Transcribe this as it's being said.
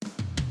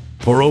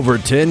For over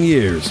 10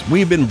 years,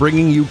 we've been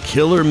bringing you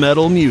killer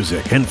metal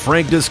music and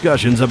frank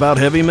discussions about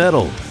heavy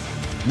metal.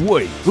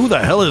 Wait, who the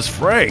hell is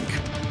Frank?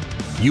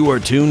 You are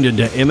tuned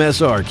into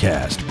MSR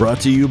Cast,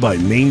 brought to you by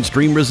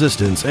Mainstream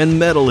Resistance and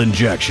Metal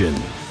Injection.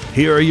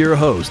 Here are your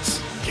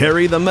hosts,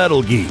 Kerry the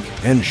Metal Geek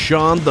and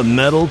Sean the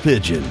Metal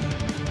Pigeon.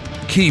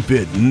 Keep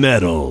it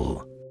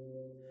metal.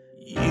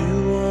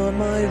 You are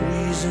my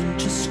reason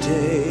to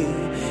stay,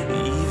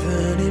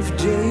 even if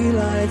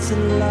daylight's a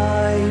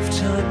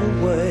lifetime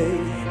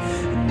away.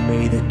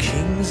 May the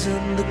kings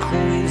and the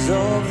queens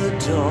of the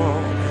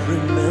dawn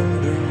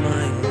remember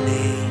my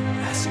name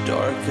as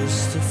dark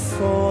as the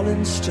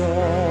fallen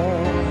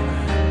star.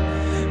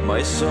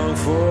 My song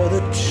for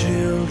the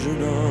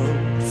children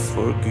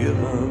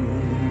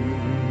unforgiven.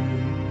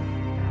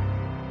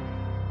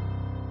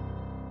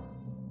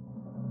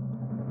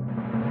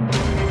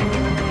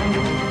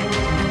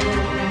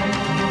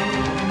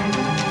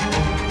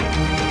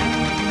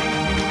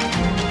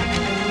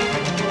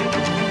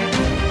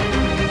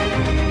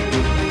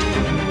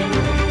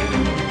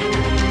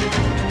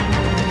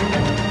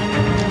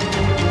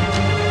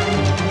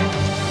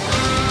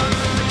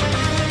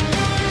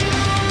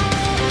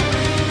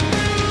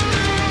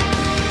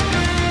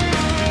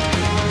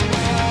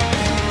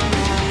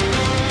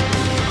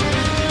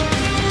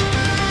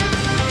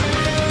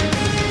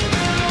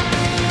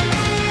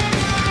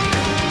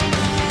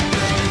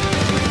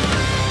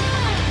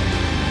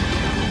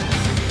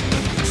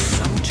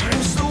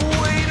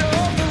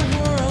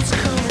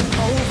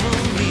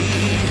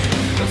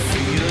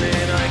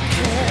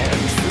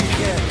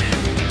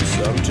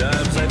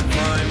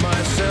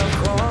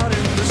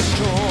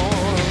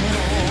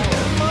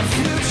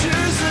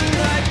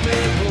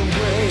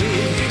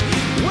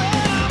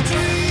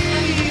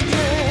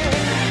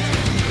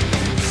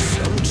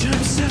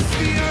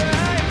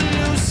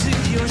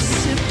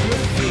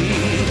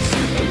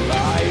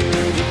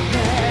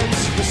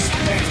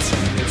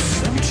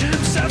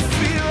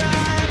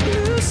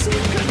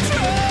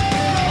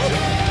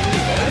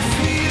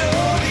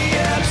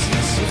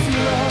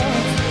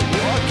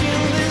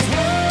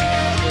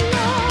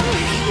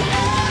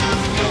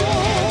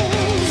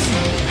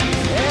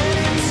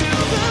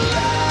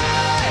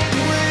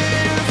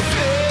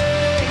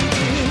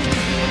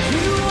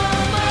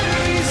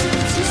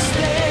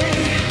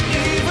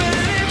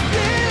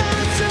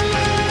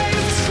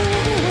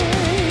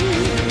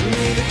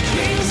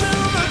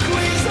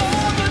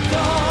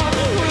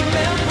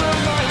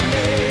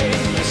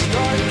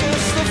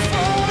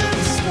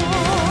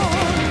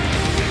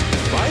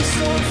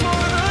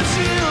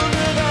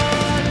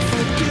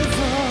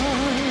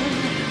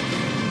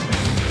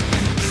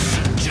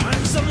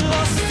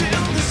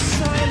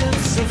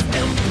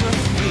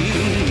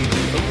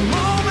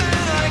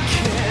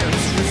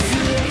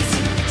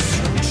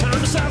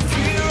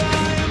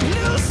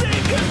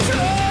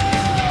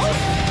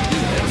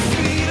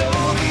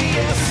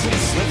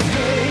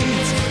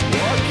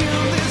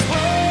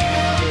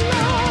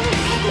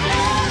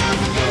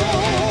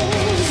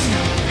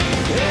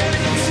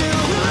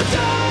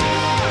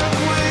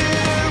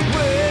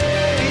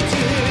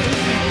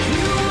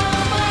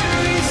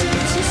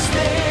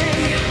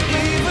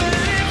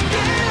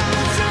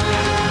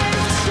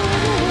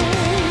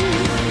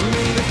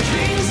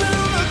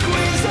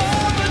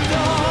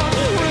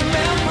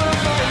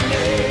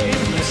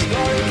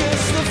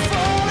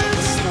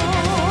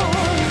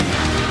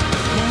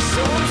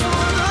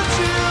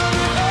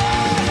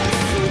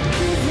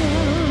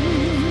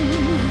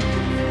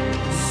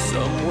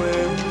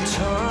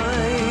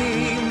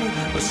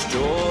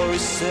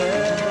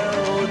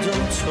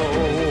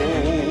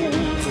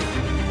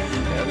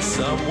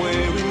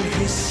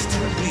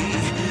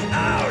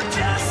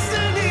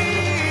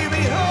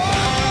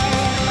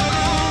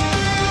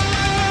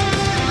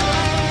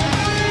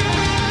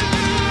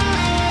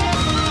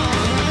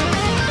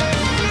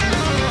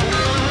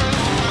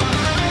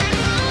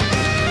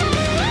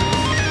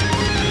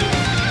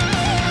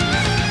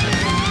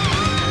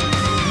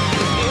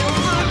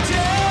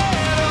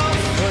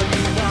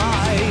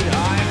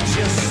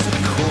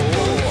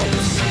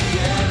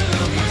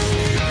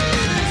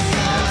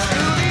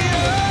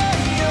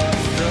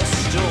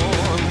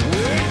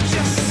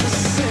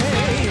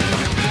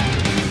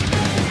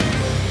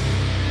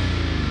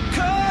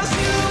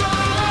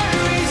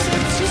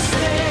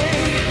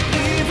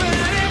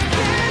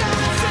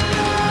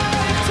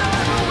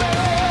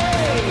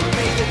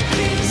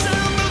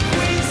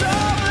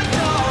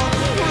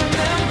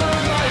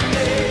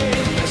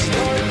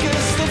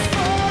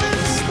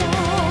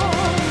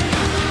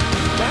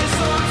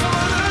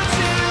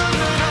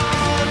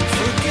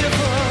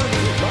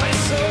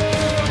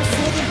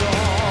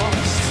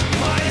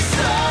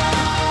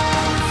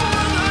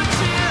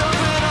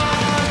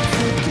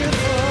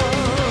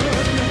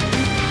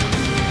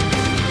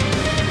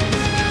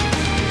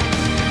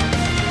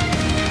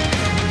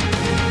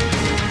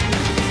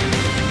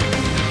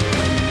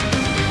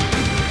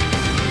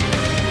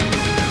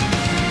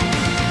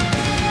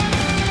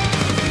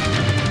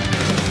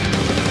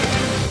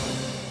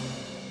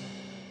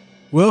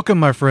 Welcome,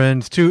 my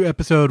friends, to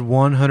episode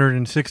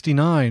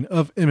 169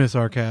 of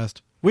MSR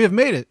Cast. We have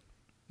made it.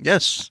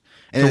 Yes.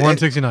 To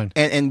 169.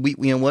 And we,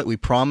 you know what? We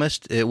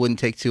promised it wouldn't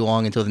take too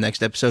long until the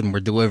next episode, and we're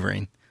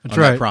delivering That's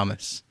on right. that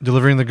promise.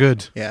 Delivering the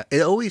goods. Yeah.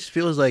 It always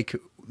feels like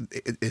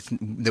it's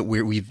that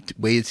we've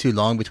waited too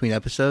long between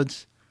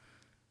episodes,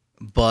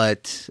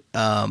 but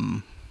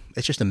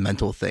it's just a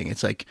mental thing.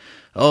 It's like,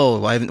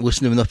 oh, I haven't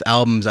listened to enough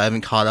albums. I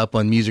haven't caught up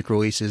on music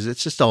releases.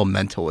 It's just all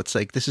mental. It's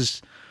like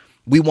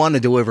we want to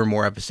deliver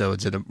more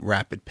episodes at a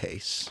rapid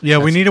pace. Yeah,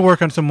 we need to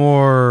work on some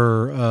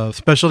more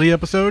specialty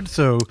episodes,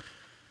 so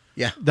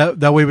Yeah.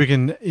 that way we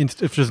can,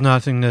 if there's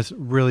nothing that's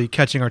really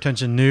catching our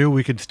attention new,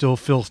 we could still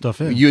fill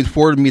stuff in. You had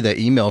forwarded me that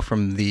email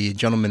from the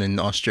gentleman in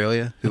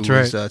Australia who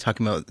That's was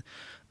talking about,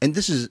 and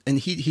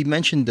he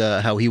mentioned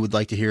how he would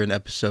like to hear an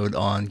episode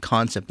on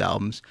concept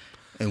albums,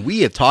 and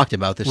we have talked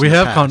about this. We in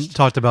the have past.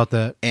 talked about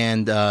that.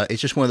 And it's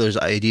just one of those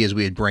ideas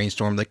we had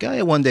brainstormed. Like, oh,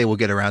 yeah, one day we'll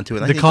get around to it.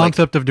 And I The think,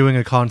 concept of doing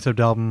a concept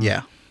album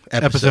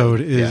episode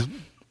is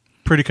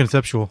pretty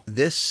conceptual.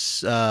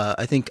 This,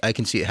 I think I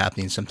can see it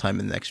happening sometime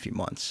in the next few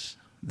months.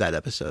 That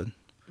episode.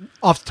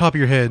 Off the top of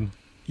your head,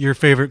 your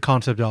favorite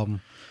concept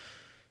album?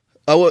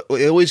 Oh,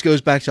 it always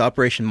goes back to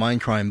Operation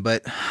Mindcrime,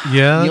 but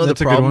Yeah, you know that's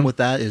the a good problem one. with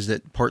that is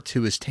that part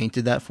 2 has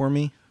tainted that for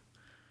me,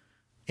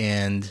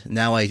 and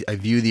now I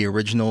view the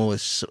original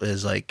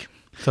as like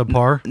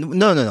Subpar?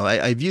 no.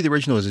 I view the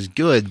original as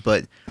good,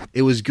 but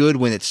it was good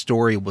when its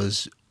story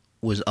was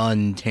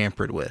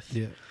untampered with.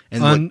 Yeah.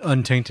 And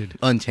Untainted.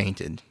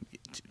 untainted.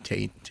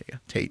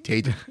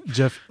 Tainted.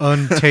 Jeff,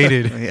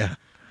 untainted. Yeah.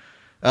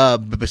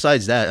 But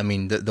besides that, I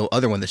mean, the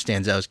other one that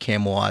stands out is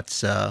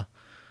Camelot's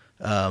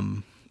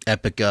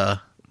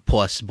Epica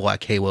plus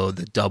Black Halo,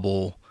 the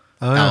double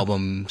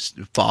album.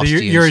 So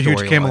Faustian you're a huge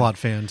storyline. Camelot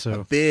fan,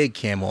 so. A big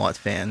Camelot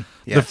fan.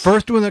 Yes. The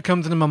first one that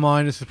comes into my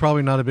mind, this is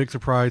probably not a big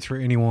surprise for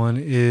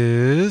anyone,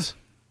 is...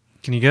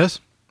 Can you guess?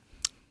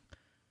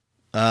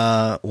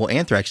 Well,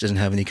 Anthrax doesn't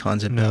have any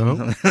concept. No.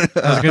 album.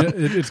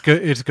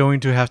 It's going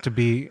to have to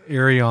be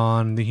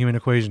Arion, The Human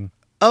Equation.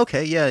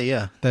 Okay,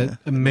 yeah. That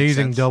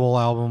amazing double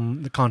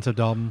album, the concept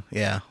album.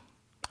 Yeah.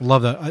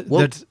 Love that.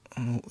 Well, That's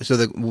So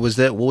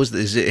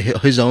is it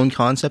his own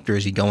concept, or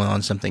is he going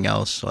on something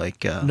else?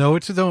 Like no,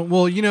 it's his own.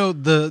 Well, you know,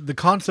 the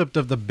concept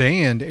of the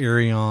band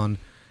Arion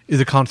is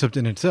a concept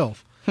in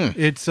itself.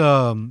 It's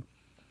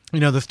you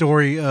know, the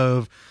story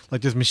of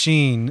like this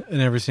machine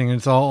and everything.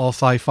 It's all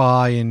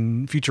sci-fi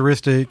and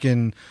futuristic,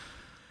 and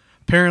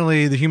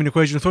apparently the Human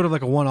Equation is sort of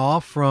like a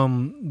one-off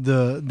from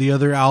the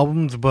other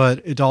albums,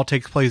 but it all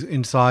takes place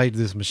inside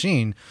this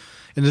machine.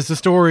 And it's the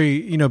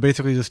story, you know,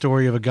 basically the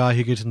story of a guy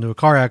who gets into a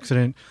car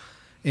accident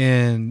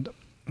and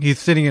he's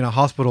sitting in a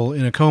hospital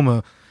in a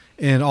coma,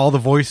 and all the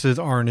voices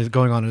aren't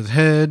going on in his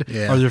head.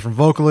 Yeah. Are different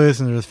vocalists,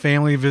 and there's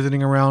family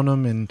visiting around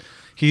him, and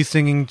he's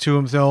singing to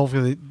himself.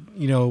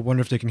 You know, wonder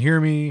if they can hear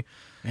me.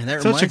 and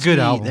that Such a good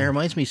album. That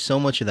reminds me so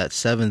much of that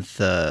Seventh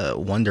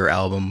Wonder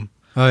album.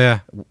 Oh yeah,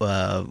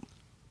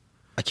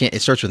 I can't.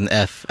 It starts with an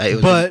F.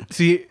 but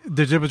see,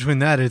 the difference between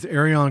that is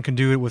Arion can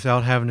do it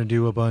without having to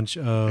do a bunch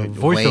of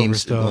voiceover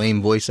stuff.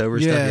 lame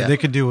voiceover stuff. Yeah, they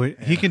can do it.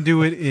 Yeah. He can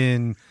do it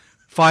in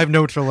 5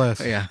 notes or less.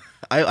 Yeah,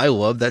 I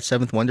love that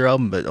Seventh Wonder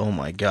album, but oh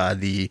my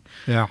god, the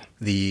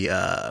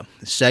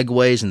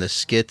segues and the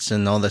skits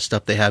and all the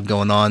stuff they have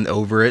going on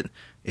over it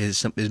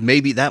is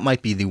maybe that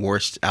might be the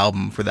worst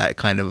album for that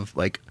kind of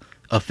like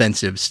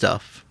offensive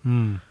stuff.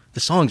 The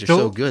songs are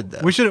so good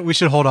though. We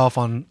should hold off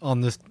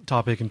on this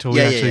topic until we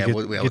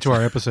get to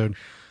our episode.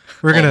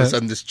 We're All of gonna a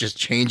sudden this just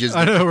changes.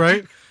 I know,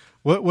 right?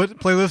 What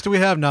playlist do we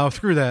have now?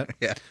 Screw that.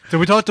 Yeah. So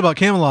we talked about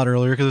Camelot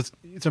earlier because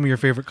it's some of your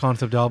favorite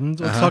concept albums.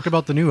 Let's talk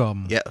about the new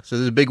album. Yeah, so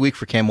this is a big week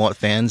for Camelot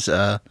fans.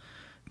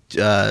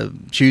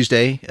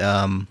 Tuesday,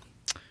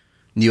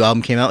 new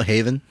album came out,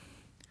 Haven,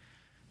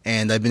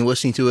 and I've been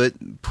listening to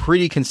it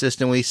pretty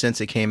consistently since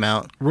it came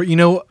out. You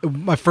know,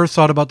 my first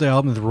thought about the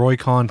album is Roy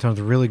Khan sounds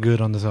really good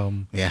on this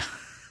album. Yeah.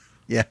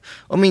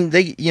 I mean,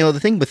 the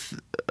thing with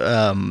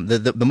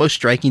the most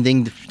striking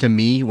thing to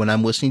me when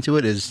I'm listening to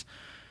it is,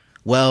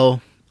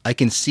 well, I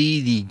can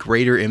see the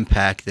greater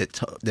impact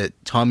that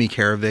Tommy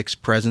Karavic's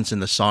presence in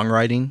the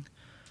songwriting,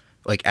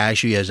 like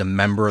actually as a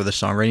member of the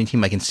songwriting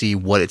team, I can see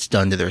what it's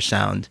done to their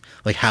sound,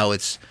 like how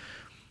it's,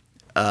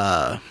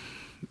 how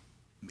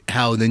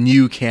the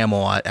new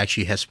Camelot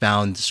actually has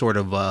found sort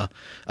of a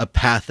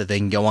path that they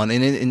can go on,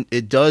 and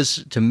it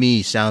does to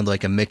me sound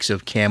like a mix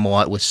of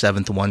Camelot with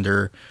Seventh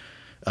Wonder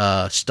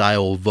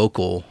style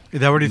vocal.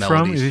 Is that where he's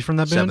melodies. from? Is he from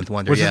that band? Seventh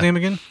Wonder. What's yeah. his name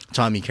again?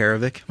 Tommy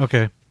Karavik.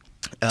 Okay.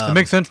 It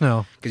makes sense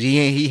now. Because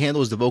he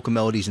handles the vocal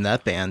melodies in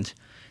that band,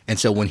 and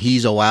so when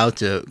he's allowed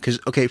to, because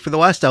for the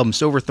last album,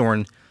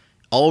 Silverthorn,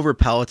 Oliver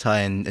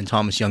Palatine and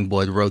Thomas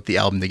Youngblood wrote the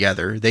album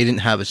together. They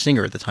didn't have a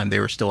singer at the time; they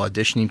were still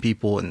auditioning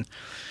people and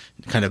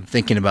kind of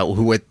thinking about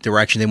what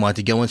direction they wanted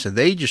to go in. So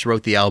they just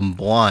wrote the album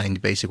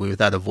blind, basically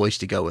without a voice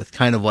to go with,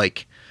 kind of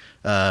like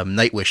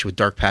Nightwish with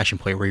Dark Passion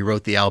Play, where he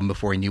wrote the album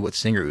before he knew what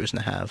singer he was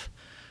going to have.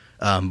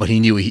 But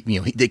he knew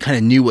they kind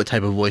of knew what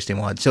type of voice they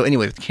wanted. So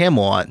anyway, with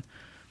Camelot,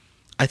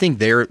 I think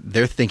their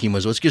thinking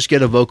was, let's just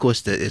get a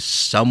vocalist that is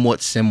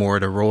somewhat similar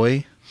to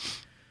Roy,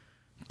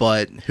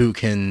 but who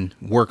can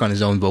work on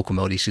his own vocal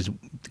melodies.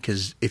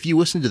 Because if you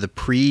listen to the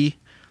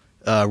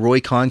Roy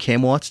Khan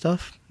Camelot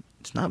stuff,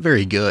 it's not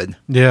very good.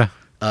 Yeah.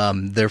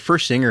 Their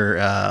first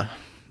singer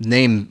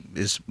name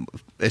is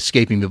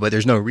escaping me, but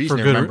there's no reason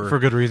to remember. For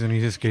good reason,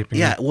 he's escaping.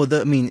 Yeah, well,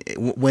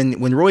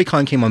 when Roy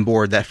Khan came on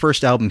board, that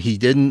first album, he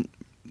didn't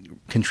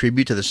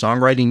contribute to the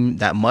songwriting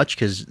that much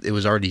because it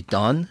was already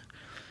done.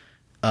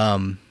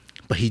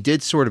 But he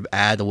did sort of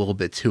add a little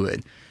bit to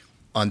it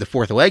on the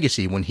Fourth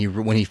Legacy when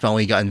he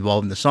finally got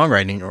involved in the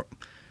songwriting.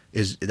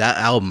 That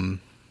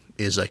album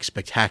is like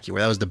spectacular.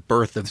 That was the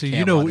birth of. So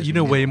Camelot, you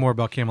know way more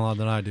about Camelot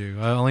than I do.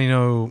 I only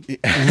know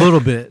a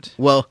little bit.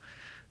 Well,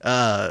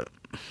 that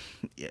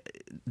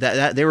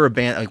they were a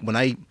band. Like when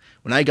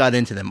I got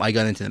into them, I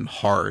got into them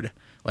hard.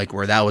 Like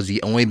where that was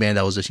the only band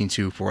I was listening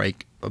to for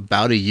like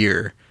about a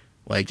year.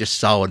 Like just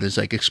solid, is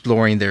like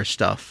exploring their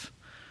stuff.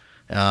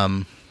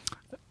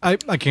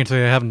 I can't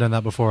say I haven't done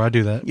that before. I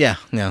do that. Yeah,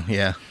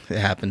 it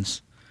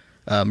happens.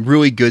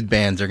 Really good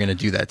bands are going to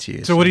do that to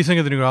you. So what do you think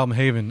of the new album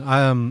Haven?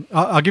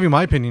 I'll give you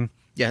my opinion.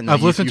 Yeah, no,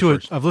 I've listened to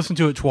first. it. I've listened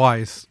to it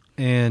twice,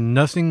 and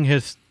nothing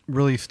has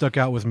really stuck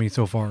out with me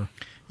so far.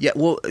 Yeah,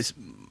 well,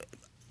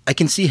 I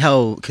can see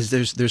how, because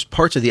there's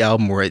parts of the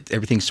album where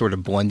everything's sort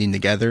of blending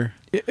together.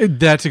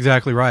 That's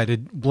exactly right.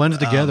 It blends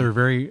together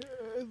very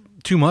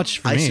too much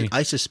for me.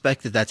 I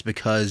suspect that's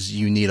because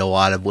you need a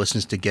lot of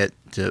listens to get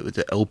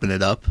to open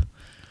it up.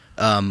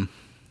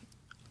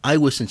 I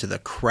listened to the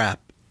crap.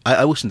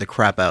 I listened to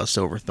crap out of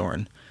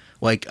Silverthorne,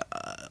 like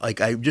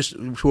I just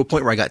to a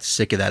point where I got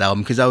sick of that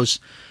album because I was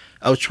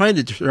trying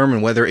to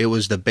determine whether it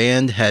was the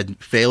band had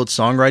failed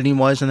songwriting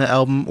wise on the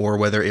album or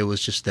whether it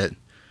was just that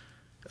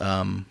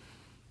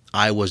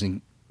I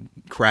wasn't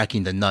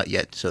cracking the nut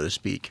yet, so to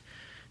speak.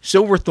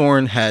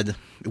 Silverthorne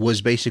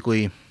was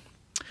basically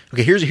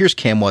okay. Here's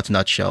Camelot's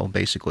nutshell,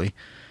 basically,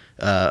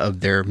 of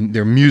their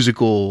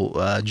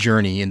musical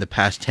journey in the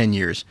past 10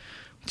 years.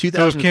 So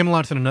if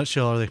Camelot's in a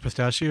nutshell, are they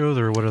pistachios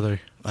or what are they?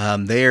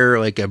 They're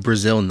like a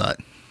Brazil nut.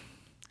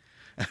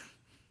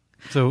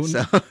 So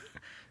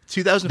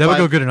 2005, that would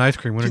go good in ice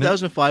cream, wouldn't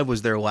 2005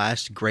 was their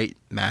last great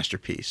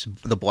masterpiece,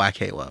 The Black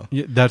Halo. it?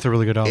 Yeah, that's a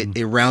really good album.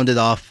 It rounded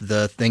off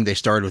the thing they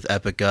started with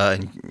Epica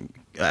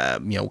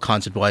and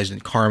concept-wise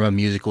and Karma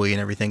musically and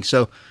everything.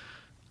 So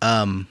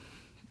the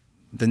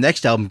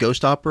next album,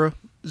 Ghost Opera,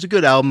 is a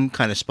good album,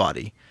 kind of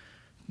spotty.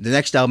 The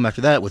next album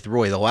after that with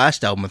Roy, the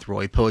last album with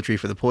Roy, Poetry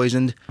for the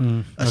Poisoned,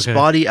 a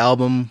spotty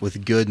album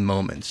with good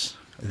moments.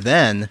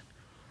 Then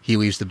he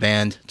leaves the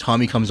band.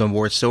 Tommy comes on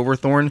board.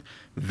 Silverthorne,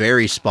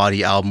 very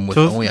spotty album with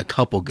only a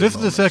couple good moments.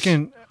 This is the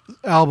second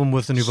album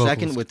with the new vocals.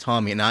 Second with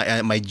Tommy.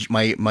 And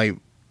my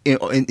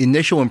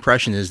initial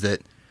impression is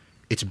that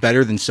it's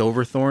better than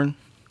Silverthorne,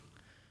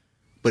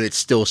 but it's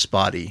still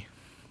spotty.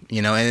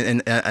 You know,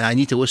 and I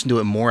need to listen to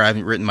it more. I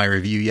haven't written my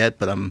review yet,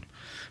 but I'm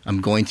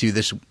going to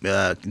this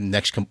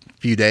next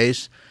few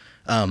days.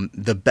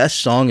 The best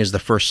song is the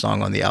first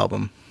song on the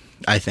album,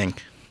 I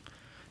think.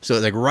 So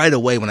like right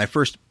away when I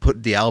first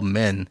put the album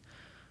in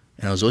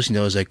and I was listening to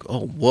it, I was like,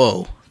 oh,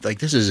 whoa. Like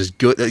this is as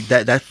good. Like,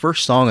 that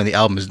first song on the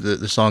album is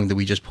the song that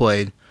we just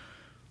played.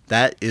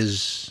 That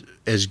is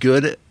as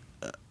good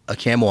a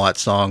Camelot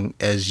song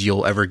as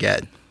you'll ever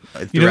get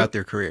throughout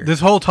their career. This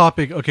whole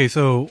topic, okay,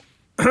 so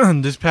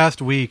this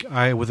past week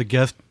I was a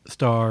guest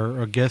star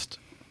or guest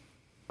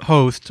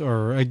host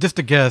or just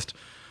a guest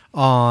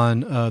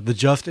on the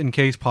Just In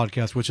Case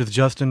podcast, which is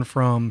Justin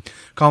from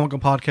Comical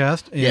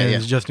Podcast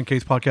and Just In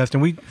Case podcast,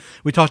 and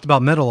we talked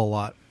about metal a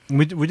lot.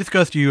 We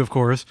discussed you, of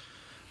course,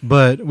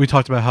 but we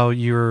talked about how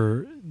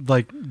you're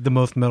like the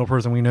most metal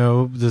person we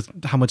know, just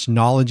how much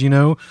knowledge you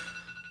know.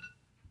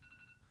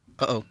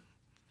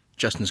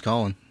 Justin's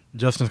calling.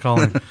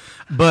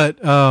 But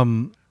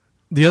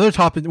the other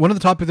topic, one of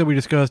the topics that we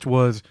discussed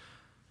was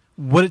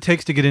what it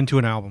takes to get into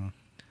an album.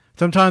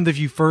 Sometimes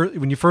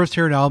when you first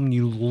hear an album and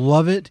you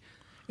love it,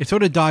 it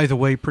sort of dies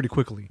away pretty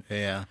quickly.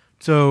 Yeah.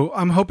 So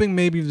I'm hoping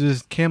maybe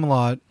this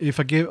Camelot,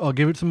 I'll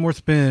give it some more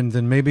spins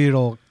and maybe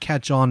it'll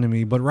catch on to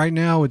me. But right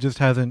now it just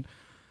hasn't.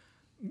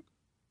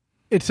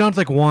 It sounds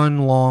like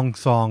one long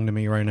song to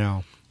me right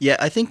now. Yeah,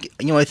 I think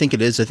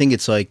it is. I think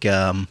it's like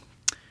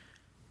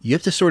you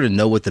have to sort of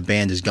know what the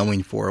band is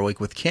going for. Like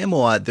with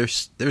Camelot,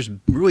 there's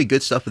really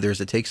good stuff of theirs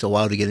that takes a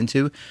while to get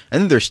into,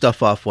 and then there's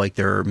stuff off like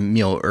their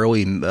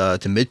early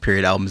to mid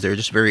period albums. They're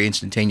just very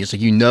instantaneous.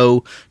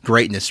 Like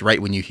greatness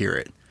right when you hear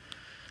it.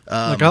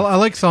 Like I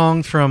like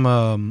songs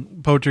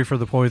from Poetry for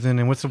the Poison,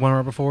 and what's the one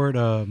right before it?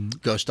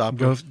 Ghost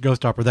Opera.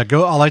 Ghost Opera.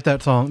 I like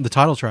that song. The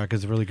title track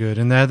is really good,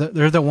 and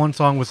there's that one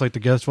song with like the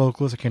guest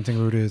vocalist. I can't think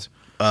of who it is.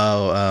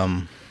 Oh,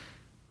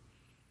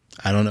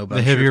 I don't know about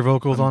the heavier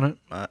vocals on it.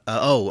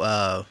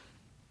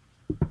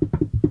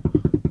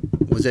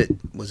 Was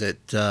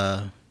it?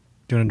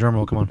 Doing a drum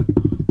roll. Come on.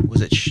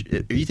 Was it?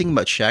 Are you thinking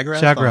about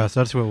Shaggrass? Shaggrass.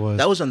 That's who it was.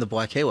 That was on the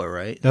Black Halo,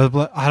 right?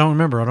 I don't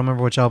remember. I don't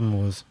remember which album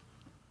it was.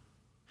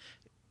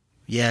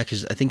 Yeah,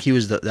 because I think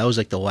that was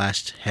like the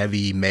last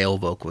heavy male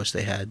vocalist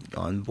they had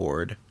on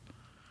board.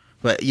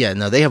 But yeah,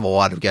 no, they have a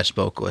lot of guest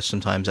vocalists.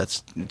 Sometimes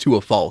that's to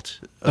a fault.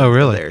 Oh,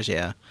 really? Theirs,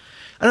 yeah.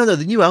 I don't know.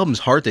 The new album's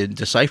hard to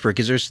decipher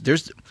because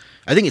there's.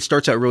 I think it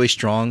starts out really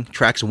strong.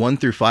 Tracks 1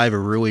 through 5 are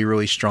really,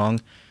 really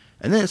strong,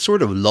 and then it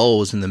sort of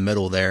lulls in the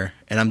middle there.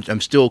 And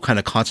I'm still kind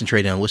of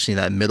concentrating on listening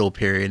to that middle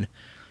period.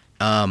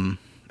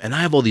 And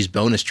I have all these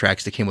bonus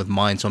tracks that came with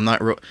mine, so I'm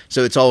not.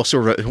 So it's all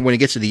sort of when it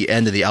gets to the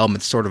end of the album,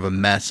 it's sort of a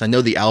mess. I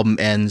know the album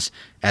ends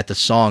at the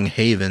song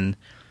Haven,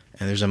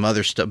 and there's some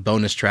other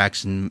bonus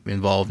tracks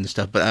involved and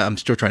stuff, but I'm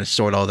still trying to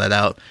sort all that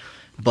out.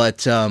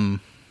 But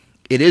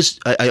it is.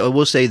 I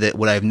will say that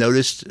what I've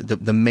noticed,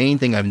 the main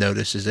thing I've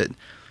noticed is that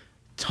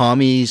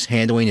Tommy's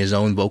handling his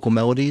own vocal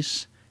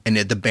melodies, and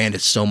the band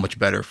is so much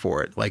better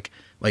for it. Like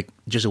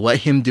just let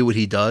him do what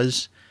he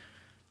does.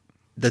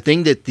 The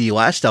thing that the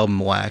last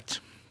album lacked.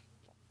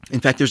 In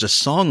fact, there's a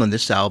song on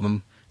this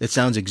album that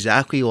sounds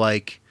exactly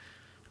like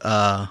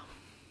the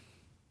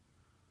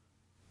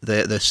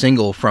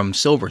single from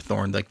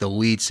Silverthorne, like the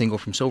lead single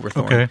from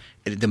Silverthorne. Okay.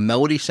 The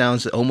melody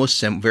sounds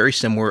almost very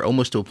similar,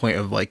 almost to a point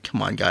of like,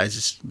 come on,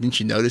 guys, didn't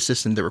you notice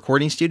this in the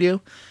recording studio?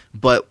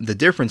 But the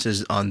difference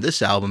is on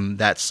this album,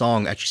 that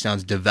song actually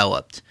sounds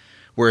developed,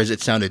 whereas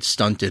it sounded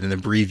stunted and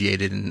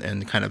abbreviated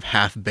and kind of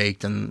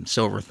half-baked on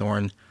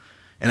Silverthorne.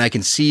 And I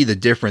can see the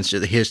difference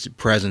that his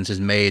presence has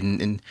made.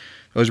 And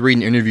I was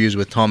reading interviews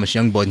with Thomas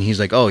Youngblood, and he's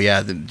like, oh,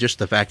 yeah, just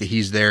the fact that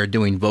he's there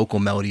doing vocal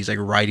melodies, like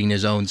writing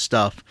his own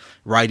stuff,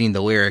 writing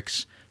the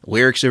lyrics.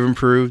 Lyrics have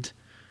improved.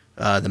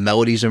 The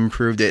melodies have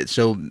improved.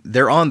 So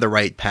they're on the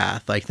right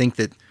path. I think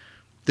that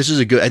this is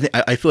a good...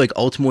 I feel like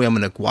ultimately I'm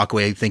going to walk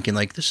away thinking,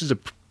 like, this is a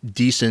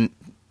decent,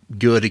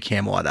 good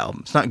Camelot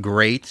album. It's not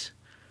great,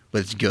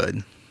 but it's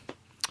good.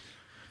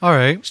 All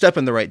right. Step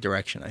in the right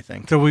direction, I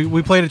think. So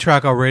we played a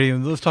track already,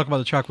 and let's talk about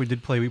the track we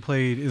did play. We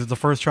played, is it the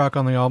first track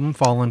on the album,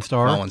 Fallen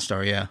Star? Fallen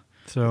Star, yeah.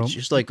 So it's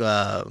just like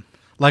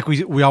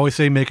we always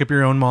say, make up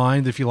your own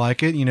mind. If you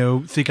like it,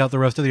 seek out the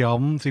rest of the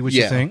album, see what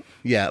you think.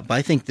 Yeah, but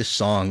I think this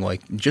song,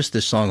 like just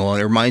this song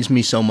alone, it reminds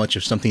me so much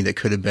of something that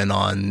could have been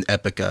on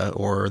Epica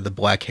or the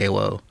Black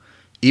Halo.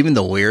 Even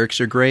the lyrics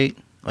are great.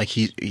 Like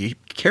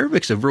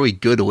Karavic's a really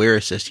good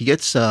lyricist. He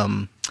gets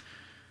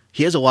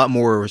he has a lot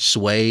more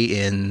sway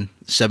in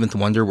Seventh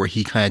Wonder, where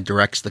he kind of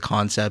directs the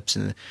concepts,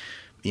 and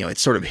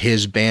it's sort of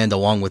his band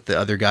along with the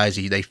other guys.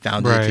 They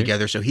founded it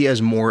together, so he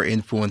has more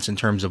influence in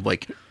terms of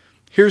like,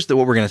 here's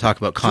what we're going to talk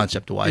about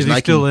concept wise. Is he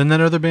still in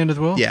that other band as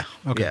well? Yeah,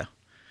 okay. Yeah,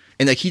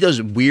 and like he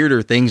does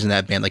weirder things in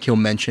that band. Like he'll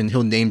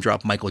name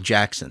drop Michael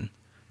Jackson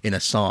in a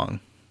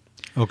song.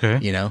 Okay,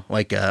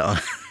 like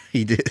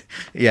he did.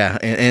 Yeah,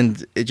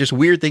 and it just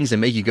weird things that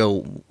make you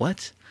go,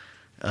 what?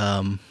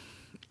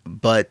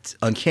 But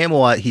on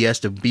Camelot, he has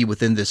to be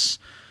within this,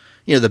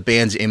 the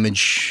band's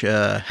image.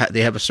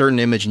 They have a certain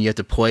image, and you have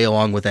to play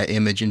along with that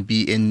image and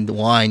be in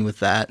line with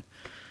that.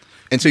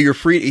 And so you're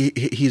free.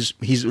 He's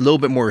a little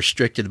bit more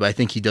restricted, but I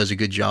think he does a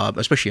good job,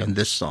 especially on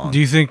this song. Do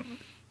you think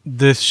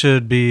this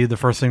should be the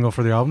first single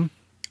for the album?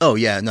 Oh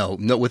yeah, no,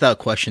 without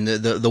question.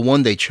 The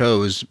one they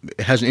chose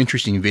has an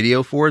interesting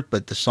video for it,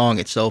 but the song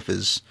itself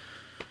is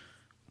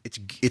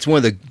it's one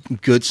of the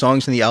good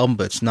songs in the album,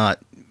 but it's not.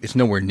 It's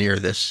nowhere near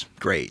this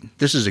great.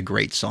 This is a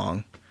great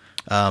song.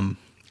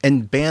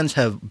 And bands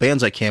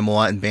like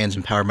Camelot and bands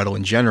in power metal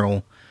in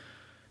general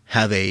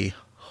have a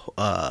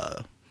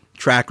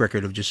track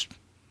record of just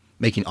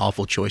making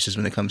awful choices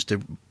when it comes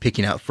to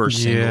picking out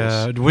first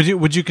singles. Yeah.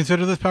 Would you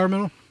consider this power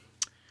metal?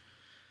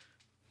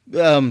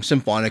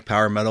 Symphonic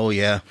power metal,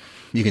 yeah.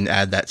 You can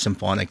add that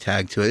symphonic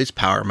tag to it. It's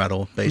power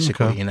metal,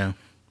 basically, Okay.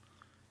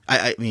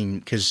 I mean,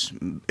 because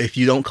if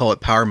you don't call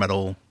it power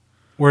metal...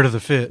 Where does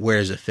it fit? Where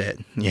does it fit?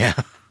 Yeah.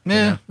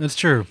 Yeah, that's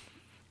true.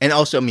 And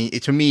also, I mean,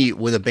 to me,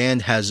 when a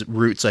band has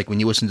roots, like when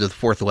you listen to The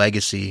Fourth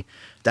Legacy,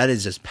 that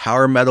is as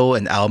power metal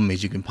an album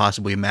as you can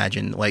possibly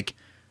imagine.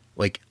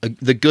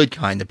 The good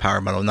kind of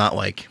power metal, not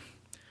like,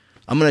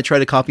 I'm going to try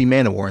to copy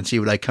Manowar and see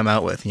what I come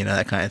out with,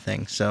 that kind of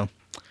thing. So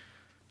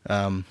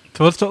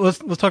let's talk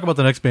about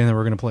the next band that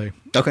we're going to play.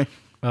 Okay.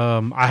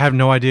 I have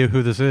no idea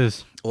who this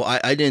is. Well,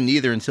 I didn't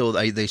either until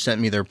they sent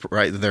me their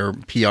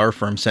PR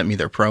firm sent me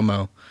their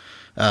promo.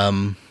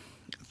 Thurisaz?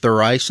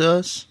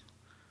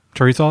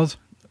 Thurisaz?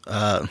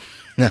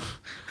 No.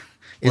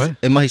 What?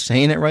 Am I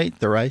saying it right?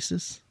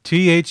 Thurisaz?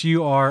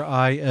 Thurisaz.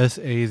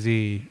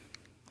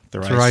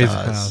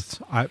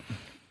 Thurisaz.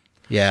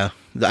 Yeah.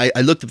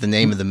 I looked up the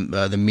name of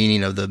the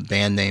meaning of the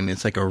band name.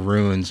 It's like a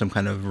rune, some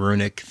kind of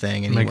runic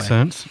thing. Anyway. Makes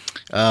sense.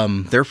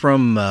 They're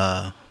from,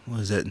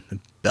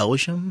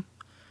 Belgium?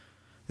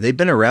 They've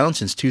been around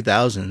since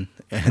 2000.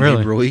 And really?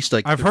 They've released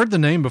I've heard the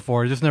name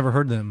before. I just never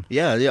heard them.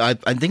 Yeah.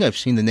 I think I've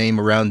seen the name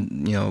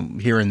around,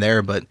 here and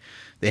there, but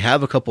they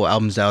have a couple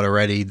albums out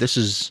already. This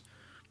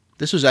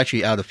was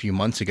actually out a few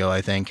months ago,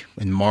 I think,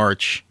 in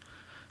March.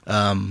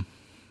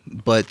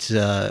 But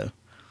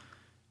they're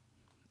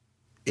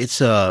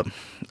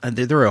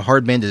a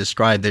hard band to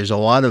describe. There's a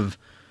lot of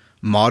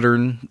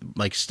modern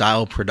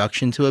style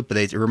production to it, but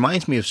it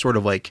reminds me of sort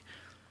of like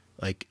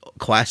like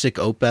classic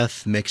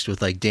Opeth mixed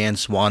with like Dan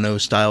Swano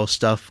style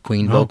stuff,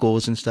 Queen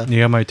vocals and stuff. You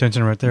got my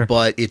attention right there.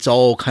 But it's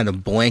all kind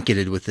of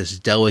blanketed with this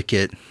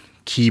delicate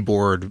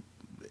keyboard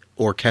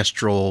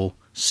orchestral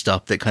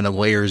stuff that kind of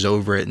layers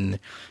over it, and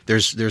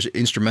there's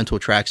instrumental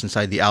tracks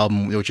inside the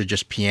album which are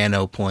just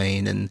piano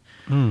playing, and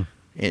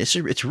it's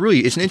an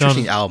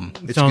interesting album.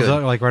 It's sounds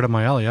good. like right up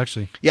my alley,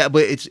 actually. Yeah,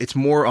 but it's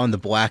more on the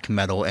black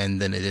metal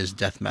end than it is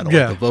death metal.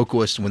 Yeah. Like the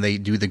vocalists, when they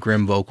do the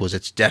grim vocals,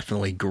 it's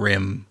definitely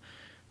grim,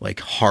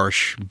 like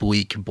harsh,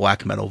 bleak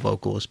black metal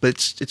vocals. But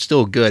it's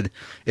still good.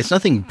 It's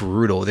nothing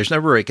brutal. There's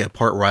never like a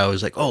part where I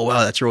was like, oh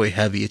wow, that's really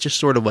heavy. It's just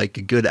sort of like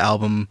a good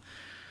album.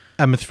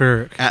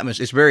 Atmospheric.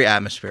 It's very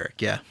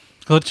atmospheric. Yeah.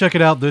 So let's check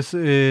it out. This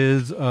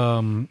is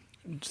Psoriasis.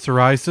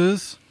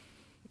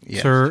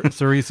 Yeah.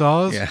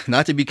 Psoriasis. Yeah,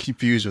 not to be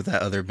confused with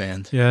that other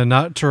band. Yeah,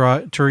 not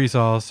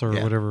Turisas or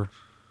Yeah. whatever.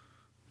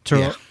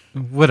 Yeah.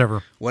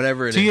 Whatever.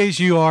 Whatever it is.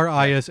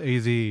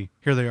 Thurisaz.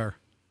 Here they are.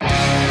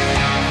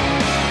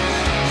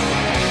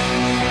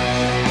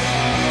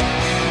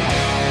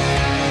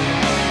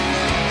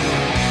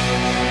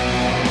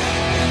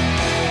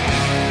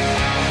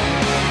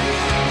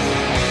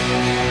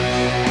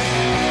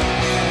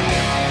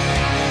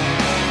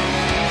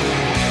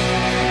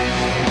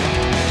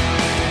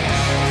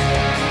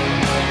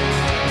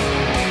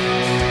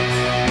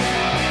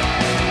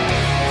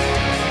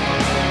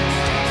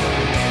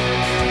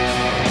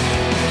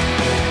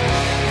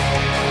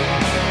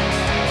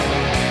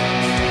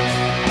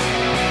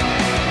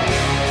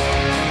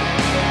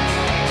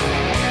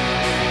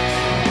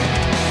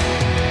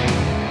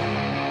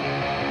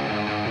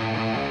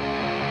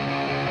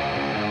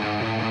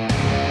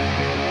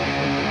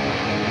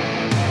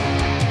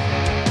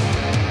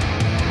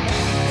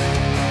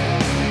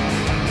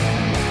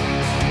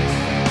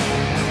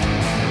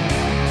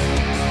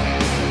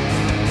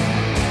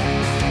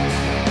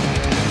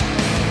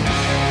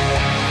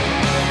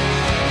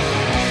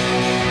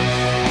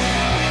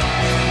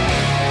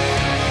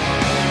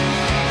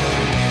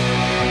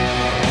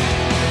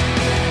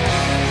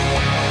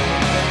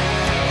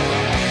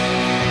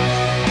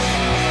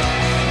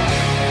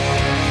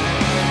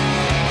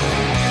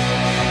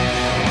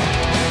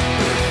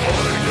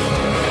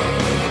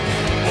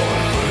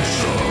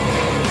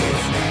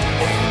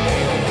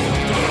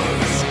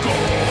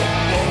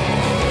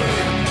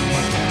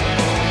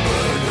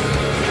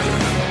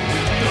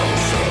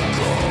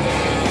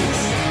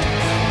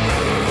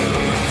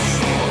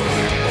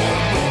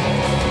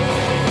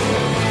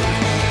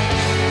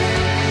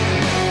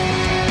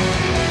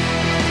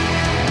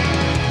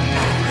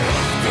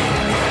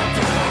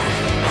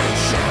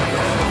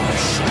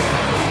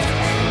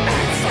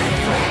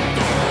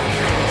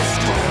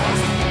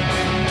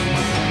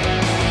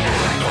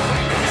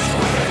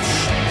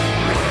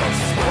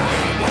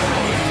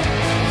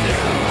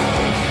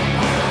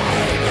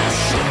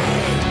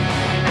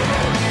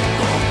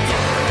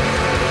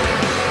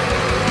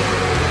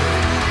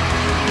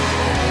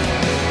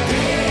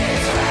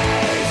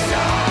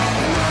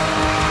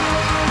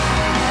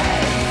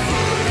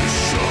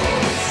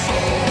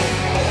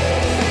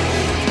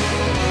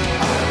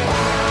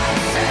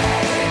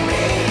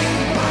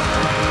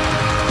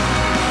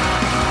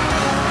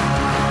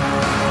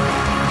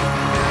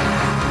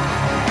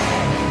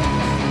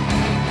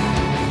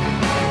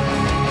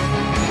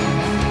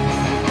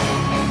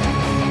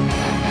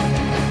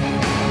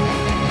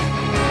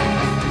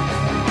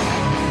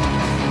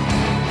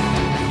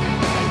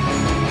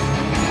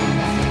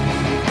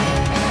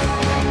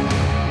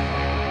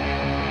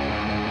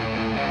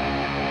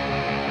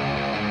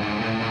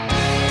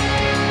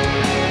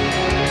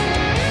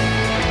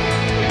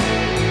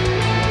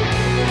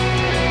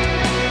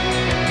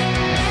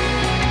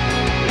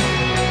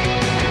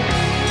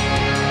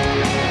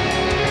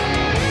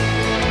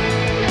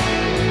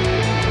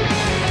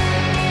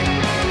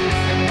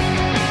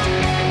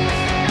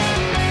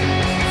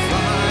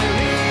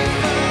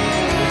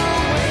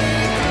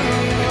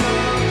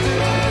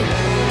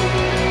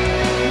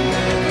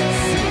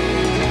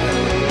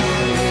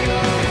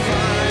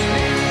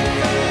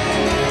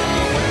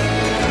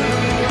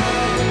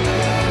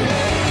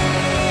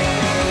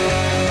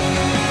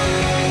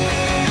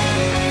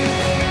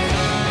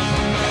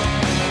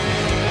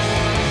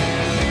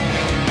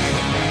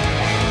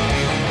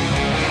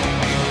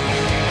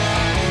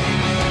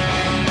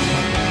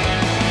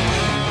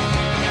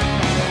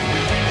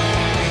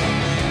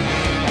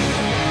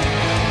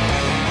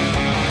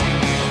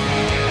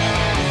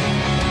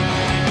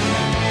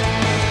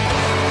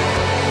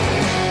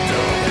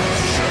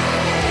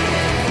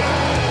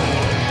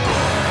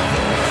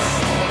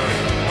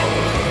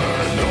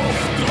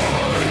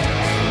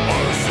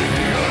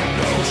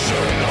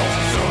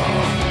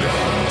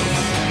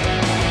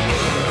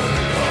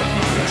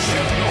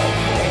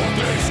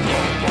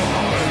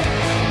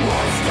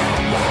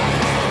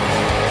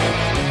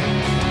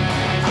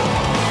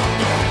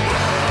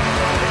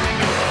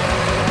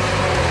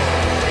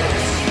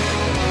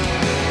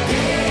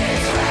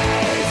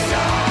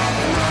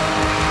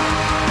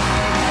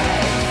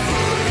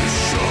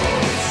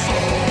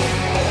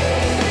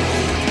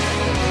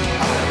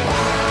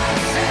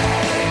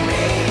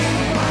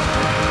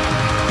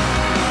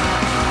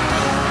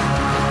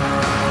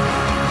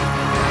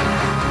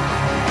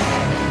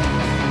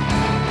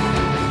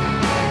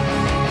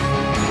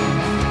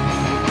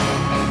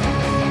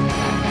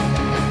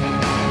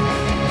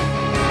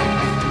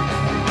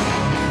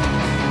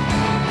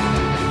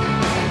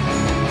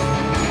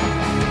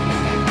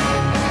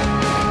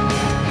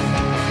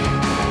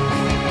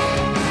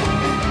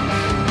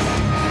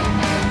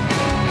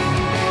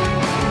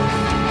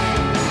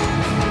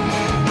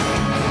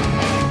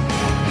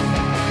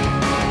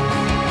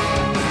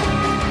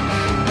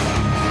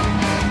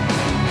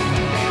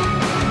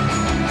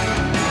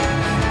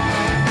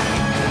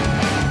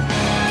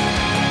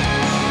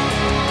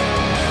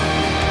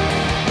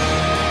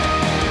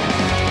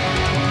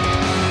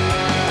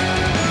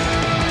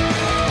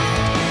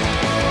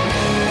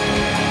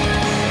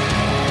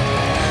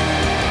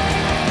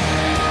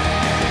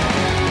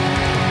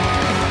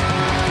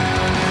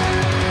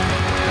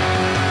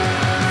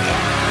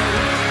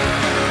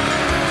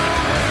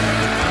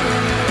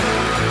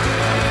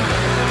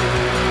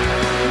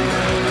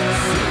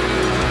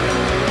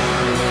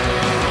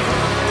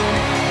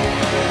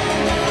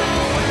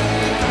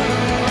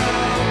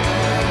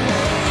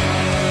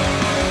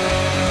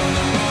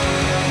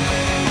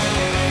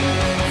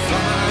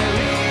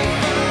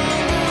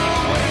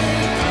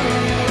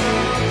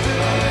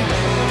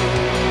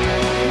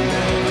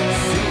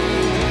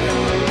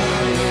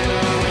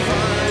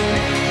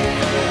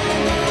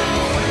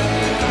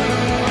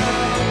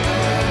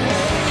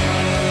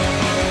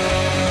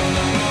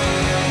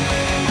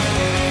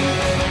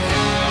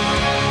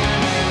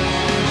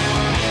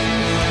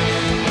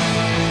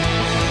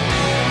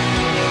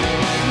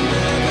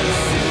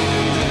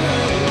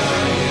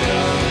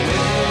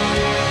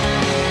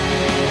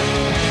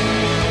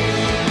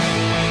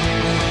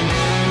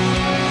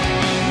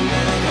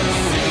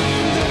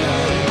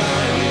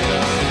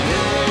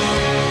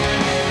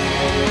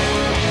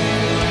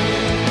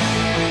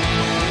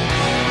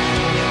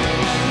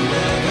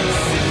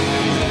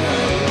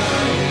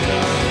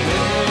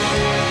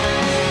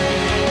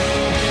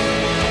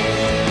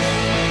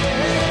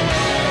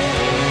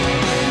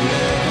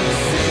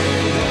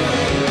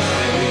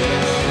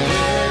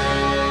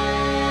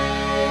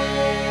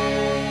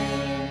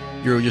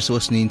 were just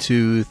listening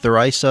to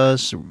Theresa.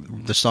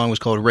 The song was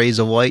called Rays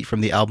of Light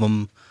from the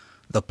album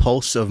The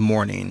Pulse of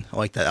Morning. I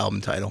like that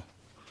album title.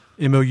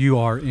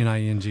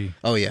 Mourning.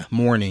 Oh, yeah.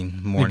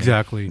 Morning.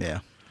 Exactly. Yeah.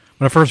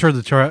 When I first heard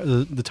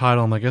the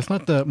title, I'm like, it's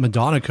not the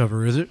Madonna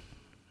cover, is it?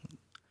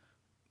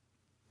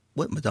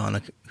 What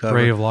Madonna cover?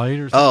 Ray of Light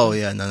or something? Oh,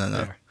 yeah. No.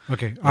 Yeah.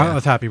 Okay. I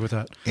was happy with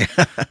that.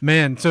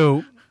 Man,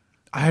 so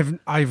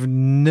I've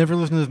never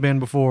listened to this band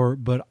before,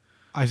 but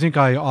I think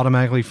I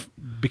automatically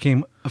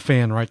became a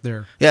fan right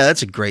there. Yeah,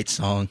 that's a great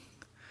song.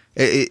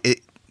 I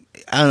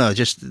don't know,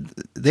 just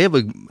they have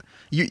a.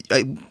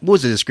 What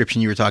was the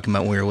description you were talking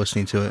about when we were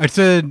listening to it? I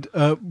said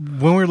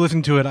when we were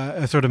listening to it,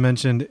 I sort of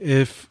mentioned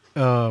if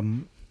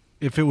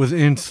it was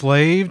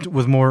enslaved,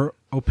 was more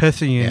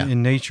Opethian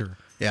in nature.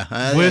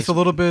 Yeah, with a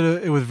little bit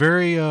of, it was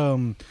very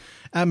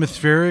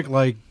atmospheric.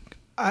 Like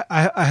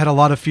I had a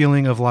lot of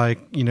feeling of like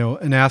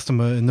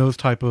Anathema and those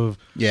type of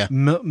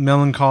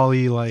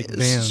melancholy like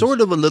bands.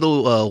 Sort of a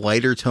little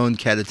lighter toned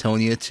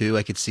Catatonia too.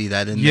 I could see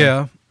that in there.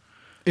 Yeah.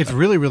 It's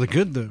really, really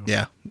good though.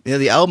 Yeah,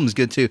 the album's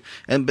good too.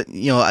 But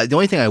the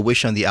only thing I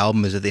wish on the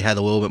album is that they had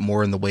a little bit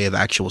more in the way of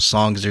actual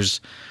songs. There's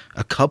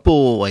a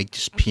couple like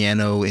just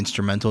piano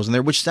instrumentals in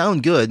there which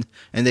sound good,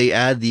 and they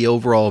add the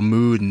overall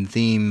mood and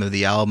theme of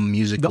the album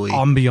musically. The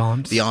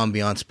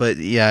ambiance. But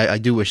yeah, I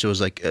do wish it was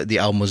like the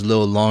album was a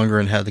little longer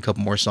and had a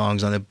couple more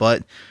songs on it.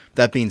 But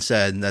that being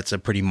said, that's a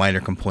pretty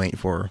minor complaint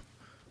for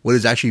what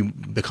is actually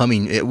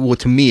becoming. Well,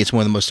 to me, it's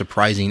one of the most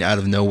surprising out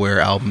of nowhere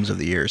albums of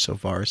the year so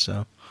far.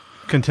 So.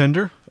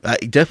 Contender?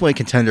 Definitely a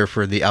contender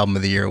for the album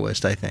of the year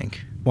list, I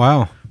think.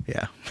 Wow.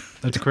 Yeah.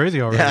 That's crazy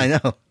already. Yeah, I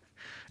know.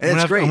 And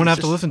it's great. I'm going to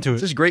have to listen to it.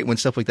 It's just great when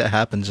stuff like that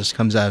happens, just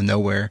comes out of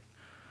nowhere.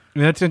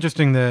 And that's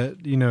interesting that,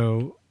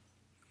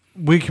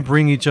 we can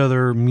bring each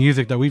other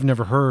music that we've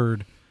never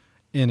heard,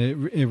 and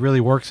it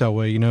really works that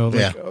way,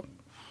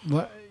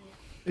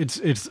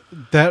 It's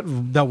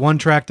that one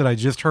track that I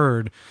just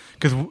heard,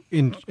 because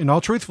in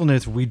all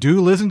truthfulness, we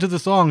do listen to the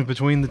songs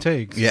between the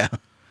takes. Yeah.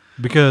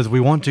 Because we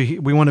want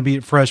to be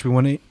fresh. We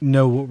want to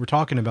know what we're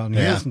talking about and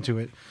listen to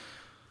it.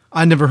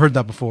 I never heard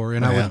that before,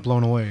 and I was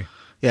blown away.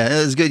 Yeah,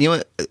 it was good.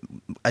 It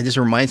just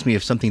reminds me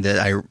of something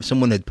that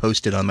someone had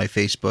posted on my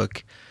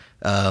Facebook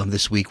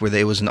this week, where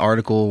there was an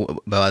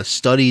article about a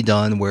study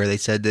done where they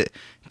said that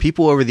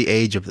people over the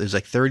age of, it was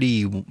like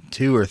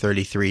 32 or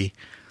 33,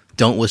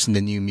 don't listen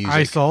to new music.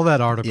 I saw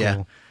that article.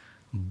 Yeah.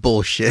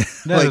 Bullshit.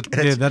 That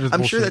is bullshit.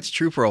 I'm sure that's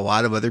true for a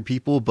lot of other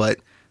people, but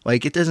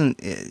like it doesn't,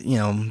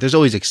 there's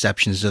always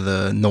exceptions to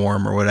the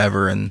norm or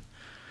whatever.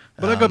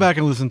 But I go back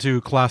and listen to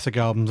classic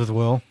albums as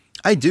well.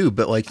 I do,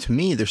 but like to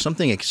me, there's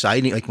something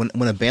exciting. Like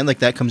when a band like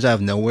that comes out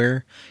of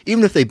nowhere,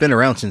 even if they've been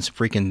around since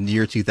freaking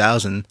year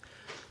 2000,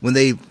 when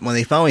they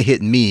finally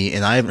hit me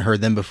and I haven't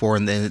heard them before,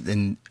 and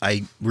then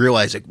I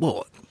realize like,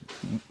 whoa,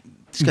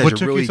 these guys what are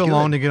took really you so good.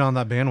 long to get on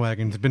that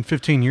bandwagon? It's been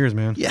 15 years,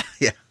 man. Yeah.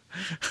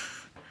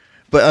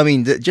 But I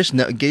mean, just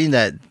getting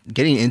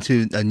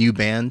into a new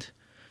band,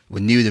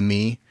 new to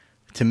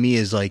me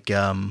is like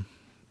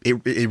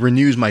it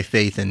renews my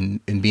faith in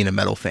being a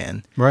metal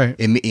fan. Right.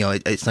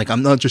 It's like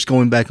I'm not just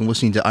going back and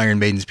listening to Iron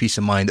Maiden's Peace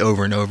of Mind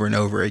over and over and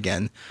over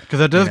again. Because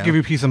that does give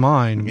you peace of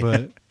mind,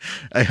 but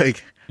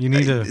you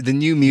need the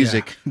new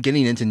music,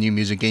 getting into new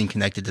music, getting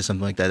connected to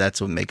something like that.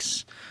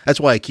 That's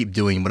why I keep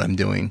doing what I'm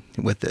doing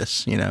with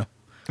this.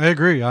 I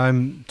agree.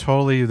 I'm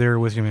totally there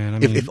with you, man. I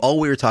mean, if all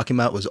we were talking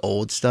about was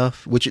old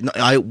stuff, which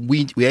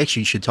we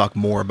actually should talk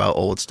more about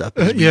old stuff.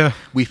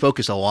 We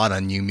focus a lot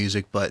on new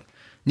music, but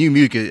new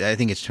music, I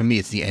think to me,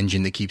 it's the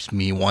engine that keeps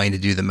me wanting to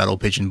do the Metal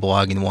Pigeon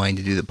blog and wanting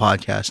to do the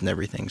podcast and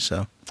everything.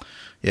 So,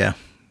 yeah,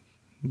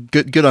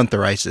 good on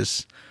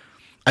Therisis.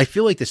 I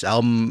feel like this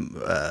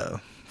album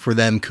for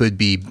them could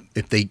be,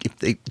 if they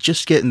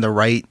just get in the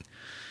right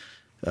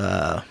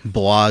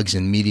blogs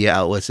and media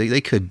outlets, they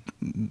could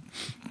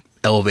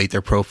elevate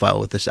their profile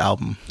with this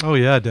album. Oh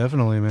yeah,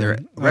 definitely, man. Their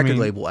record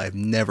label I've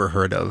never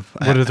heard of.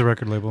 What is the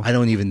record label? I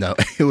don't even know.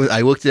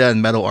 I looked at it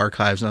on Metal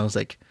Archives and I was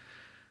like,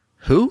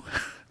 who?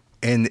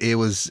 And it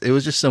was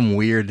just some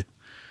weird.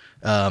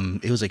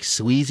 It was like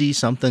Sleazy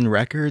something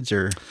Records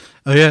or.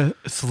 Oh yeah,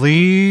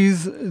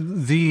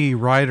 Sleaze the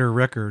Rider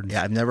Records.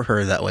 Yeah, I've never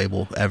heard of that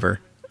label ever.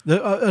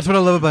 That's what I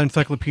love about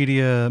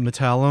Encyclopedia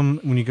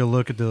Metallum. When you go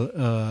look at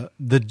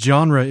the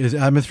genre is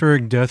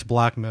atmospheric death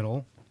black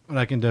metal, and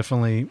I can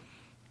definitely.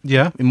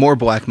 Yeah, more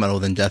black metal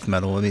than death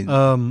metal. I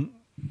mean,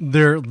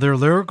 their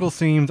lyrical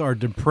themes are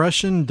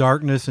depression,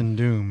 darkness, and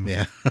doom.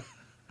 Yeah.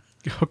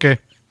 Okay.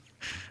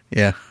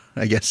 Yeah,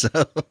 I guess so.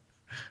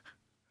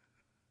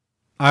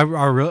 I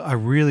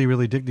really,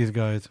 really dig these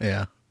guys.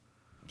 Yeah.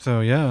 So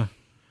yeah,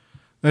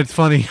 it's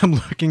funny. I'm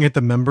looking at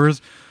the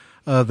members.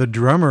 The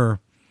drummer,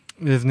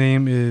 his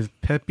name is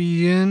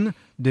Pepin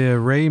de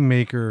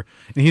Raymaker,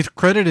 and he's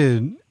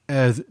credited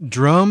as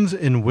drums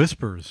and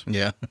whispers.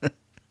 Yeah.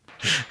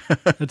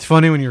 It's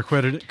funny when you're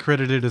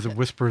credited as a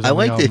Whispers. I on the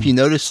liked it. If album. you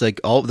notice, like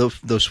all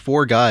those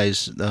four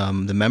guys,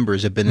 the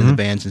members have been in the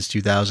band since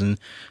 2000.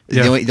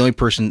 Yeah. The only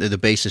person, the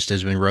bassist,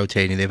 has been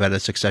rotating. They've had a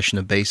succession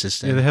of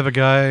bassists. Yeah, they have a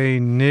guy,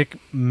 Nick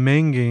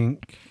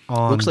Mengink,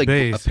 on Looks like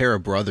bass. a pair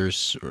of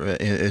brothers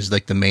is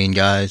like the main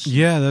guys.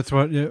 Yeah, that's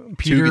what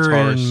Peter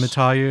guitars. and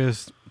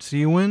Matthias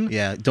Sewin.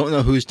 Yeah, don't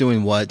know who's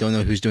doing what. Don't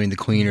know who's doing the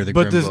clean or the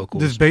But grim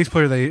vocals. this bass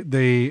player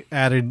they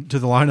added to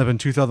the lineup in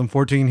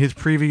 2014. His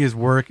previous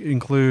work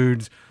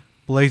includes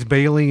Blaze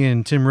Bailey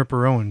and Tim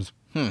Ripper Owens.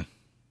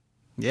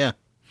 Yeah,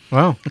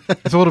 Wow,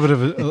 it's a little bit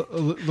of a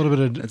little bit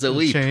of It's a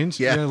leap. change.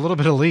 Yeah. A little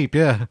bit of leap.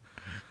 Yeah,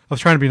 I was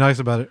trying to be nice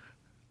about it.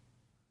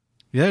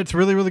 Yeah, it's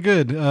really really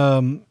good.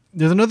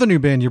 There's another new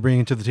band you're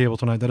bringing to the table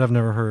tonight that I've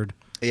never heard.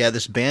 yeah.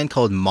 This band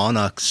called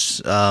Monarchs.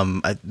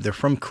 They're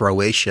from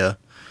Croatia.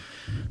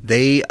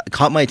 They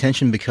caught my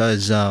attention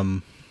because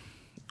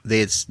they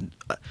had.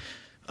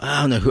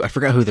 I don't know who. I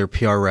forgot who their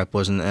PR rep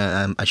was, and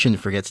I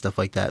shouldn't forget stuff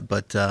like that.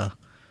 But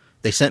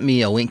they sent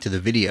me a link to the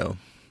video,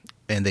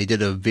 and they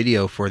did a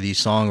video for the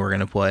song we're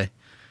gonna play.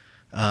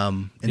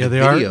 Yeah,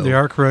 they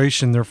are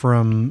Croatian. They're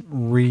from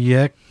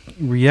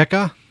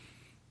Rijeka,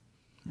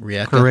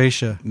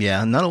 Croatia.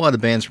 Yeah, not a lot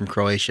of bands from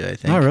Croatia, I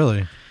think. Not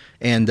really.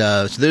 And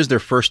so there's their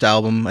first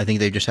album. I think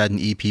they just had an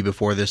EP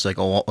before this, like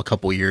a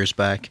couple years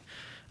back.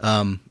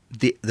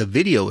 The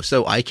video was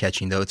so eye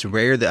catching, though. It's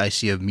rare that I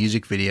see a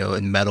music video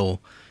in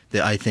metal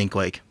that I think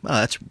like, oh,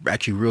 that's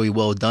actually really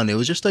well done. It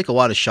was just like a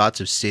lot of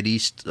shots of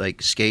cities,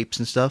 like scapes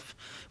and stuff,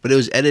 but it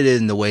was edited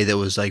in the way that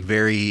was like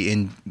very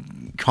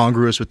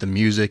incongruous with the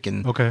music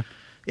and Okay.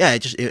 yeah,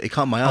 it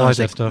caught my eye. I I like was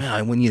that like, stuff.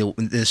 man, when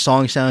the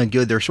song sounded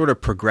good, they're sort of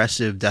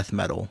progressive death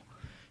metal,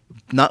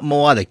 not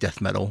melodic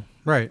death metal.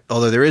 Right.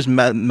 Although there is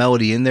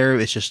melody in there,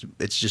 it's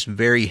just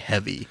very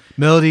heavy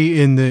Melody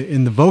in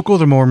the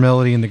vocals or more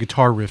melody in the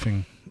guitar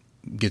riffing?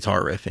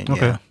 guitar riffing.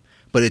 Okay. Yeah,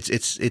 but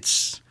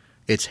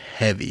it's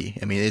heavy.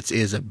 I mean, it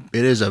is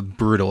a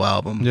brutal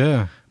album.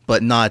 Yeah.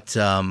 but not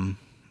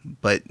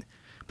but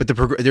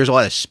there's a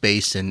lot of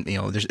space, and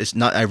it's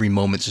not every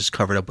moment's just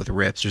covered up with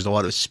riffs. There's a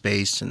lot of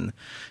space and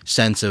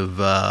sense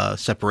of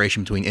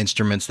separation between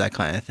instruments, that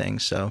kind of thing.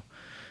 So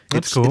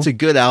That's cool. It's a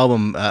good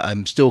album.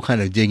 I'm still kind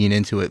of digging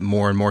into it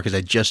more and more because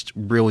I just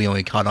really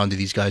only caught on to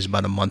these guys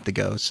about a month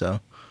ago. So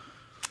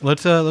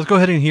Let's go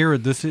ahead and hear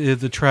it. This is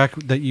the track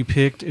that you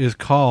picked is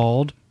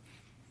called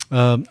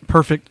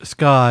Perfect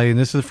Sky, and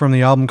this is from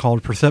the album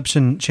called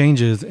Perception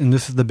Changes, and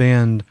this is the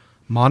band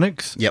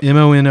Monix, Yep.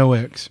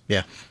 Monox.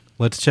 yeah.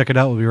 Let's check it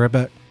out. We'll be right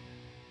back.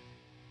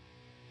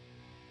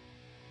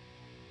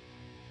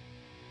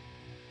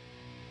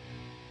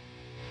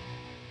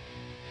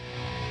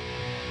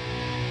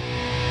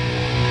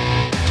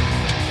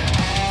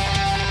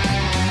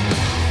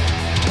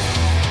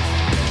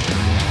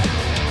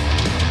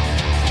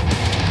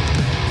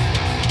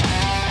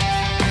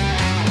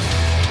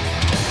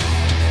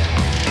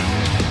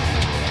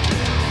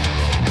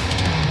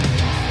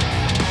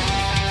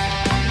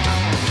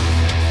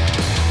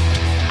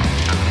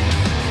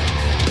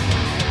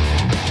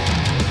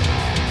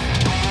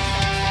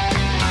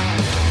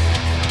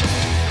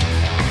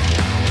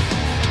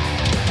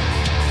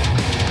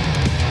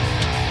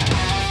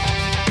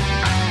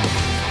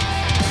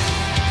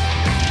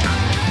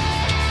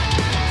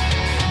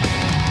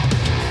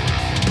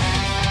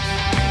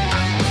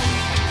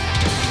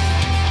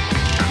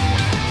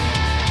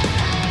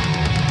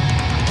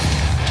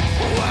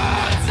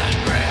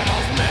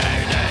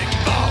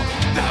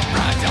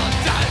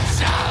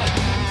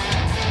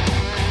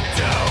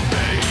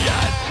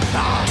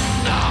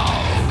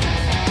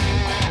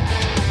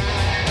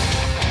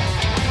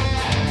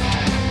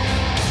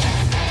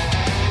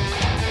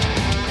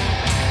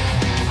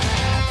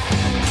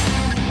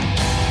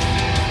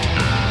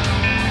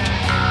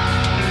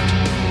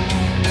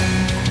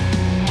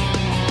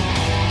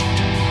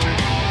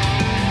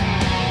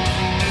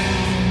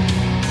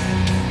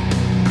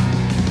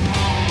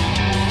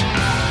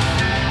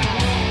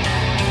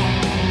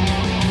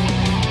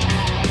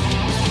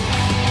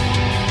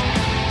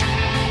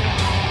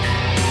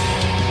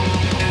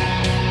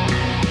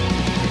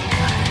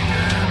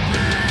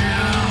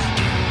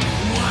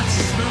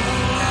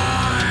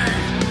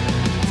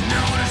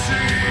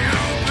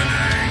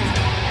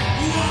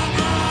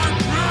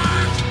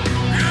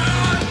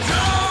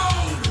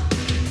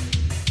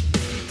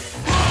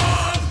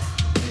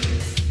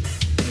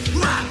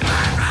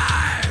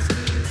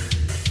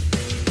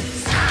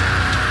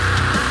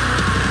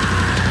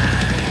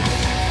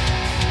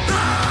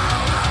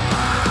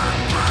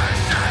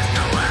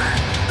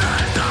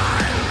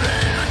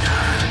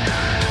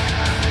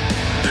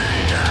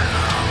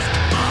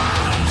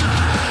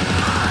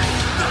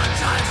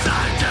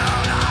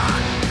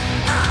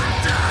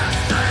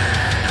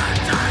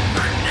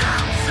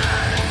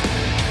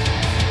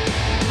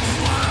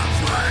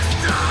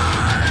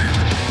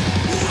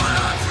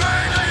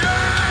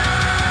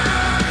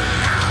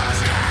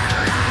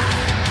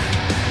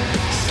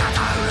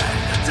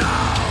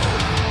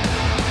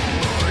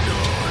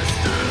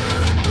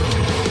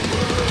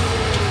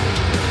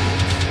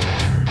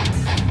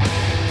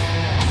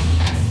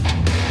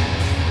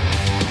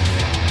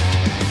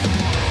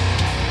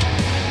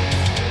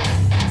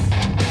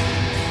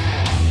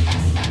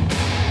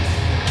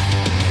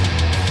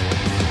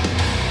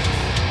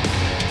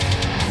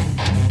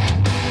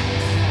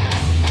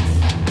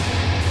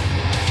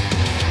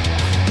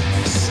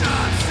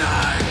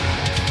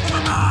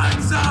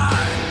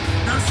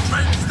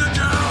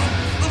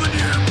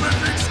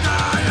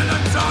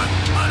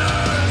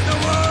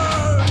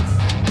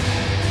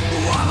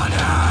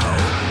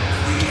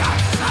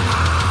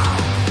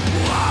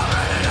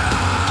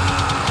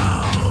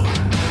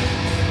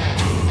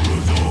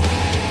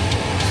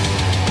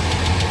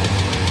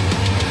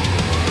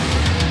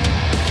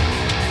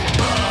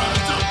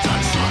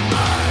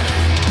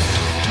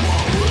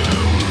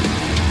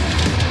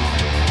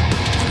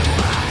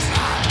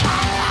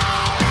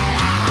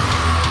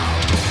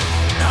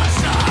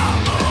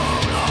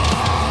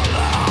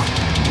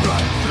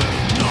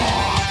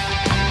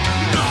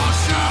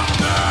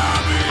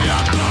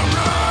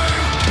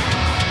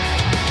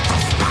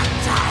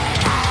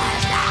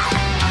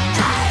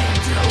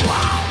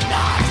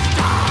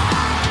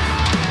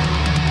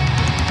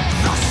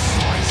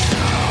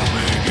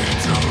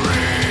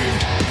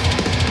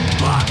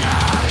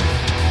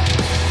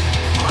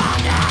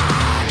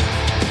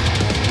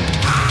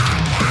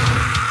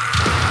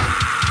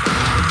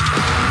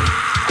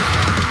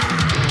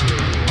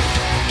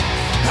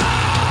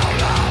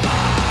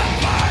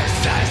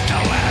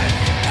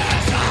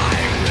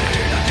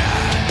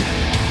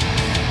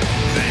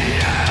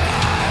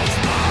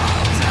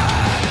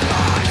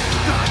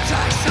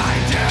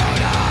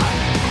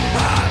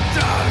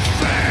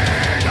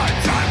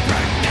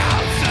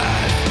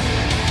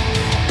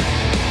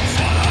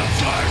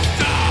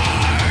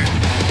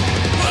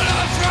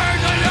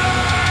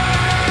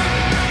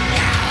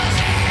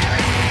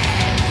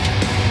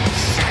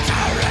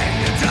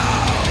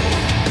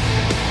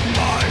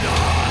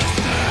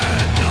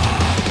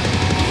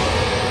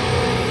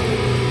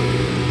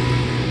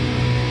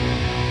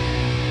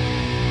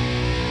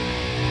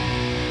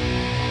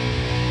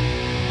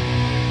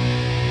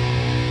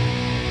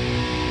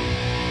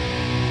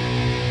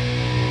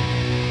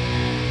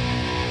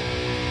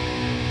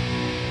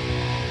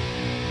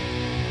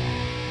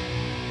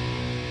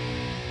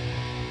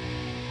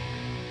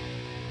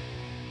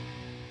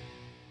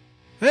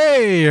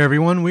 Hey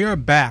everyone, we are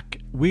back.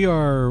 We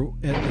are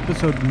at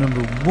episode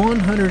number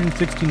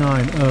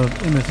 169 of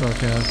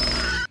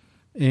MSRcast,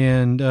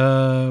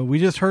 and we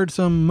just heard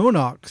some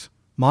Monarchs.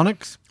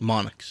 Monarchs.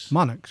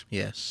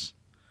 Yes,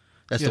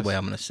 that's the way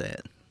I'm going to say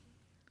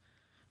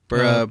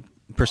it.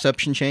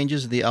 Perception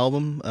Changes, the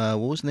album. What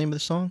was the name of the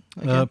song?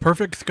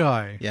 Perfect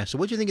Sky. Yeah. So,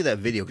 what did you think of that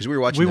video? Because we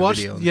were watching the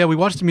video. Yeah, we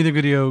watched the music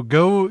video.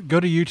 Go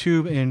to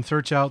YouTube and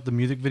search out the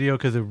music video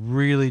because it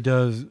really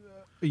does,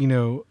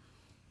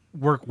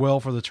 work well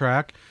for the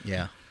track.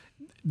 Yeah.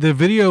 The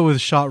video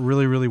was shot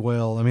really, really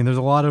well. I mean, there's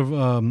a lot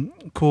of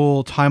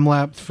cool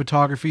time-lapse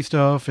photography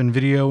stuff and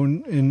video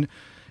and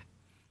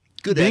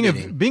good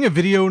editing. Being a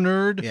video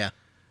nerd, yeah,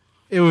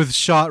 it was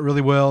shot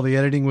really well. The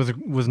editing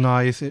was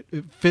nice. It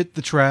fit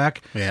the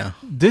track. Yeah.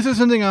 This is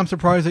something I'm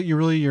surprised that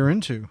you're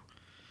into.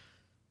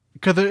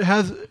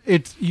 Because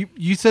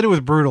you said it was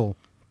brutal.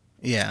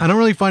 Yeah. I don't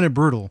really find it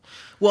brutal.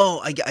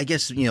 Well, I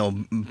guess,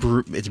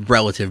 it's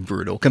relative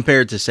brutal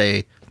compared to,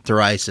 say,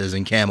 Thrices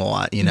and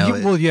Camelot, It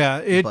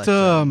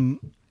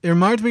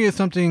reminds me of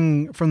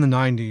something from the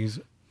 90s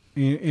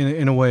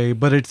in a way,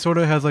 but it sort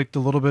of has like the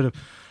little bit of,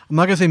 I'm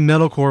not going to say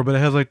metalcore, but it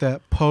has like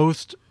that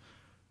post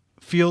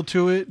feel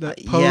to it.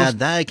 Yeah,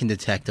 that I can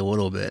detect a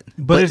little bit.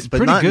 But it's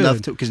pretty not good.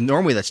 enough to, because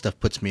normally that stuff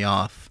puts me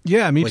off.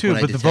 Yeah, me like too.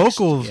 But the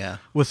vocals yeah.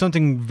 was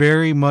something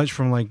very much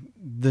from like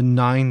the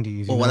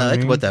 90s. Well, what I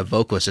like about that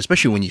vocalist,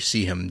 especially when you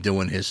see him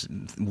doing his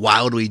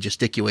wildly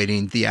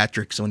gesticulating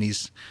theatrics when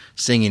he's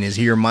singing, is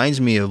he reminds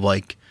me of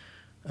like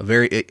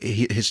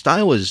his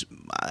style is,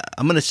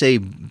 I'm going to say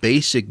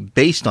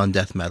based on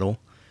death metal,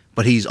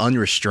 but he's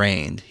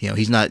unrestrained.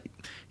 He's not,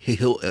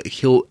 he'll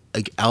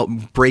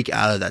break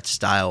out of that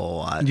style a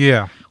lot.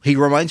 Yeah. He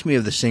reminds me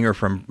of the singer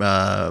from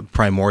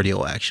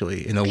Primordial,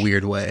 actually, in a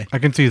weird way. I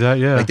can see that,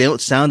 yeah. Like, they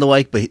don't sound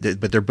alike, but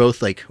they're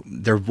both, like,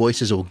 their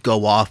voices will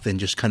go off in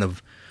just kind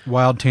of...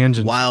 Wild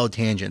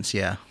tangents,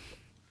 yeah.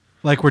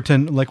 Like we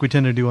tend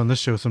to do on this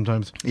show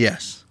sometimes.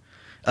 Yes.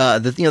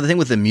 The thing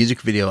with the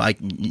music video,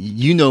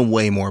 you know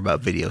way more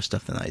about video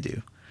stuff than I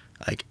do.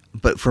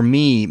 But for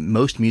me,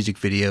 most music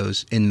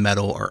videos in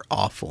metal are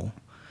awful.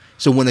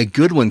 So when a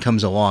good one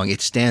comes along,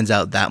 it stands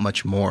out that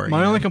much more.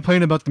 My only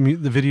complaint about the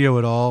video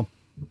at all,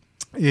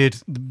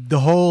 it's the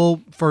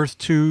whole first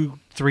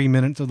 2-3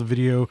 minutes of the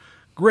video.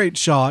 Great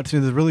shots,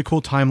 and there's really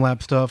cool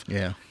time-lapse stuff.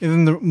 Yeah.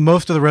 And then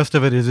most of the rest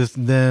of it is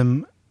just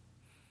them,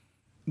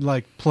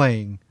 like,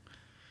 playing.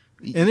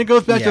 And it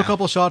goes back to a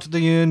couple shots at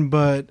the end,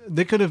 but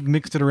they could have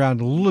mixed it around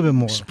a little bit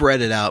more.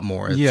 Spread it out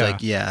more.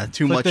 It's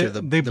too much of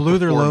the They blew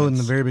their load in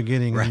the very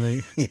beginning. Right.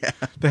 And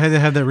they had to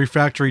have that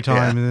refractory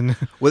time. Yeah. And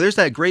then well, there's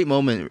that great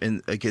moment,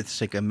 it's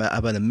like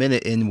about a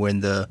minute in when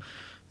the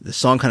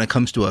song kind of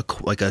comes to a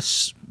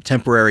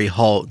temporary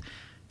halt,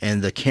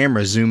 and the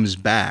camera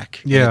zooms back.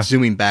 Yeah. And it's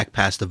zooming back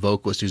past the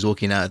vocalist who's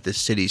looking out at this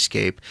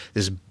cityscape,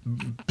 this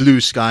blue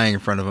sky in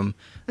front of him.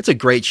 It's a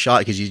great shot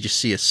because you just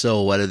see a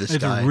silhouette of the sky.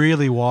 It's a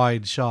really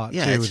wide shot.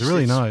 Yeah, too. It was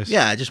really nice.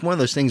 Yeah, just one of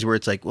those things where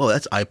it's like, well,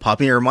 that's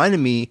eye-popping. It reminded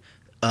me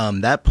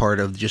that part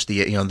of just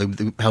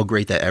the how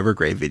great that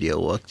Evergrey video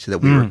looked that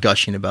we were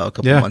gushing about a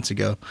couple months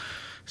ago.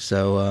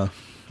 So,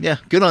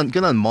 good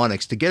on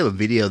Monarchs to get a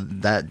video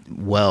that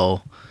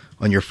well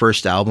on your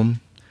first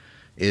album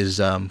is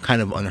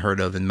kind of unheard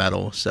of in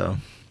metal. So,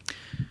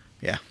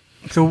 yeah.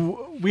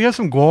 So we have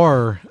some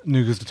Gwar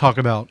news to talk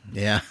about.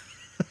 Yeah.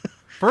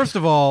 First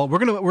of all,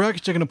 we're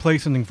actually gonna play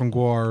something from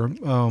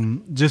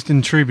Gwar, just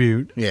in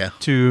tribute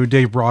to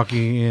Dave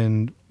Brockie,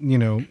 and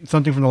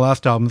something from the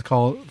last album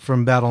called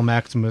From Battle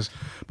Maximus.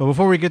 But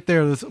before we get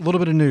there, there's a little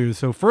bit of news.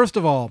 So first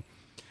of all,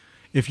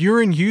 if you're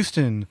in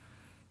Houston,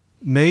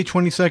 May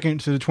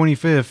 22nd to the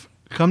 25th,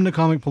 come to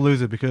Comic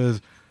Palooza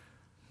because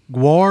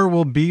Gwar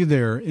will be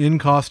there in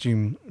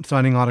costume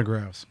signing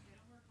autographs.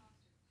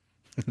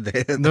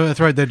 No, that's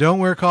right. They don't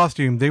wear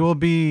costume. They will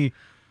be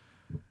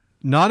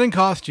not in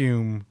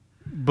costume,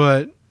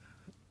 but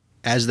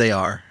as they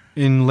are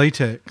in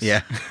latex.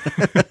 Yeah.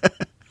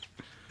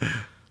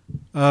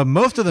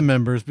 Most of the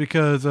members,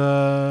 because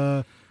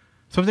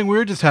something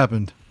weird just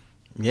happened.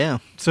 Yeah.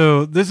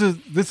 So this is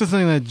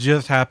something that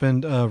just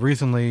happened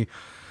recently.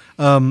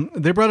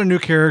 They brought a new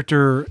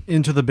character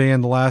into the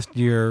band last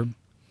year.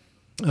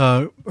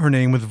 Her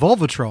name was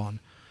Volvatron,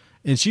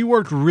 and she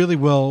worked really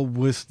well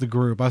with the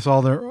group. I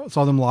saw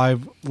them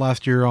live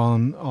last year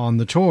on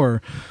the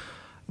tour.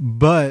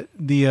 But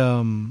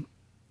her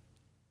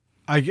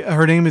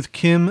name is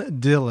Kim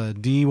Dilla,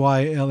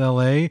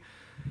 Dylla.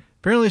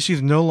 Apparently,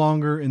 she's no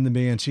longer in the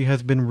band. She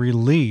has been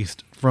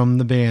released from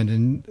the band,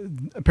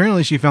 and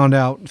apparently, she found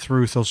out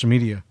through social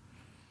media.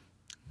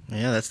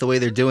 Yeah, that's the way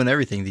they're doing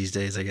everything these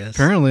days, I guess.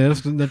 Apparently,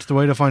 that's the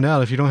way to find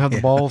out. If you don't have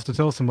the balls to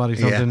tell somebody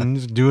something,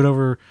 just do it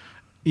over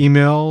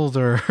emails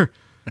or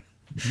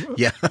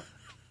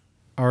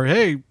or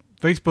hey,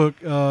 Facebook.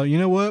 You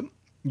know what?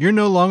 You're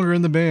no longer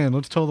in the band.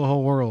 Let's tell the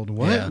whole world.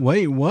 What? Yeah.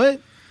 Wait, what?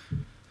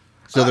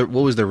 So,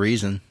 what was the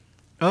reason?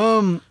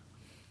 I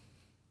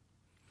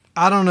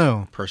don't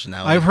know.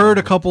 Personality. I've heard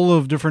a couple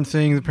of different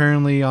things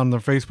apparently on their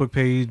Facebook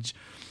page.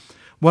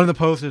 one of the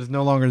posts is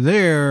no longer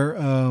there.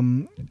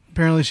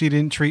 Apparently, she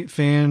didn't treat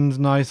fans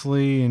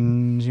nicely,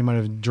 and she might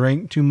have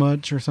drank too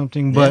much or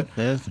something. But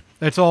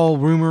that's all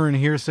rumor and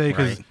hearsay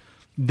because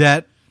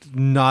that's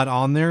not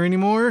on there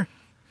anymore.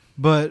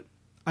 But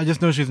I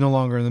just know she's no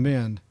longer in the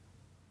band.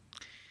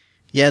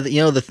 Yeah,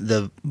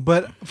 the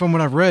But from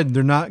what I've read,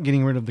 they're not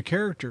getting rid of the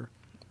character.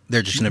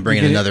 They're just going to bring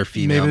in another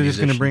female. Maybe they're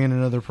musician. just going to bring in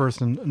another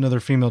person,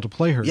 another female to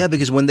play her. Yeah,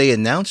 because when they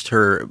announced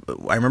her,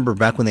 I remember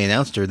back when they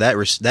announced her, that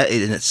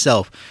in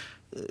itself,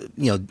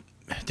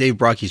 Dave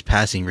Brockie's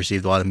passing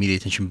received a lot of media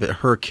attention, but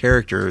her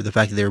character, the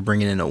fact that they were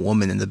bringing in a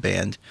woman in the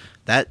band,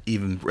 that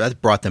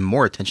brought them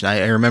more attention.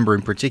 I remember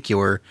in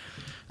particular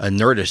a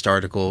Nerdist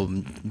article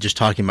just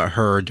talking about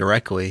her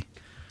directly,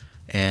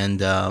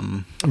 and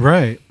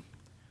right.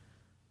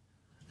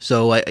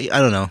 So I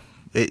don't know,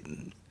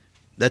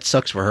 that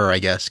sucks for her, I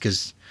guess,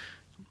 because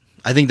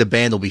I think the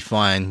band will be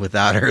fine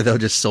without her. They'll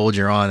just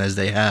soldier on as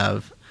they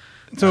have.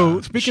 So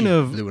speaking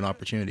of an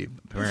opportunity,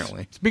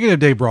 apparently. Speaking of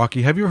Dave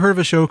Brockie, have you heard of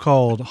a show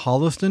called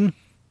Holliston?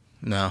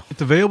 No.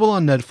 It's available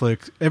on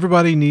Netflix.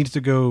 Everybody needs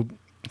to go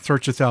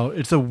search this out.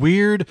 It's a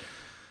weird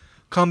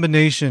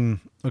combination,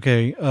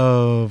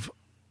 of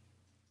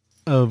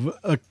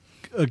a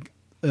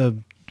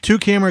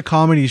 2-camera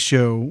comedy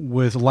show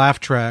with laugh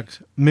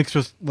tracks mixed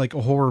with like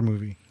a horror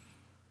movie.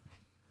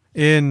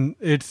 And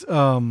it's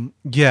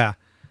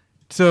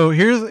So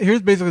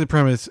here's basically the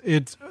premise.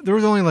 There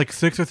was only like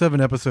 6 or 7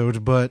 episodes,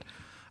 but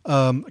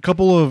a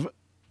couple of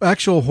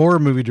actual horror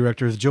movie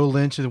directors, Joe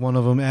Lynch is one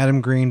of them,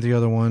 Adam Green's the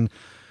other one.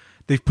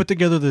 They've put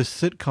together this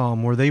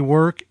sitcom where they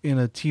work in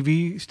a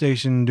TV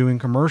station doing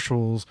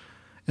commercials,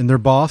 and their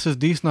boss is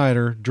Dee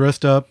Snider,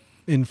 dressed up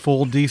in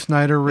full Dee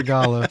Snider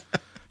regalia.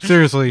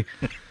 Seriously.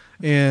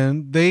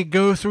 And they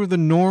go through the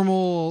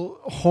normal,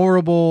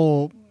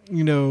 horrible,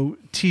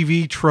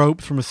 TV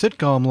tropes from a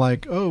sitcom,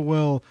 like, oh,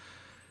 well,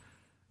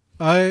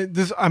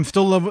 I'm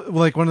still in love with,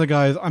 like one of the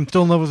guys, I'm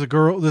still in love with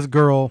this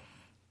girl,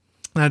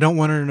 and I don't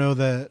want her to know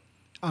that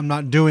I'm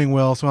not doing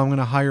well, so I'm going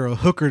to hire a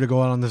hooker to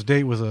go out on this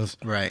date with us.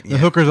 Right. The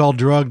hooker's all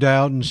drugged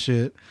out and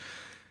shit.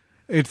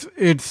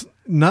 It's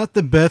not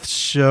the best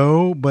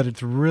show, but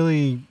it's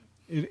really,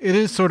 it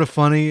is sort of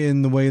funny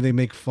in the way they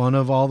make fun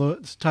of all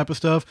this type of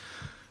stuff.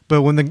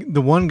 But when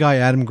the one guy,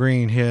 Adam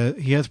Green,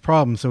 he has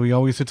problems, so he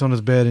always sits on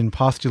his bed and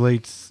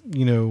postulates,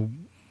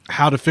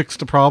 how to fix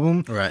the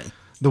problem. Right.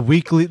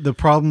 The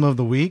problem of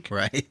the week.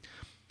 Right.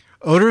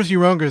 Otis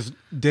Urunga's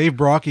Dave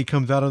Brockie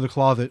comes out of the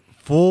closet,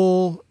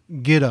 full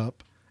get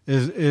up,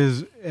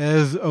 is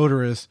as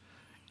Otis,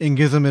 and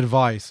gives him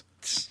advice.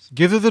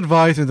 Gives his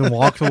advice and then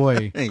walks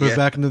away. Goes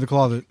back into the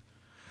closet.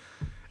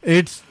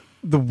 It's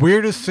the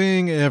weirdest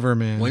thing ever,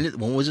 man.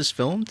 When was this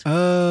filmed?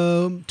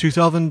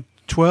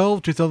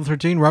 2012,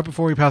 2013, right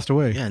before he passed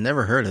away. Yeah, I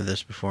never heard of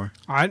this before.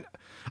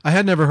 I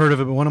had never heard of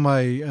it, but one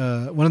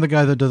of the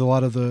guys that does a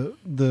lot of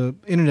the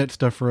internet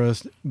stuff for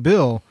us,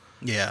 Bill.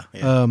 Yeah.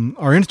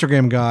 Our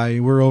Instagram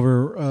guy, we're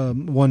over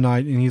one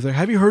night, and he's like,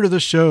 "Have you heard of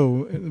this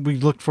show?" We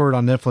looked for it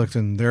on Netflix,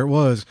 and there it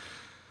was.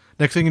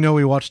 Next thing you know,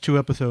 we watched 2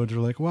 episodes.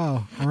 We're like,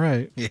 "Wow, all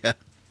right." Yeah.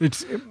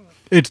 It's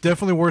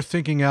definitely worth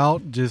thinking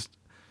out. Just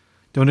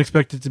don't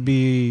expect it to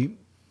be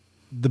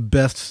the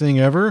best thing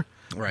ever,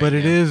 right, but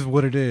it is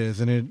what it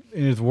is, and it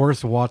is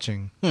worth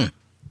watching.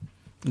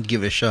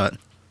 Give it a shot.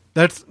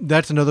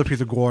 That's another piece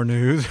of Gwar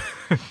news.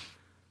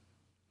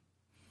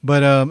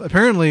 But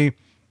apparently,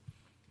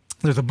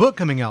 there's a book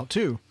coming out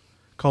too,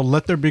 called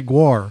 "Let There Be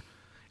Gwar."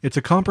 It's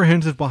a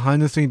comprehensive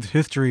behind-the-scenes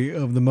history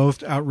of the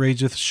most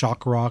outrageous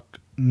shock rock,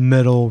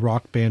 metal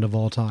rock band of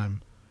all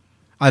time.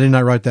 I did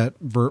not write that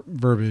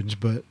verbiage,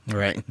 but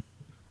right, I'm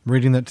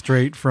reading that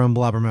straight from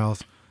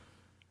Blabbermouth.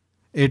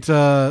 It's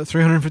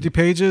 350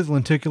 pages,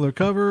 lenticular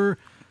cover.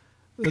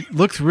 It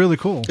looks really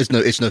cool.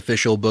 It's an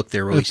official book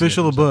they're releasing.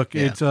 Official book.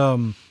 Yeah. It's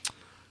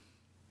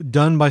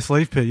done by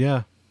Slave Pit.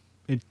 Yeah,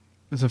 it's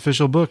an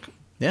official book.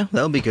 Yeah,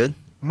 that'll be good.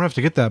 I'm gonna have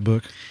to get that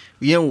book.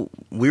 We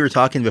were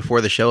talking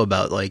before the show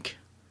about like,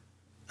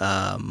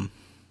 the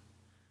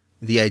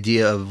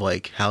idea of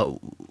like how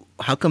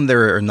come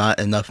there are not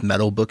enough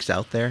metal books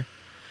out there,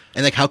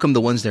 and like how come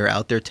the ones that are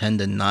out there tend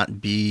to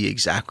not be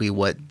exactly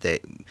what they.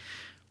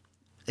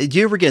 Do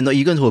you ever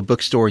you go into a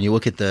bookstore and you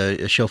look at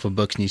the shelf of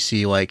books and you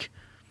see like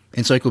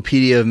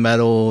Encyclopedia of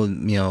Metal,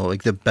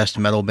 like the best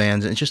metal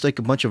bands, and it's just like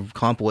a bunch of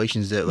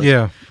compilations that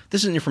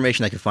this is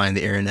information I could find on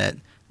the internet.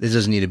 This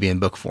doesn't need to be in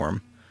book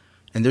form.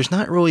 And there's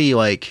not really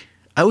like,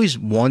 I always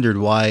wondered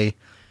why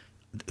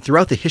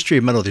throughout the history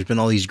of metal there's been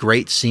all these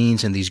great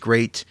scenes and these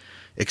great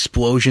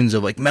explosions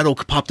of like metal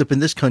popped up in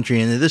this country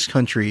and in this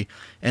country,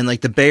 and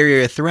like the Bay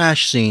Area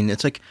thrash scene.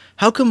 It's like,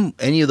 how come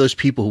any of those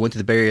people who went to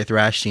the Bay Area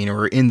thrash scene or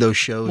were in those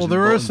shows, well,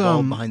 there are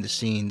some behind the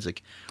scenes,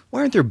 like why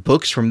aren't there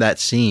books from that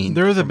scene?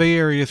 There is a Bay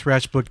Area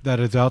thrash book that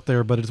is out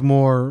there, but it's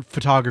more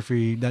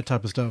photography, that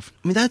type of stuff.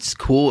 I mean, that's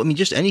cool. I mean,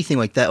 just anything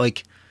like that.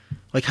 Like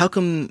how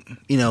come,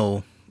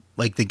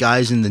 like the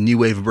guys in the new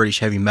wave of British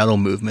heavy metal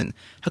movement,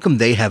 how come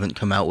they haven't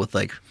come out with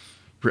like,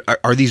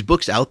 are these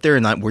books out there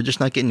and we're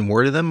just not getting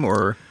word of them?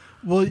 Or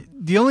Well,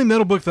 the only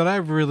metal book that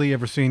I've really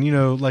ever seen,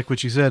 like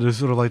what you said, is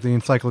sort of like the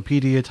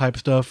encyclopedia type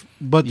stuff.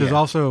 But there's Yeah.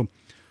 also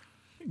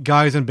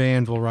guys in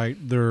bands will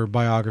write their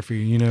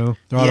biography, their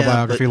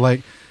autobiography,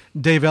 like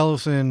Dave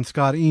Ellison,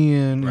 Scott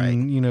Ian, Right.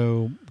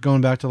 and,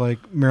 going back to like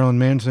Marilyn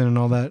Manson and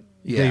all that.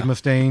 Yeah. Dave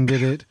Mustaine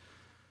did it.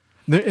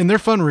 They're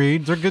fun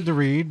reads. They're good to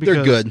read. Because,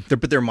 They're good,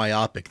 but they're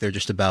myopic. They're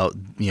just about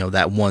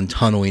that one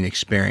tunneling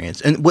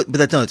experience, but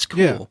that's no, it's cool.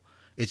 Yeah.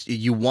 It's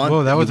you want.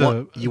 Whoa, that was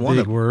you want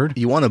big word.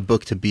 You want a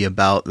book to be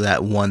about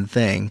that one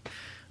thing,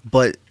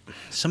 but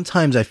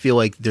sometimes I feel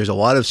like there's a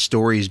lot of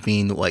stories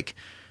being like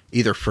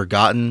either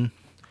forgotten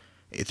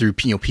through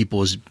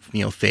people's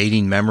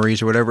fading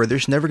memories or whatever.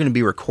 There's never going to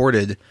be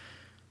recorded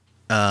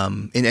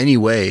in any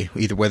way,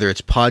 either whether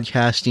it's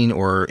podcasting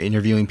or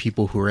interviewing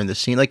people who are in the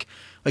scene. Like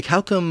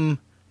how come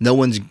no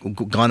one's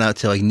gone out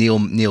to like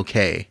Neil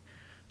Kay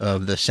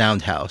of the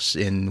Sound House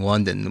in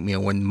London,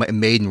 when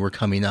Maiden were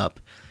coming up,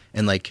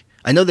 and like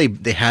I know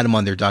they had him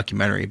on their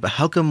documentary, but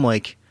how come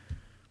like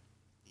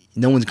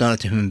no one's gone up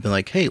to him and been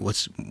like, hey,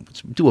 let's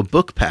do a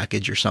book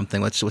package or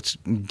something. Let's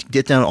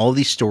get down all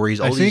these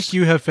stories. I think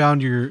you have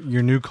found your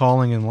new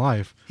calling in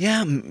life.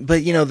 Yeah,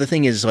 but the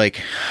thing is,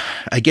 like,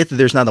 I get that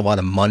there's not a lot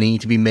of money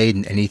to be made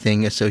in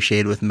anything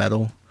associated with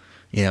metal.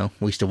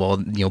 Least of all,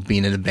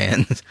 being in a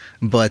band.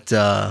 But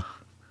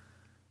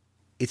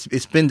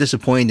it's been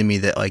disappointing to me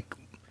that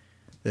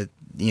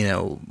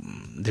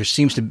there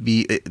seems to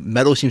be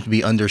metal seems to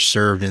be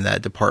underserved in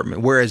that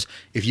department. Whereas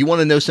if you want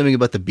to know something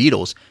about the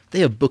Beatles, they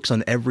have books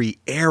on every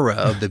era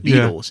of the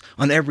Beatles,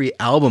 on every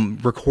album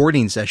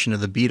recording session of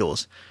the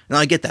Beatles. And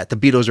I get that the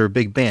Beatles are a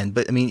big band,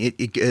 but I mean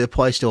it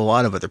applies to a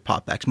lot of other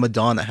pop acts.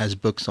 Madonna has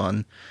books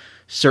on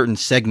certain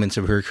segments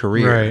of her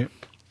career. Right.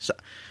 So,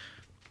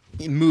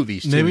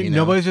 movies too. Maybe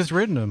nobody's just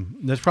written them.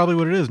 That's probably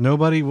what it is.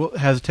 Nobody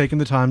has taken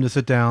the time to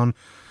sit down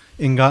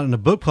and gotten a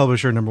book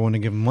publisher, number one, to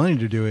give them money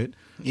to do it.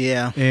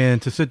 Yeah.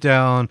 And to sit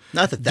down,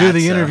 Not that do the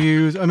that's,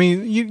 interviews. I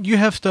mean, you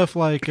have stuff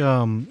like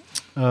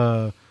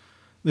the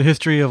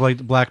history of like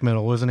black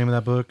metal. What was the name of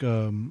that book?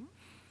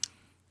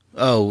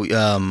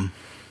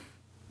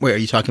 Wait, are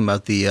you talking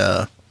about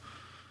the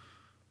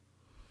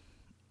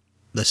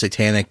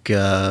satanic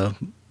They're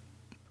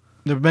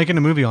making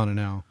a movie on it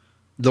now.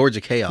 Lords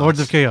of Chaos? Lords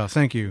of Chaos.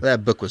 Thank you.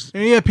 That book was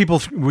And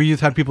we just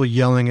had people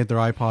yelling at their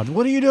iPods.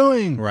 What are you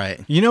doing? right.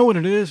 You know what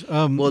it is?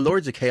 Well,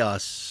 Lords of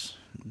Chaos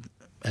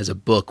as a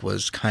book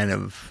was kind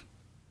of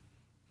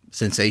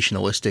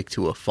sensationalistic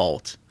to a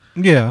fault.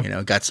 Yeah.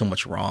 It got so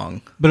much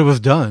wrong. But it was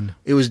done.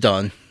 It was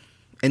done,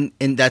 and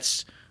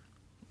that's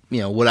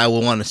what I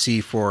would want to see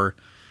for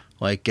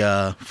like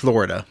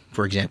Florida,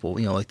 for example.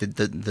 Like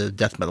the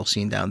death metal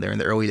scene down there in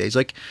the early days.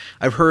 Like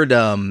I've heard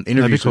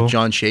interviews cool. with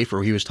John Schaefer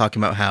where he was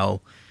talking about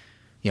how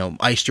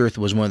Iced Earth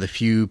was one of the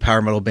few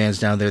power metal bands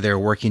down there. They were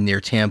working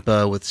near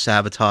Tampa with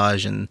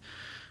Sabotage, and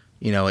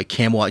like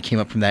Camelot came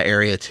up from that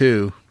area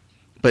too.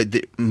 But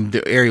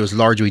the area was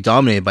largely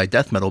dominated by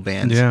death metal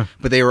bands. Yeah.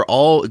 But they were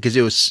all, because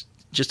it was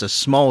just a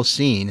small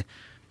scene.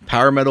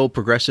 Power metal,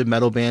 progressive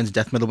metal bands,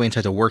 death metal bands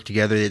had to work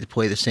together. They had to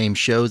play the same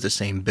shows, the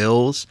same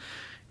bills.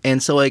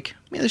 And so, like,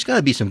 there's got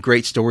to be some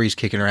great stories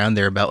kicking around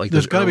there about, like,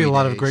 There's got to be a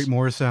lot of days. great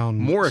Morrisound.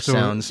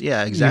 Morrisounds,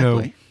 yeah,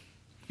 exactly.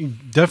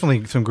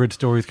 Definitely some good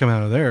stories come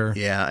out of there.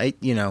 Yeah,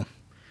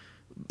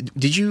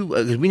 did you,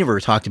 we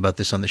never talked about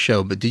this on the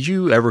show, but did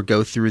you ever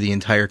go through the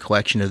entire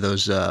collection of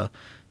those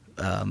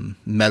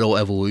Metal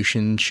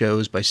Evolution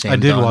shows by Sam I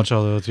did Dunn? watch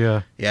all those,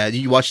 yeah. Yeah, did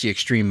you watch the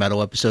Extreme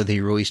Metal episode that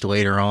he released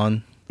later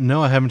on?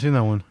 No, I haven't seen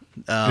that one.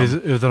 Is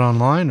it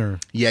online or?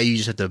 Yeah, you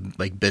just have to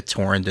like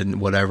BitTorrent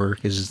and whatever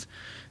because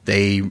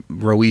they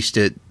released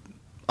it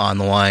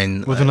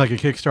online. Was it like a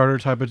Kickstarter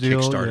type of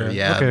deal? Kickstarter,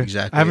 yeah, okay.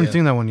 exactly, I haven't yeah.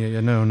 seen that one yet.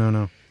 Yeah,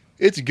 no.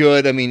 It's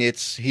good. I mean,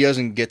 he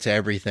doesn't get to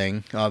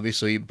everything,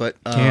 obviously, but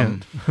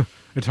Can't.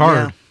 It's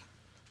hard.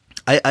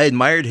 Yeah. I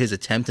admired his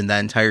attempt in that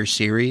entire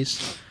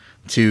series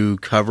to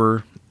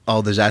cover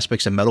all those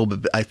aspects of metal,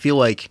 but I feel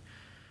like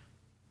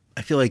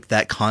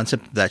that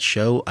concept of that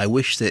show, I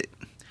wish that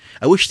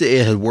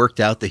it had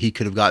worked out that he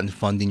could have gotten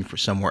funding for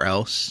somewhere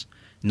else,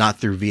 not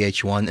through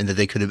VH1, and that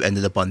they could have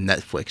ended up on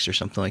Netflix or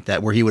something like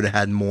that, where he would have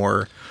had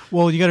more.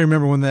 Well, you got to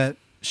remember when that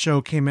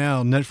show came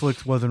out,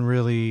 Netflix wasn't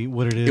really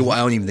what it is. I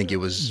don't even think it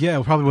was. Yeah,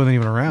 it probably wasn't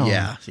even around.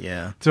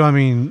 Yeah. So I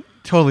mean,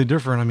 totally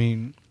different. I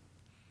mean,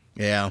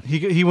 Yeah.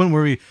 he went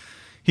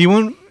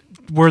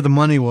where the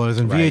money was,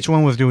 and Right.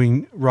 VH1 was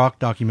doing rock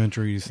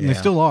documentaries, and they Yeah.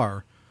 still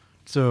are.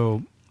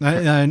 So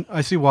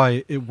I see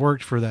why it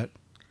worked for that.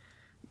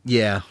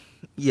 Yeah.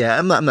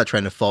 I'm not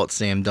trying to fault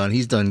Sam Dunn.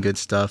 He's done good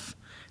stuff,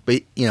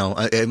 but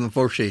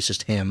unfortunately, it's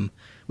just him.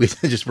 We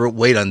just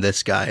wait on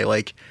this guy.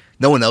 Like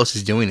no one else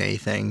is doing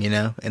anything,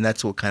 and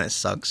that's what kind of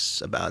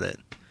sucks about it.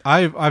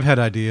 I've had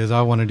ideas.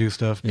 I want to do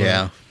stuff. But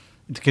Yeah.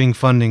 it's getting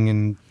funding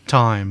and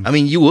time. I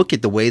mean, you look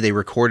at the way they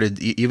recorded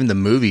even the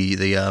movie,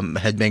 the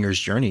Headbanger's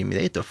Journey. I mean,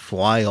 they had to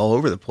fly all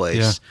over the place.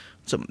 Yeah.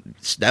 So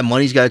that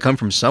money's got to come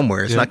from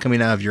somewhere. It's Yeah. not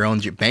coming out of your own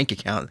bank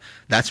account.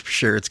 That's for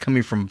sure. It's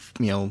coming from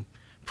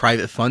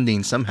private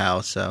funding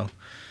somehow. So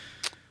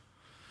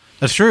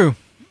That's true.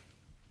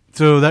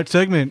 So that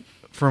segment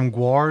from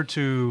Guar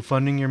to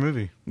funding your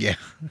movie. Yeah.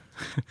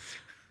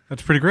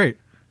 That's pretty great.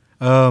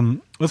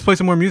 Let's play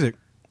some more music.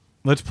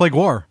 Let's play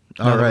Guar.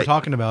 Now All that we're right.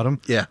 talking about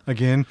him. Yeah.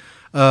 Again.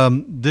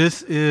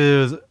 This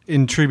is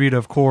in tribute,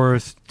 of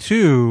course,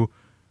 to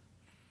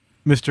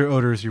Mr.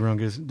 Oderus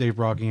Urungus, Dave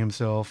Rocky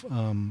himself.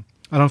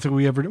 I don't think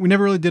we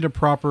never really did a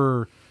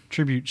proper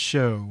tribute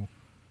show.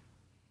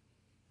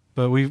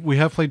 But we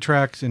have played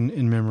tracks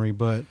in memory,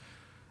 but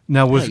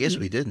now I guess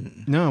we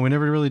didn't. No, we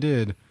never really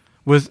did.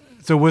 With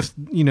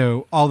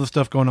all the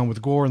stuff going on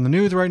with Gore in the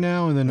news right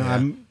now, and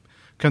then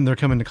they're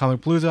coming to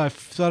Comic Palooza. I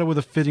thought it was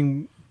a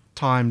fitting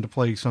time to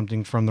play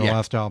something from their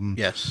last album.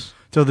 Yes.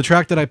 So the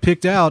track that I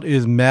picked out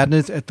is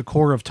 "Madness at the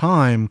Core of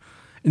Time,"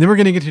 and then we're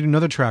going to get to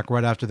another track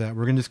right after that.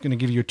 We're just going to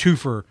give you a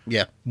twofer.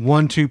 Yeah.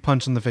 1-2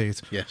 punch in the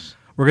face. Yes.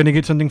 We're going to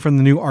get something from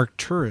the new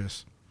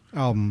Arcturus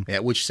album. Yeah,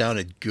 which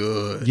sounded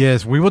good.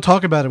 Yes, we will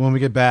talk about it when we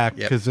get back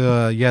Yep. because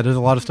there's a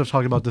lot of stuff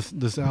talking about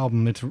this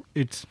album.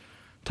 It's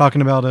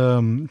talking about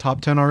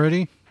top 10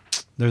 already.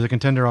 There's a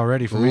contender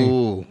already for me.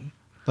 Ooh.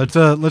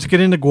 Let's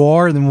get into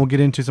Guar and then we'll get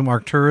into some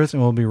Arcturus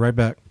and we'll be right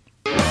back.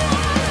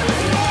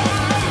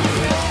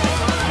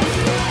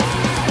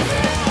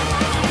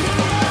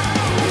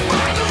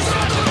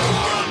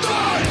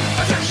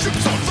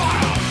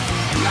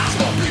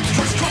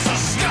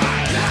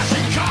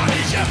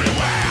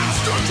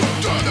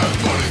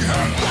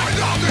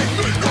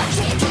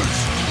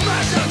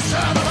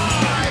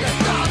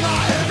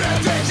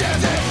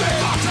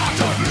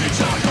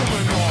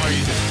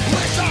 Humanoid.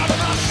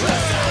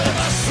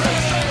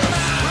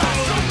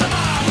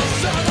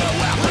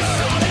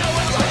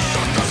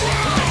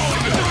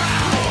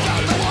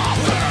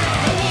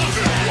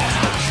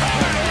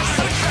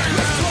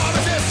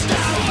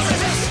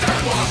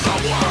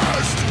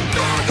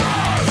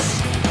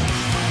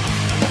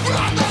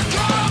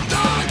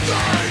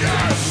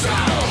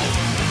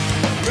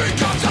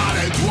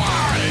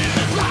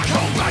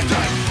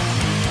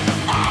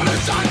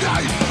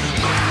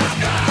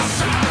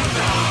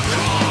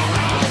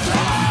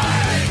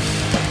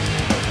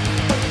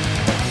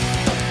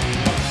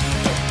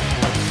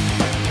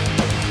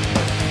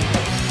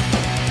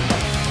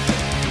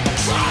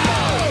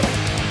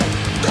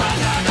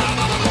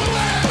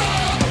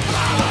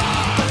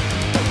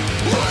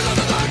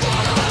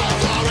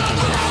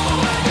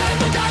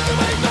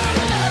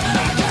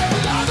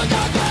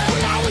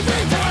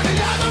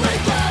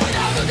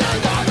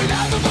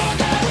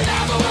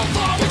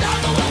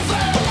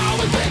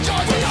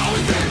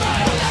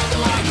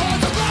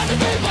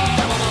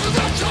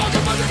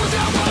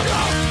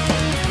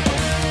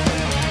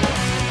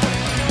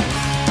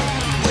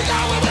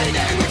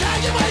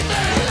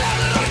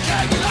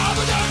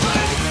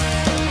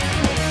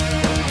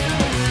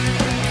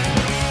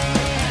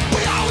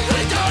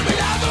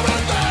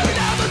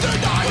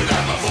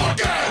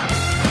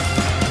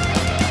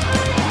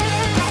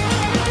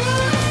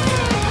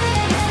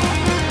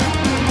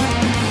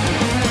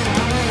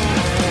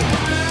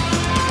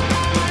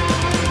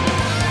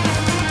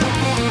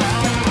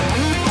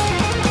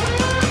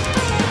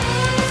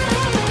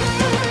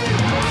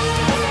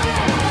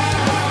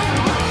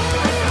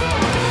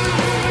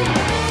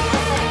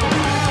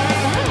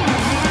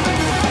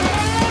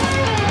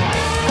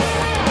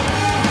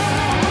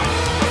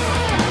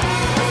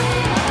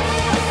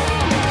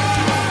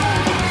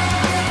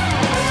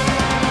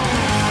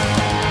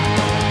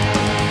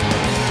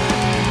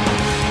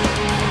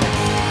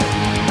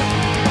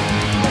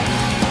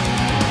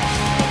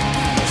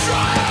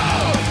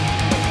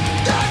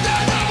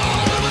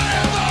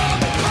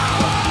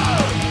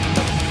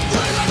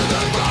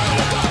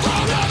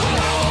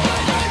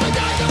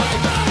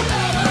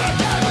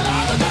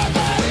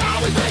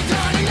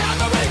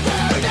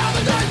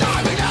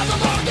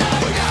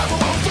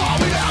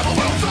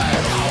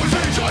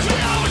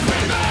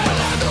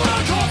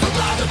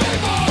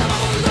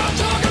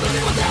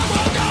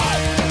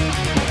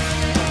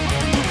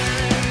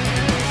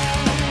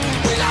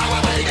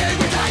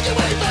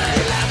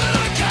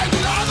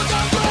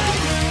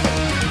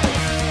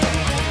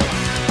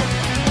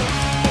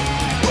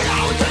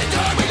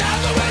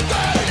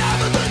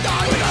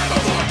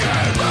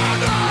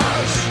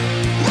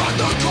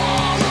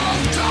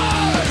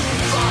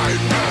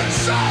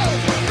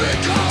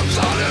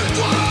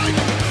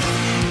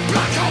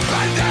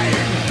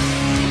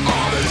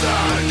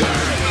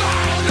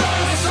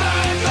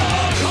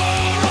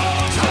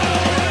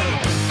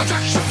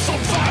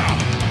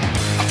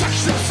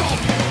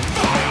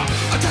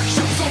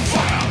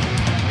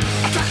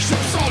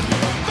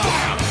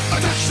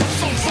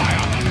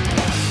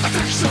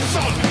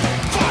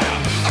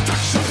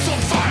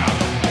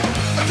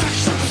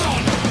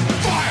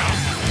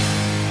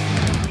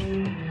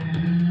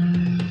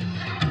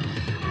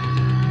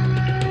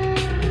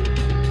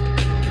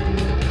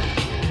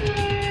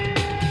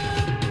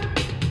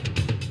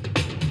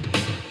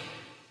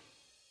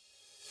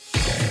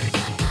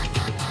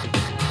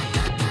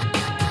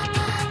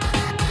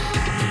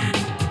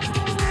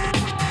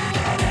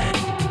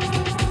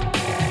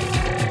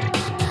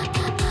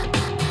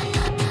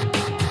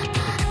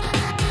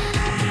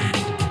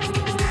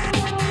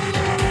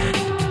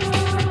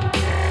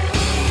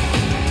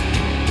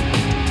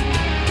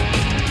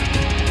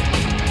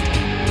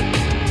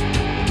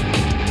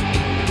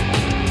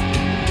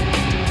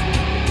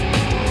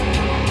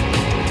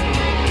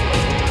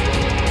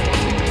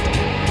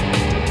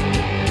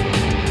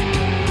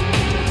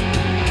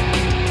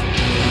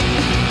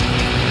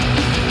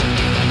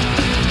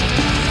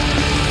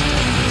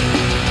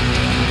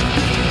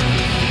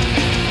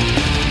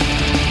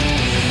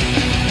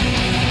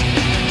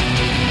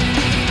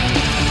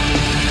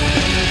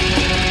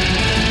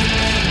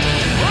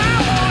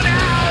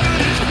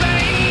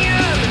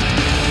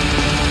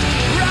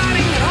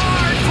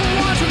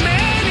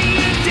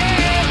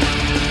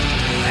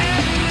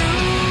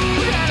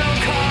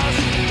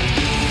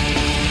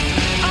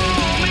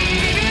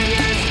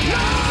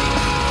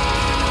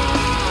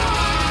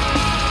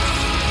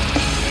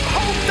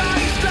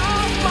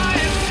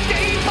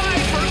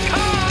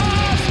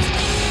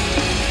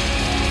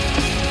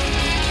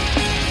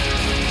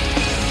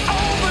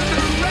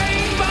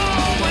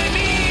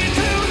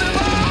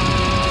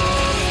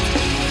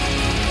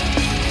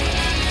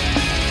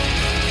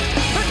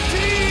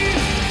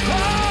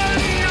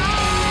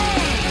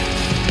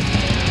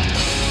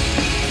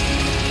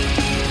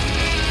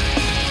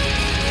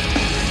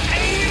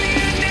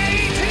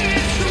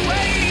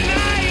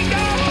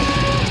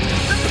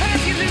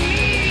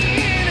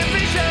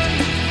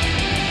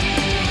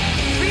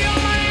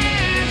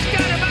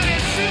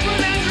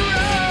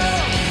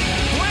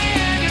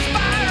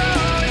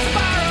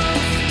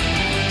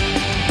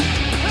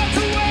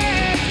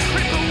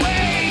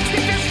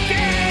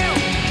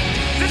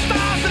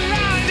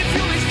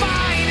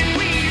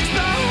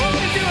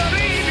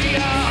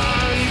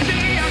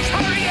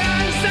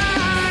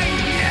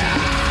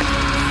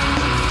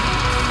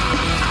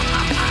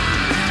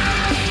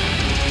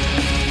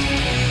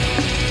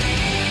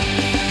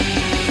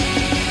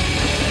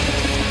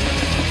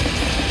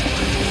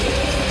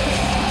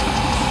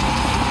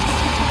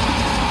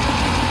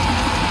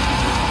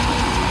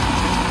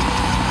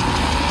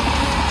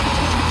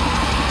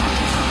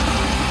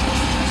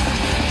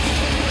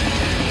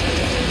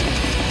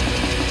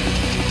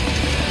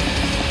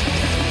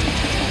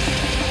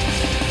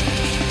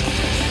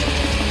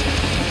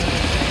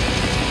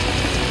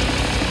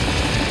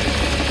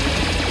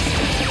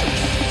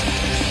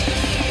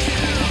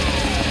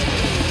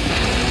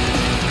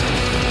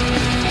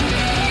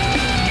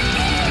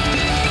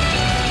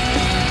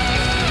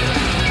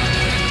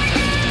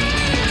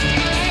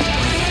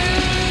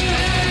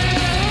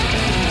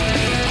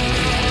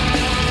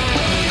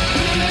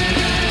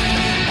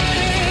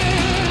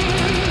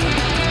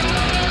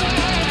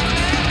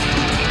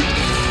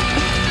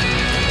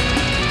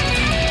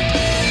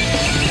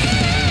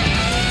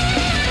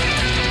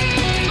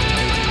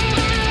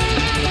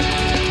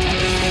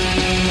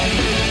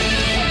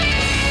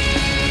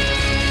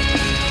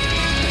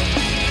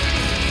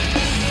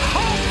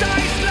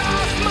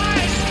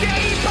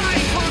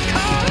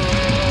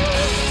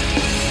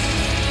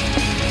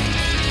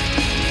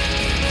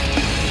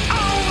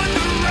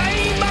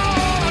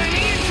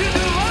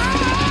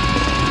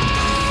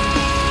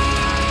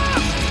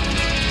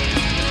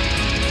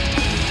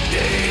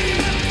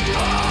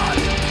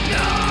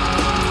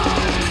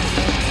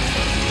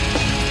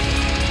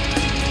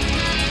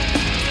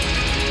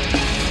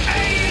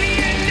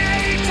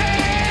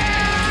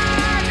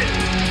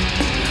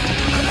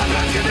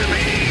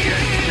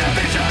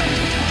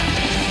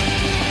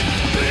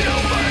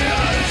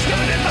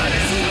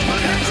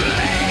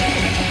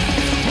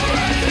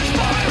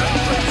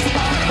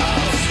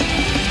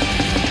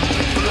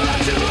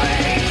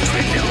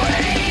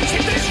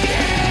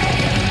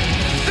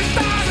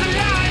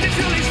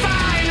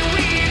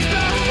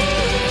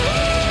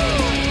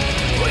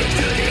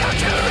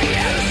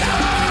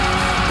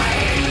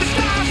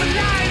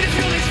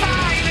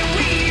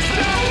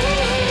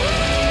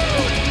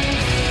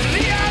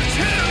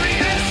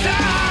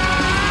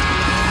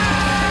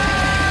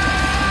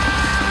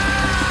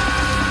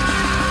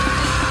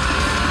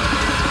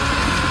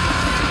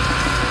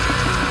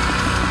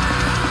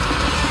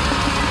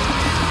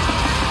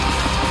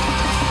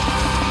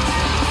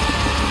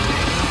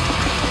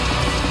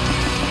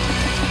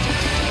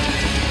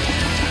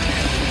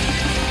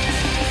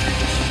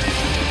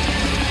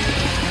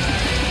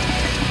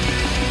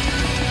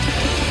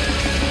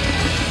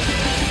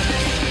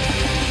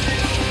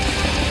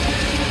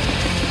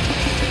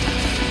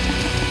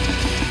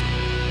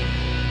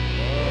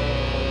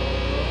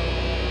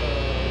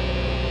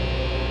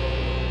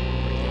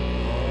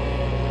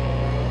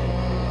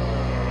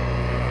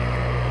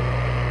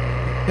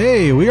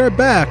 Hey, we are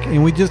back,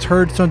 and we just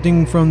heard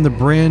something from the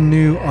brand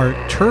new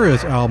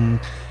Arcturus album.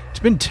 It's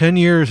been 10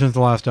 years since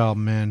the last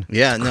album, man.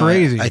 Yeah, it's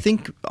crazy. I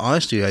think,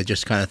 honestly, I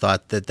just kind of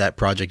thought that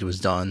project was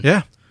done.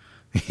 Yeah.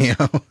 You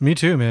know? Me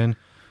too, man.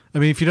 I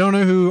mean, if you don't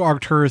know who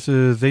Arcturus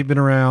is, they've been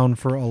around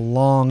for a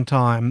long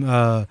time.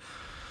 I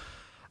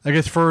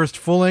guess first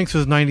full length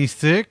was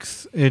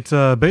 96. It's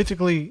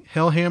basically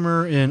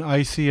Hellhammer and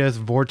ICS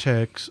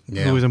Vortex,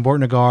 who was in Bort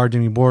Nagar,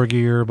 Jimmy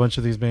Borgir, a bunch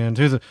of these bands.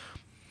 He's an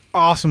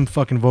awesome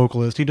fucking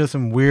vocalist. He does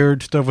some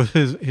weird stuff with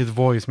his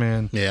voice,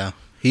 man. Yeah.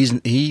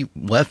 He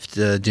left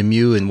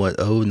Demu in,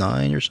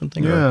 2009 or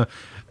something? Yeah. Or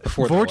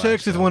before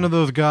Vortex is one of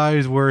those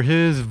guys where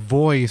his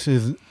voice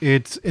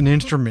it's an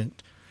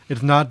instrument.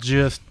 It's not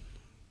just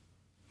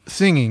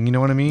singing, you know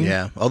what I mean?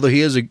 Yeah. Although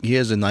he has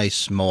a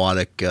nice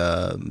melodic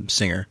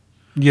singer.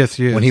 Yes,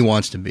 he is. When he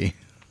wants to be.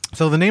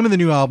 So the name of the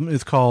new album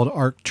is called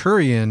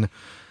Arcturian.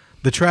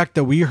 The track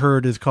that we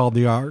heard is called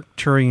The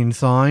Arcturian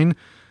Sign.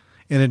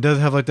 And it does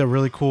have like that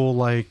really cool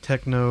like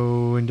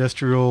techno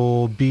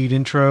industrial beat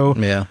intro.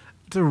 Yeah.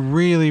 It's a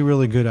really,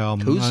 really good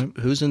album.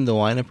 Who's in the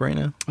lineup right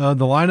now?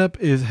 The lineup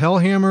is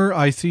Hellhammer,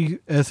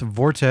 ICS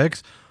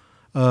Vortex,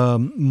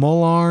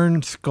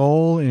 Molarn,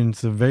 Skull, and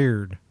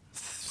Sverd.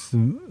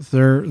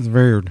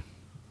 Sverd.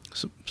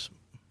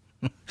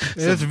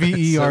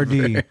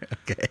 Sverd.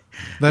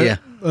 Okay.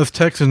 Us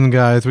Texan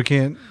guys, we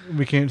can't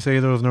say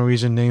those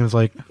Norwegian names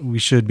like we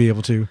should be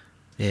able to.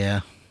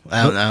 Yeah.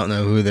 I don't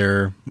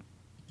know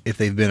if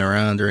they've been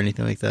around or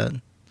anything like that.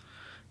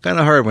 Kind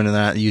of hard when they're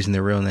not using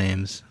their real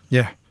names.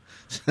 Yeah.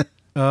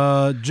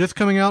 Just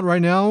coming out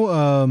right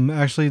now.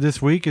 Actually,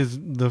 this week is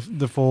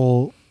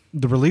the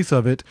release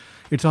of it.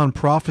 It's on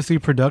Prophecy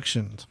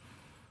Productions.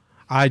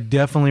 I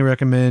definitely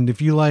recommend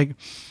if you like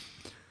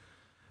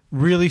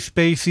really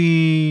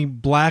spacey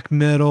black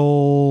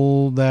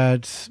metal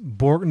that's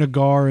Bort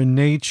Nagar in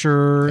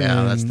nature.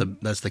 Yeah,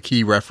 that's the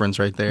key reference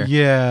right there.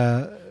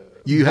 Yeah.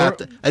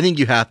 I think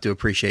you have to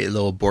appreciate a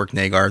little Bort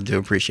Nagar to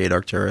appreciate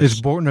Arcturus.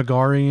 Is Bort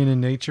Nagarian in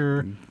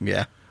nature?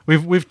 Yeah.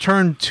 We've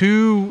termed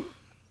two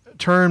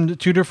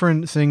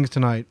different things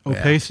tonight.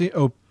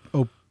 Opesian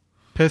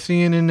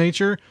in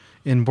nature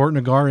and Bort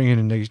Nagarian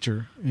in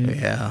nature.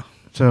 Yeah.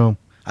 So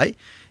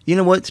you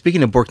know what?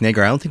 Speaking of Bort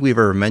Nagar, I don't think we've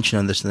ever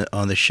mentioned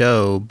on the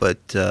show,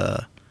 but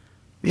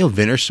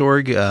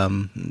Vintersorg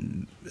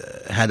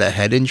had a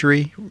head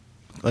injury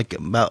like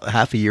about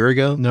half a year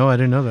ago. No, I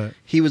didn't know that.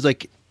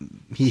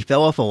 He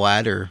fell off a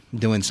ladder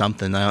doing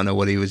something. I don't know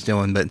what he was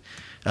doing, but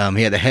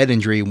he had a head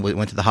injury.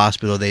 Went to the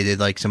hospital. They did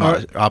like some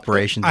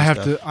operations. I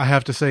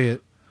have to say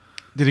it.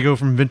 Did he go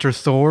from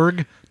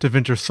Vintersorg to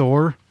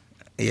Vintersor?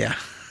 Yeah,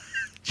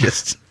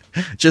 just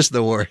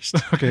the worst.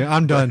 Okay,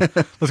 I'm done.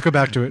 Let's go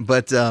back to it.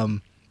 But so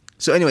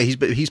anyway,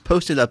 he's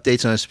posted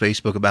updates on his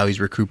Facebook about how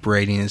he's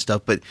recuperating and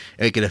stuff, but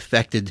it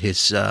affected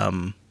his.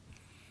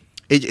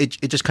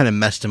 It just kind of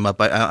messed him up.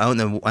 I don't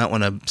know. I don't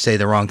want to say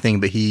the wrong thing,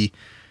 but he.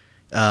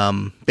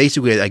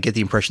 Basically, I get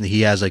the impression that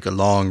he has like a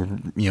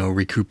long,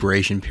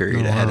 recuperation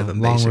period ahead of him.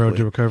 Long basically. road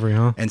to recovery,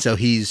 huh? And so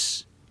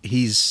he's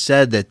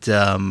said that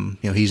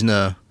he's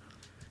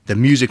the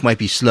music might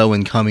be slow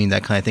in coming,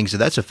 that kind of thing. So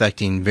that's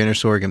affecting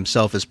Vintersorg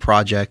himself, his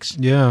projects.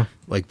 Yeah,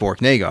 like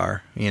Bort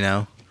Nagar.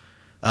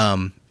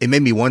 It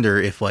made me wonder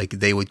if like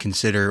they would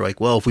consider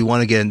like, well, if we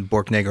want to get a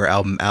Bort Nagar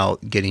album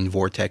out, getting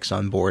Vortex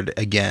on board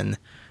again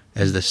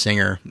as the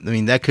singer. I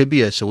mean, that could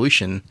be a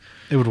solution.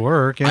 It would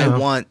work. Yeah. I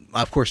want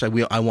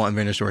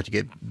Vintersorg to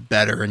get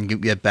better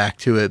and get back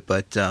to it,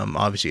 but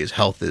obviously his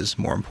health is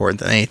more important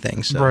than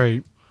anything. So.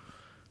 Right.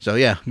 So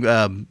yeah,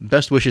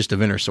 best wishes to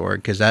Vintersorg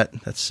because that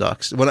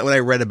sucks. When I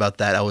read about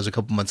that, I was a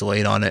couple months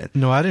late on it.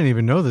 No, I didn't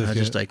even know this. I was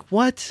just like,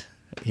 what?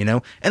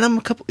 And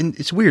and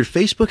it's weird.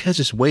 Facebook has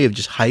this way of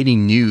just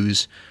hiding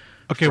news.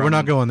 Okay, we're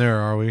not going there,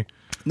 are we?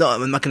 No,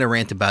 I'm not going to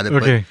rant about it.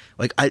 Okay.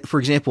 But for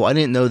example, I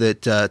didn't know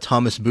that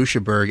Thomas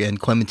Buscheberg and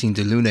Clementine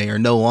DeLune are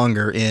no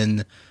longer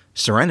in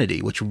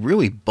Serenity, which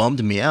really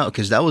bummed me out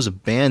because that was a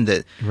band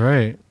that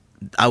right.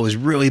 I was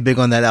really big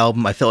on that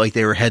album. I felt like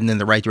they were heading in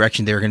the right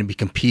direction. They were going to be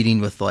competing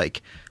with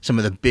like some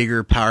of the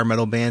bigger power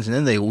metal bands, and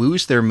then they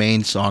lose their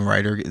main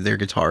songwriter, their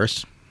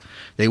guitarist.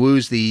 They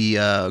lose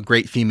the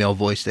great female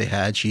voice they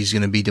had. She's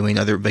going to be doing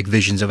other like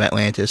Visions of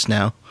Atlantis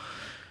now.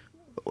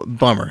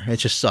 Bummer. It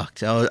just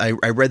sucked. I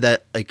read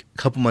that like a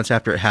couple months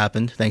after it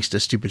happened, thanks to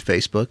stupid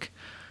Facebook.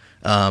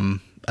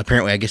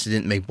 Apparently, I guess it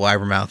didn't make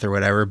Blabbermouth or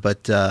whatever,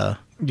 but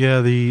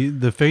yeah,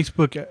 the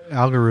Facebook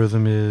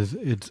algorithm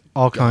it's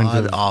all kinds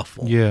of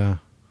awful. Yeah.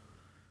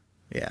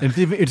 Yeah.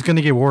 It's going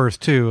to get worse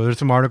too. There's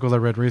some articles I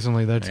read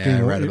recently that's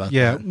I read about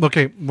that.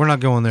 Okay, we're not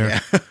going there. Yeah.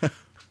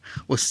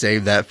 We'll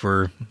save that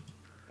for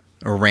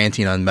a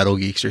ranting on Metal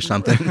Geeks or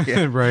something.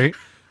 Yeah. Right.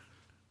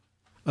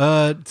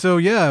 So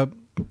yeah,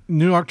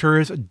 new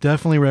Arcturus,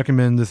 definitely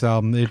recommend this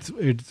album.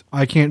 It's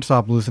I can't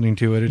stop listening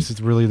to it. It's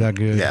just really that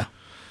good. Yeah.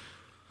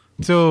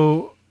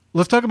 So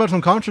let's talk about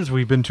some concerts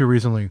we've been to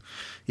recently.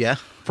 Yeah.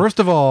 First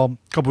of all,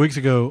 a couple weeks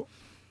ago,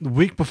 the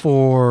week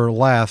before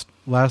last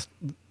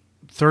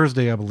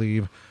Thursday, I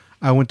believe,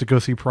 I went to go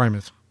see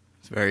Primus.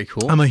 It's very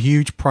cool. I'm a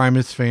huge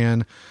Primus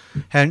fan.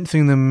 Hadn't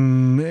seen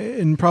them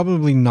in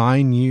probably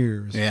 9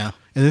 years. Yeah.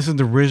 And this is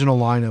the original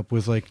lineup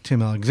with like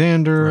Tim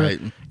Alexander, Right.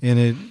 and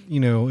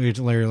it's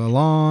Larry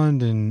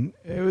Lalonde, and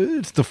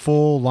it's the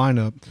full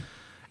lineup.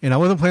 And I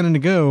wasn't planning to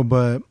go,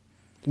 but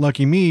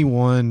lucky me,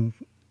 won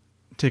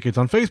tickets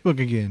on Facebook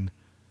again.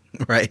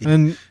 Right.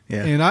 And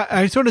Yeah. and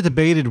I sort of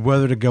debated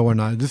whether to go or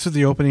not. This is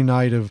the opening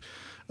night of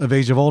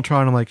Age of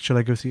Ultron. I'm like, should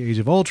I go see Age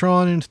of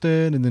Ultron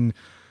instead? And then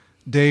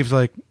Dave's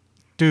like,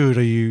 dude,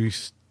 are you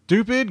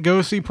stupid?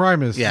 Go see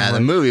Primus. Yeah, I'm the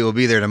like, movie will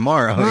be there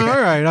tomorrow. all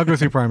right, I'll go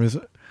see Primus.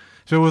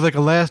 So it was like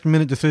a last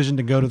minute decision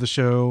to go to the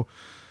show,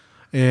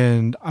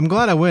 and I'm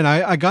glad I went.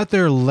 I got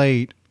there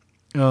late,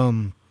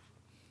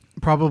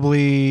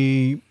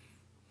 probably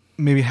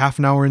maybe half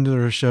an hour into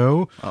their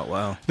show. Oh,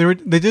 wow.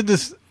 They did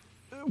this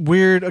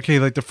weird. Okay,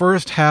 like the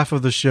first half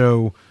of the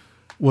show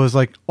was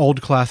like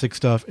old classic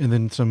stuff, and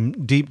then some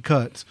deep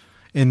cuts,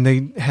 and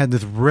they had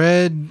this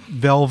red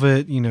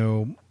velvet,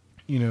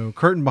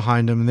 curtain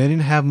behind them, and they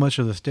didn't have much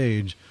of the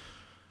stage.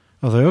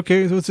 I was like,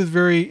 okay, so it's this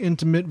very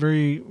intimate,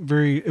 very,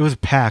 very. It was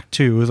packed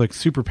too. It was like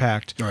super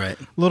packed. All right.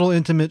 Little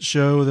intimate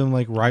show. Then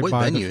like right What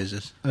by venue is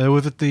this? It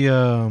was at the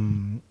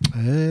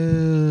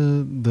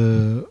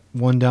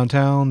one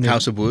downtown.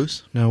 House of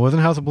Blues? No, it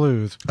wasn't House of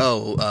Blues.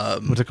 Oh,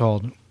 What's it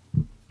called?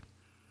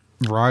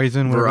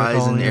 Verizon. whatever they're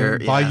calling it. Air,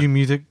 yeah. Bayou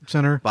Music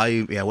Center.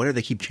 Bayou, yeah, whatever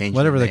they keep changing.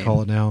 Whatever the they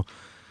call it now.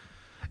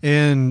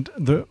 And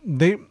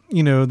they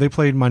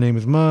played My Name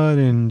Is Mud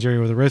and Jerry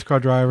Was a Race Car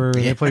Driver. And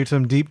Yeah. they played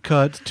some deep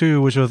cuts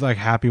too, which was like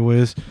Happy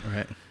Whiz.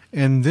 Right.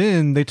 And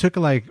then they took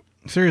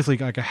seriously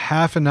like a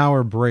half an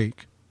hour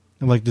break,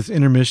 like this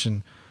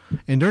intermission.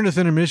 And during this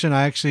intermission,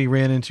 I actually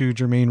ran into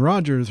Jermaine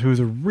Rogers, who's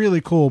a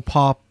really cool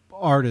pop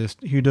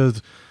artist who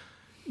does,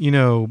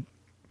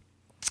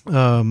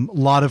 a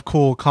lot of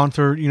cool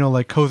concert,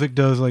 like Kozik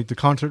does like the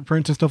concert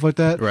prints and stuff like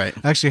that. Right.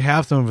 I actually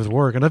have some of his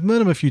work, and I've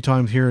met him a few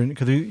times here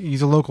because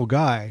he's a local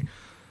guy,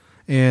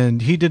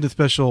 and he did a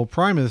special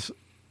Primus,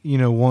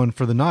 one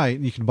for the night.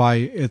 You could buy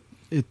it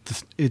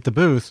at the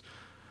booth.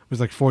 It was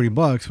like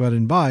 $40, so I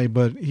didn't buy.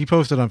 But he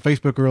posted on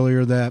Facebook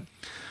earlier that,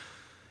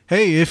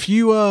 hey, if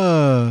you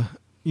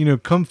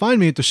come find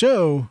me at the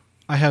show,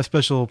 I have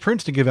special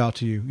prints to give out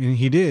to you. And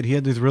he did. He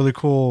had this really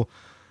cool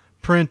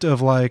print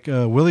of like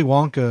Willy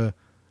Wonka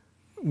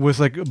with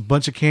like a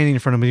bunch of candy in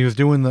front of him. He was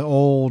doing the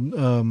old,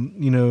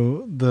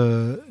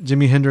 the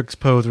Jimi Hendrix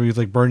pose where he was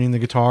like burning the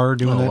guitar,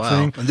 doing that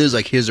thing. And this is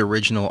like his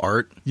original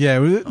art. Yeah,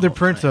 they're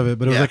prints of it,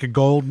 but it was Yeah. like a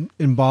gold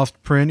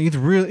embossed print. He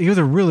was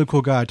a really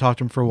cool guy. I talked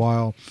to him for a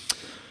while.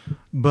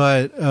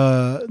 But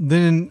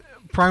then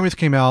Primus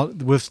came out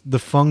with the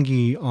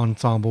Fungi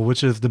Ensemble,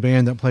 which is the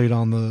band that played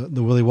on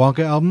the Willy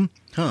Wonka album.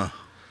 Huh.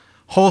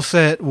 Whole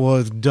set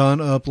was done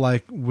up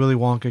like Willy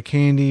Wonka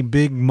candy,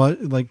 big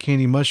like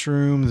candy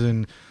mushrooms,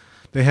 and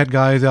they had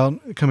guys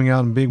coming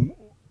out in big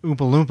Oompa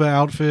Loompa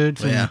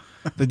outfits. And Yeah.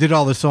 they did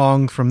all the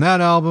songs from that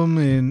album,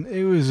 and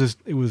it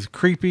was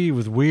creepy. It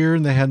was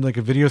weird. They had like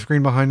a video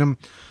screen behind them,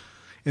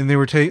 and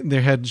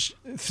they had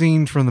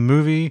scenes from the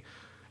movie,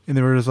 and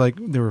they were just like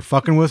they were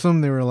fucking with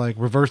them. They were like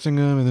reversing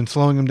them and then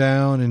slowing them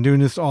down and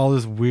doing all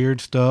this weird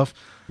stuff.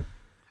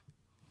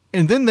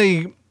 And then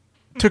they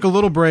took a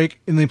little break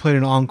and they played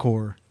an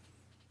encore.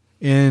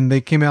 And they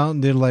came out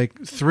and did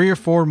like 3 or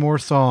 4 more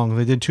songs.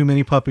 They did Too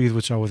Many Puppies,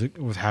 which I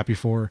was happy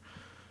for.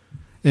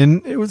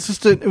 And it was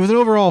it was an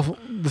overall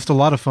just a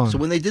lot of fun. So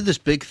when they did this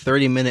big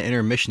 30-minute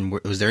intermission,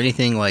 was there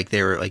anything like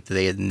they were like, did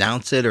they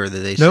announce it or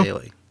did they Nope. say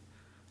like,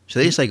 so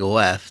they just like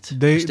left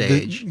they, the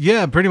stage?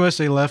 yeah, pretty much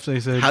they left. They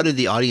said, How did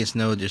the audience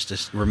know just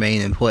to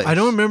remain in place? I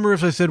don't remember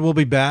if they said we'll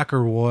be back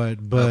or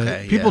what, but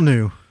Okay, people yeah.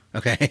 knew.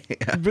 Okay.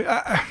 Yeah.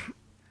 But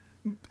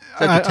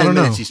So after 10 don't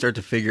minutes, know. you start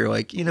to figure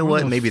like, you know Where what,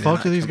 the maybe they're fuck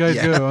not do these coming-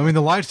 guys yeah. go? I mean,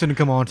 the lights didn't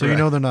come on, so you Right.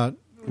 know they're not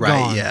Right,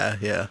 gone. yeah,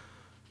 yeah.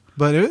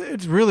 But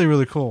it's really,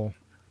 really cool.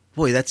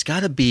 Boy, that's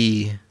got to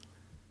be.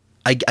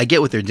 I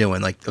get what they're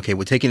doing. Like, okay,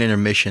 we'll take an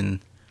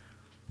intermission,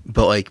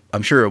 but like,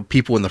 I'm sure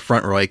people in the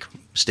front were like,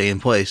 stay in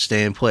place,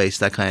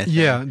 that kind of thing.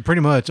 Yeah,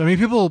 pretty much. I mean,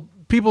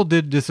 people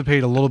did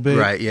dissipate a little bit.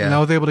 Right, yeah. And I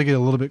was able to get a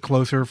little bit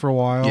closer for a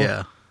while.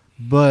 Yeah.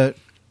 But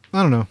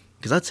I don't know.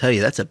 Because I'll tell you,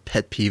 that's a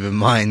pet peeve of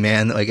mine,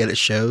 man. Like at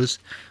shows,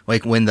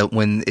 like when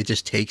it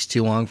just takes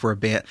too long for a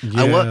band.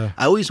 Yeah.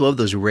 I always love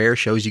those rare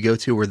shows you go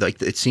to where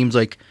like it seems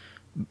like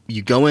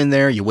you go in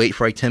there, you wait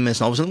for like 10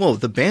 minutes, and all of a sudden, whoa,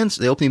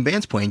 the opening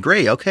band's playing.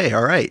 Great, okay,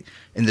 all right.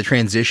 And the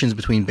transitions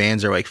between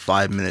bands are like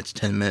 5 minutes,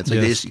 10 minutes.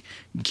 Like Yes. they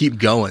just keep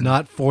going.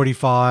 Not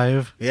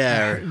 45.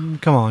 Yeah.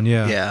 Come on,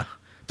 yeah. Yeah.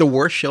 The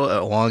worst show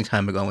a long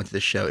time ago, I went to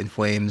this show. In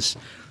Flames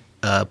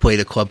played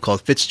a club called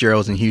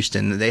Fitzgerald's in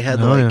Houston. They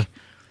had Oh, yeah.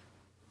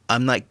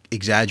 I'm not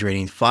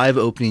exaggerating, 5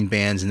 opening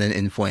bands and then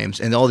In Flames.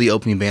 And all the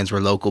opening bands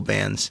were local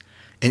bands.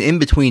 And in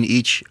between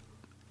each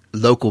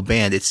local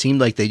band, it seemed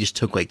like they just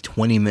took like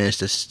 20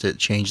 minutes to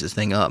change this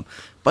thing up.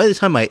 By the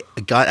time I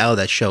got out of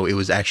that show, it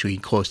was actually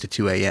close to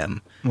 2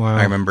 a.m. Wow.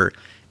 I remember.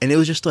 And it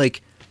was just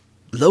like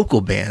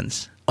local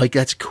bands. Like,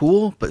 that's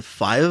cool, but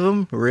 5 of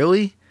them?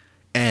 Really?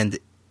 And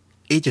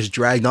it just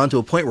dragged on to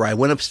a point where I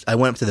went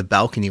up to the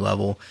balcony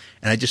level,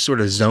 and I just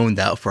sort of zoned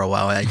out for a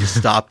while, and I just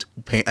stopped.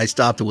 I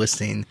stopped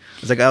listening.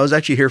 I was like, I was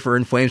actually here for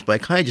In Flames, but I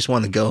kind of just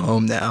want to go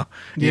home now.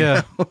 You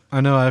know?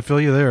 I know. I feel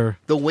you there.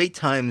 The wait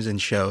times in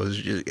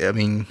shows, I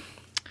mean,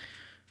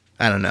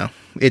 I don't know.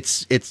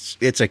 It's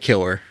a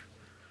killer.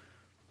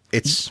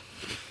 It's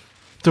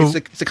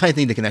the kind of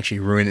thing that can actually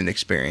ruin an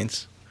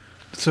experience.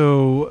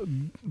 So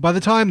by the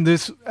time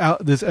this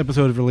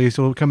episode is released,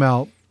 it will come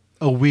out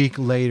a week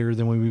later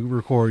than when we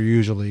record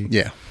usually.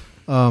 Yeah.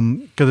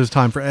 Because it's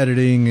time for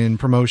editing and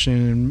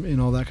promotion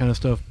and all that kind of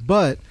stuff.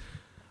 But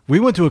we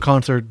went to a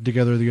concert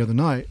together the other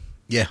night.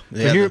 Yeah.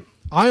 So here,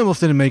 I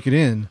almost didn't make it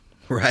in.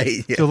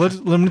 Right. Yeah. So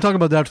let me talk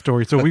about that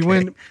story. So we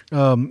went.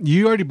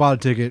 You already bought a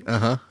ticket.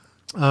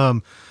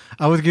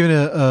 I was given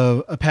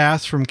a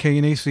pass from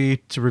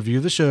KNAC to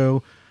review the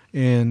show,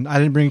 and I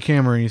didn't bring a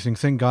camera or anything.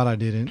 Thank God I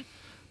didn't.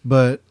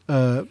 But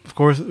of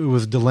course, it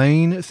was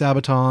Delane,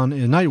 Sabaton,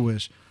 and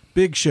Nightwish.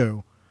 Big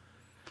show.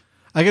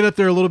 I get up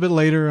there a little bit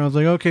later. I was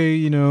like,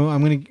 okay, I'm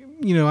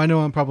gonna, I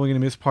know I'm probably gonna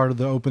miss part of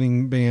the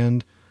opening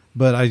band,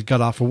 but I got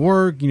off of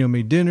work,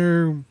 made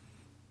dinner.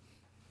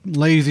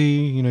 Lazy,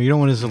 you don't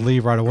want us to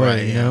leave right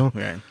away. Right,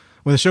 Right.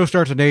 When the show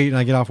starts at 8 and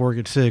I get off work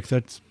at 6,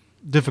 that's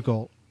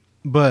difficult.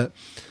 But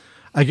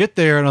I get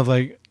there and I was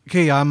like,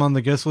 okay, I'm on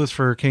the guest list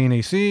for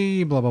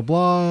KNAC, blah, blah,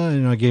 blah.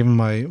 And I gave them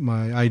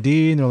my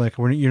ID, and they're like,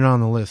 you're not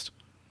on the list.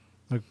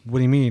 Like, what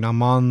do you mean? I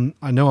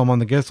know I'm on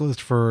the guest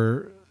list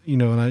for,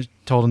 and I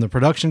told them the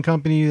production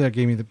company that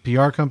gave me the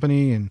PR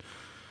company, and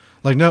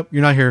like, nope,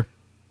 you're not here.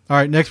 All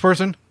right, next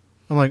person.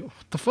 I'm like, what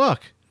the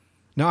fuck?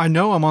 Now I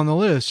know I'm on the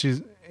list.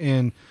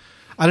 And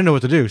I didn't know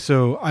what to do.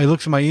 So I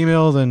looked at my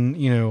emails,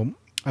 and,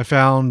 I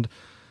found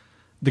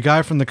the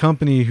guy from the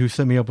company who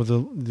set me up with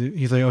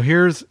he's like, oh,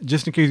 here's,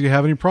 just in case you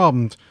have any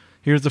problems,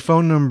 here's the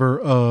phone number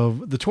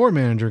of the tour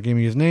manager. Gave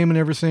me his name and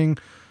everything.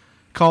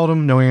 Called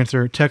him, no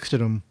answer. Texted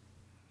him.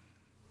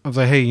 I was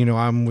like, hey,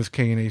 I'm with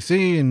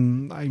KNAC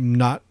and I'm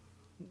not,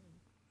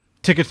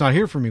 ticket's not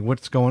here for me.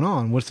 What's going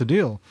on? What's the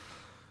deal?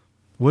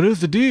 What is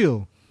the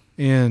deal?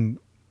 And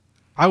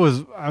I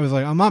was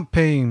like, I'm not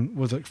paying,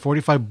 was it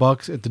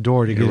 $45 at the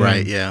door to get in?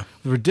 Right, yeah.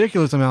 A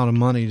ridiculous amount of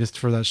money just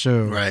for that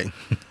show. Right.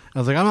 I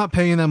was like, I'm not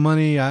paying that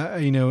money. I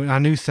knew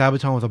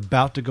Sabaton was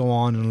about to go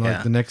on in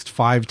the next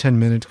 5-10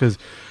 minutes, because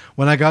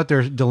when I got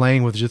there,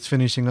 Delane was just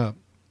finishing up.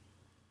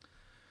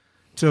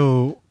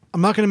 So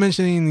I'm not going to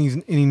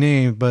mention any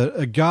names, but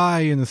a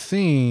guy in the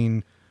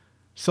scene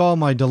saw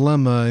my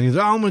dilemma, and he's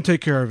like, I'm going to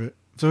take care of it.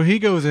 So he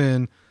goes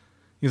in.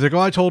 He's like, oh,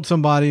 I told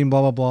somebody, and blah,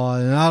 blah, blah.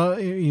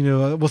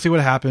 And, we'll see what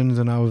happens.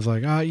 And I was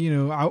like, I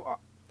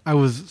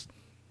was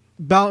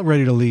about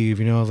ready to leave.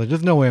 I was like,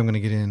 there's no way I'm going to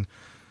get in.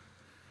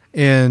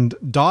 And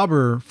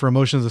Dauber for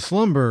Emotions of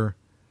Slumber,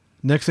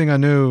 next thing I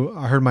knew,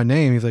 I heard my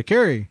name. He's like,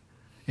 Carrie.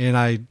 And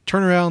I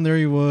turned around, there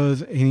he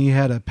was, and he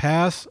had a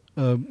pass,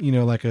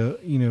 like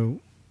a,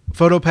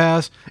 photo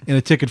pass and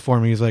a ticket for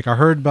me. He's like, I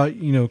heard about,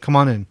 come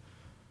on in.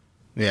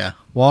 Yeah.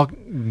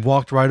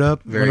 Walked right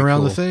up, Very went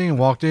around cool. the thing, and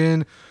walked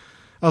in.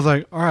 I was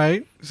like, all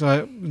right. So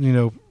I,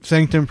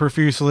 thanked him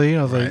profusely.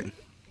 I was like,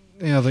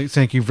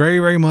 thank you very,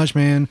 very much,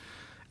 man.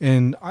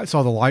 And I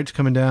saw the lights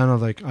coming down. I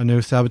was like, I know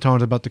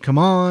Sabaton's about to come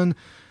on.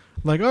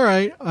 Like, all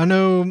right, I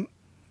know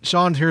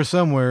Sean's here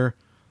somewhere.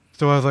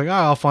 So I was like,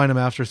 I'll find him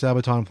after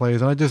Sabaton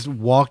plays. And I just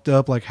walked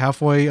up like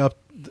halfway up,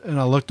 and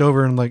I looked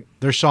over, and like,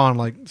 there's Sean,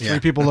 like 3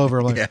 people over.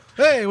 I'm like,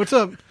 hey, what's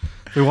up?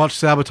 We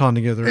watched Sabaton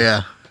together.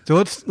 Yeah. So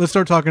let's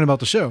start talking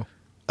about the show.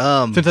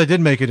 Since I did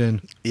make it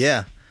in.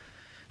 Yeah.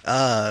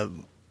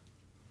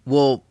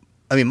 Well,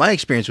 I mean, my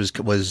experience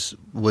was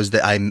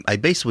that I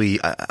basically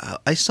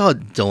I saw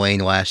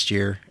Delane last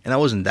year, and I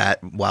wasn't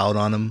that wild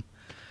on them.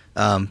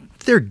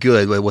 They're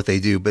good with what they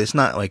do, but it's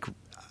not like,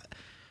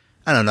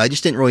 I don't know. I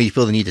just didn't really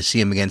feel the need to see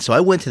him again. So I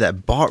went to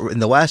that bar in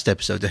the last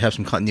episode to have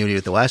some continuity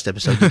with the last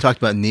episode. You talked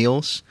about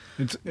Neil's.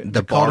 It's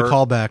the called bar. a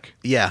callback.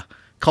 Yeah.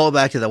 Call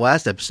back to the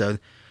last episode.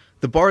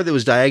 The bar that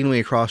was diagonally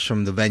across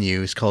from the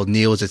venue is called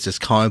Neil's. It's this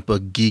comic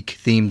book geek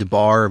themed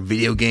bar,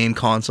 video game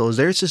consoles.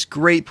 There's this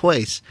great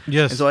place.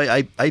 Yes. And so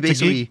I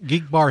basically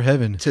geek bar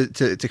heaven.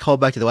 to call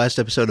back to the last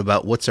episode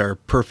about what's our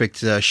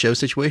perfect show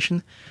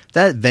situation.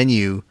 That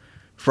venue,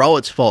 for all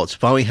its faults,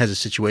 finally has a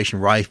situation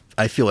where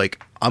I feel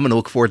like I'm going to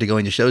look forward to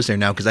going to shows there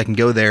now, because I can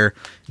go there,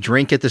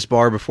 drink at this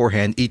bar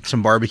beforehand, eat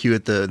some barbecue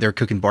at they're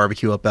cooking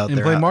barbecue up out And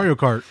there. play Mario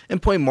Kart.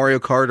 And play Mario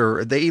Kart,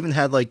 or they even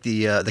had like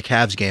the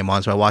Cavs game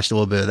on, so I watched a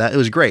little bit of that. It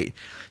was great.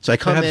 So I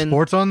They come have in.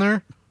 sports on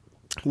there?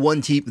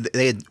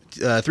 They had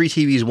 3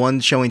 TVs,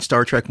 one showing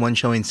Star Trek, one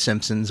showing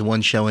Simpsons,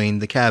 one showing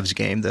the Cavs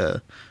game,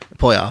 the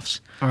playoffs.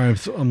 All right,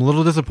 so I'm a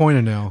little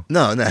disappointed now.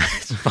 No,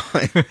 it's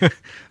fine.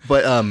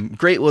 But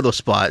great little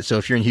spot. So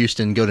if you're in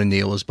Houston, go to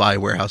Neil's, buy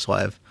Warehouse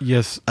Live.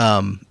 Yes.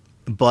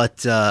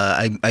 But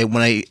I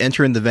when I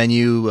enter in the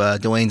venue,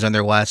 Dwayne's on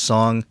their last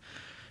song,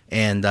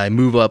 and I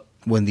move up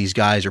when these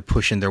guys are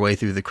pushing their way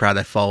through the crowd.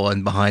 I follow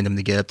in behind them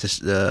to get up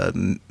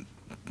to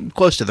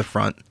close to the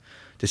front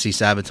to see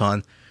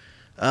Sabaton.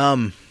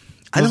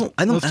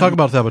 Let's talk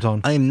about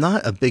Sabaton. I am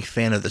not a big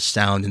fan of the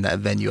sound in that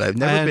venue. I've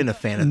never been a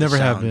fan of the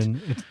sound. Never have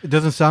been. It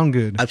doesn't sound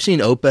good. I've seen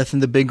Opeth in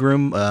the big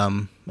room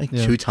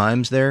 2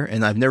 times there,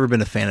 and I've never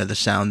been a fan of the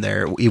sound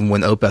there. Even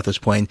when Opeth was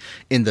playing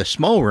in the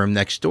small room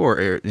next door,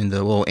 or in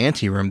the little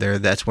ante room there,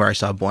 that's where I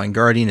saw Blind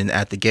Guardian and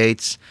At the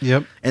Gates.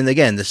 Yep. And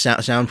again, the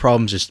sound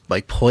problems just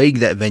like plague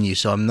that venue.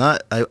 So I'm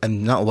not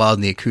wild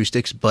in the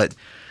acoustics, but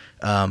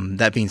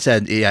that being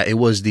said, yeah, it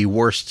was the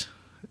worst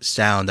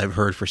sound I've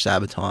heard for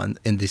Sabaton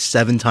in the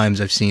 7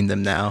 times I've seen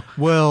them now.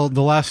 Well,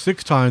 the last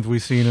 6 times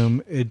we've seen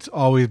them, it's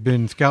always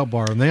been Scout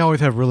Bar, and they always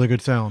have really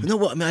good sound. No,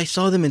 well, I mean, I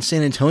saw them in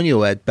San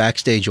Antonio at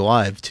Backstage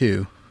Live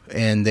too,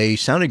 and they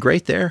sounded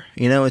great there.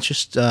 You know, it's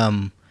just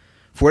for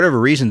whatever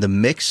reason, the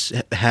mix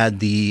had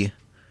the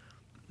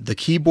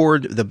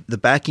keyboard, the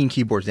backing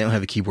keyboards. They don't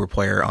have a keyboard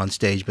player on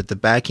stage, but the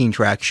backing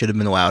track should have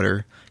been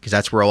louder because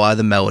that's where a lot of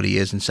the melody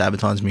is in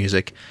Sabaton's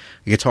music.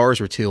 The guitars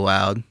were too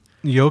loud.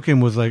 Joachim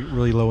was like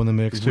really low in the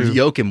mix too.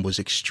 Joachim was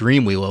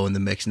extremely low in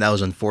the mix, and that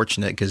was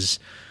unfortunate because,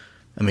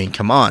 I mean,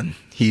 come on,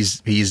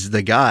 he's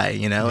the guy,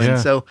 you know. Yeah. And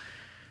so,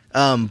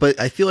 but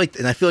I feel like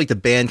the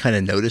band kind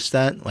of noticed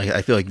that. Like,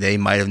 I feel like they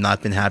might have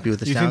not been happy with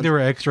the Do you sound. think they were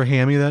extra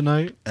hammy that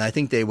night? And I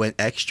think they went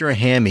extra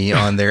hammy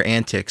on their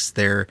antics,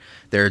 their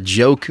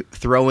joke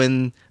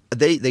throwing.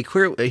 They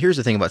clearly. Here's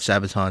the thing about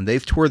Sabaton: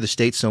 they've toured the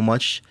state so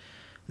much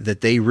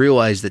that they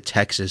realize that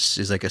Texas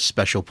is like a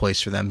special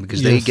place for them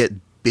because they get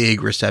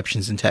big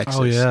receptions in Texas.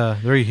 Oh yeah,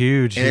 very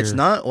huge. And it's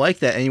not like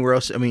that anywhere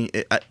else. I mean,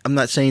 I'm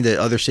not saying that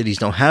other cities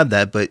don't have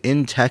that, but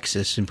in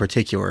Texas in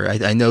particular,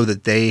 I know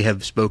that they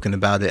have spoken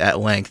about it at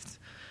length,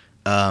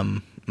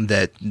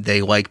 that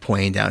they like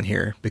playing down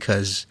here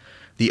because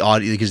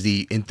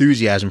the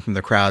enthusiasm from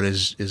the crowd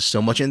is so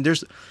much. And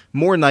there's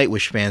more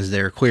Nightwish fans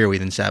there clearly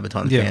than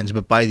Sabaton fans,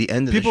 but by the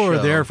end of people the show,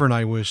 are there for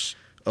Nightwish.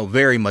 Oh,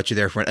 very much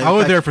there for it. I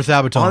was there for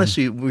Sabaton.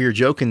 Honestly, we were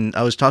joking.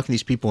 I was talking to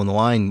these people in the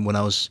line when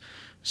I was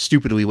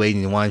stupidly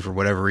waiting in line for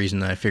whatever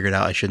reason. I figured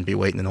out I shouldn't be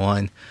waiting in the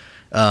line.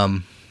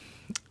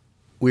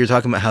 We were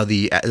talking about how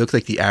it looked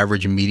like the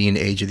average median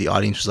age of the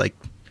audience was like,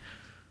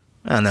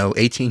 I don't know,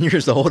 18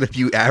 years old if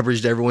you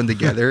averaged everyone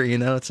together. You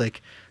know, it's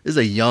like, this is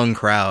a young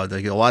crowd.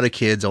 Like a lot of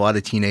kids, a lot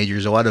of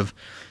teenagers, a lot of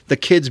the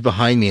kids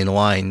behind me in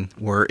line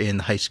were in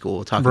high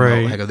school talking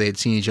about how they had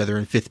seen each other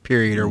in 5th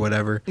period or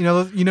whatever. You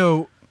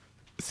know,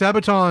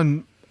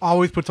 Sabaton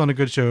always puts on a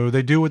good show.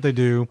 They do what they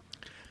do.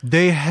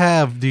 They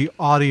have the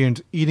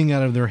audience eating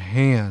out of their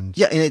hands.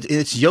 Yeah, and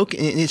it's yoke.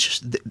 And it's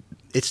just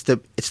it's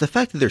the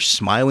fact that they're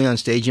smiling on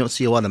stage. You don't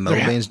see a lot of metal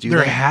bands do that.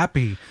 They're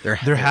happy. They're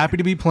happy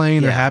to be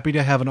playing. They're happy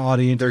to have an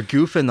audience. They're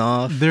goofing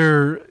off.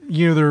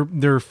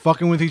 They're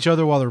fucking with each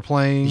other while they're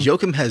playing.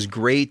 Joachim has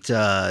great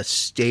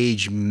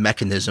stage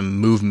mechanism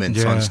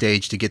movements on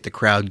stage to get the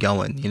crowd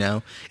going. You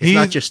know, it's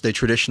not just the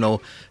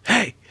traditional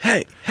hey.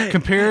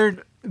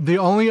 Compared, the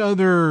only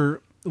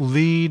other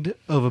lead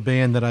of a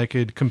band that I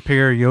could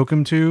compare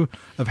Joachim to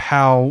of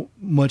how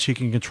much he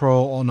can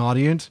control an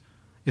audience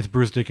is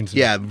Bruce Dickinson.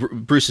 Yeah,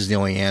 Bruce is the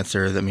only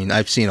answer. I mean,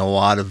 I've seen a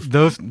lot of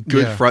those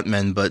good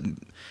frontmen, but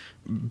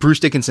Bruce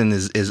Dickinson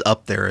is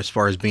up there as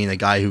far as being a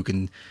guy who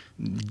can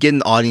get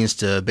an audience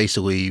to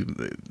basically.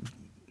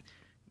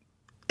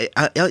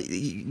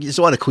 There's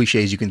a lot of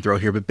cliches you can throw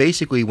here, but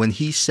basically, when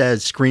he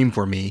says "scream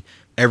for me,"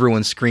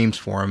 everyone screams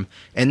for him,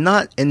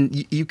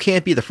 and you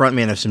can't be the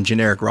frontman of some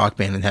generic rock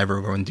band and have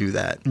everyone do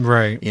that,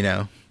 right? You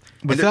know,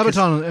 but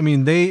Sabaton, I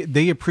mean,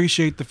 they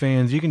appreciate the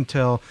fans. You can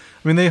tell.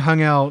 I mean, they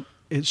hung out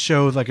at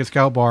shows like a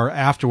Scout Bar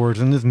afterwards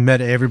and just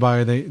met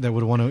everybody that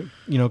would want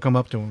to come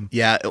up to them.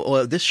 Yeah,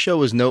 well, this show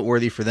was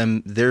noteworthy for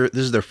them. This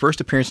is their first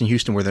appearance in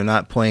Houston where they're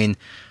not playing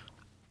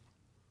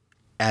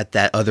at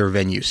that other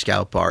venue,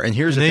 Scout Bar. And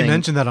here's the thing. They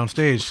mentioned that on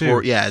stage,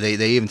 too.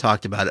 They even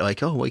talked about it,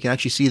 like, we can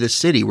actually see the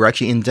city. We're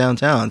actually in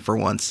downtown for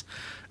once.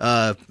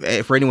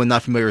 For anyone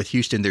not familiar with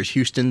Houston, there's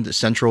Houston, the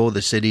central,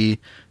 the city,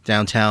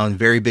 downtown,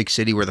 very big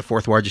city. We're the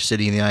 4th largest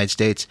city in the United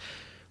States.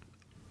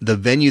 The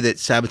venue that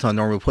Sabaton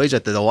normally plays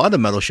at that a lot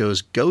of metal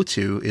shows go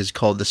to is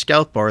called the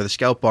Scout Bar. The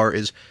Scout Bar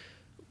is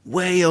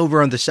way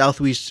over on the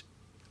southwest,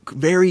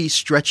 very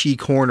stretchy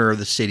corner of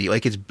the city.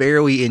 Like, it's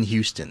barely in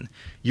Houston.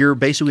 You're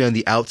basically on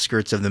the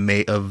outskirts of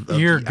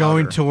you're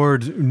going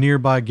towards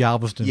nearby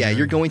Galveston. Yeah,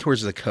 you're going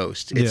towards the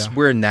coast. It's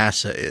where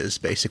NASA is,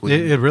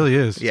 basically. It really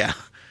is. Yeah.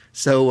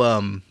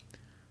 So,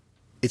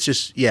 it's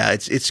just,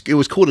 it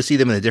was cool to see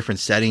them in a different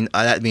setting.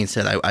 That being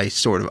said, I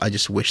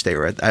just wish they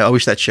were I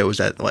wish that show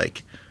was at,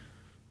 like,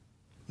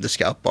 the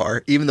Scout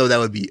Bar, even though that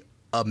would be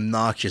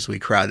obnoxiously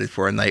crowded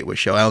for a Nightwish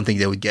show. I don't think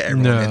they would get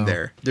everyone in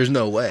there. There's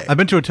no way. I've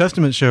been to a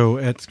Testament show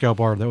at Scout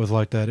Bar that was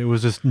like that. It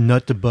was just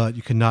nut to butt.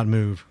 You could not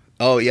move.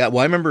 Oh, yeah. Well,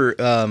 I remember,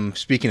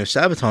 speaking of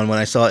Sabaton, when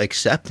I saw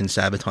Accept in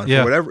Sabaton,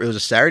 it was a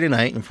Saturday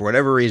night, and for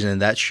whatever reason,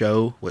 that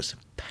show was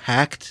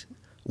packed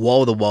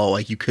wall to wall,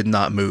 like you could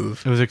not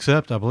move. It was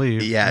Accept, I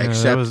believe. Yeah,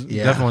 Accept. That was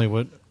definitely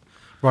what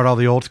brought all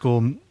the old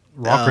school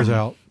rockers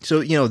out.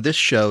 So, this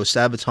show,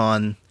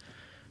 Sabaton,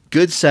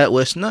 good set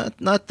list.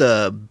 Not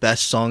the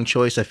best song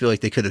choice. I feel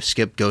like they could have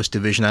skipped Ghost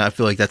Division. I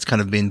feel like that's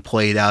kind of been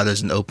played out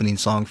as an opening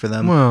song for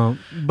them. Well,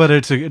 but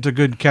it's a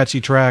good catchy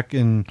track,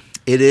 and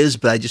It is,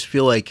 but I just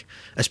feel like,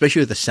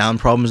 especially with the sound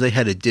problems they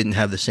had, it didn't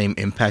have the same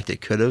impact it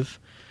could have.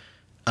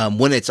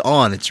 When it's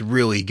on, it's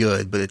really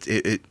good, but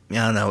it I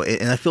don't know.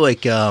 And I feel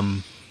like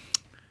they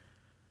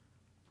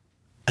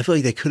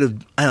could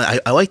have.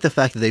 I like the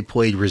fact that they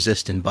played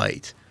Resist and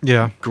Bite.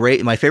 yeah,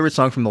 Great, my favorite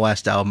song from the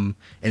last album,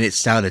 and it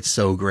sounded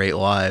so great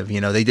live.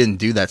 You know, they didn't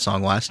do that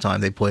song last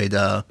time. They played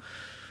the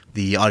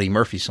Audie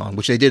Murphy song,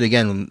 which they did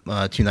again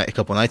a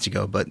couple nights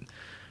ago. But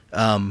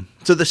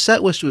so the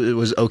set list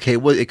was okay.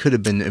 Well, it could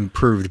have been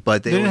improved,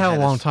 but they didn't have a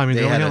long time. They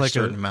only had had a like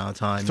certain amount of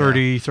time,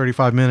 30,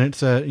 35 minutes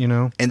set,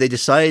 and they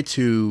decided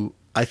to.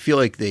 I feel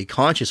like they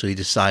consciously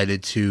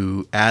decided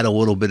to add a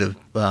little bit of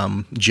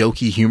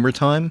jokey humor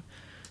time.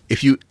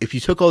 If you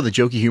took all the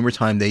jokey humor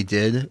time they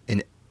did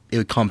and it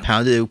would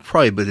compound it,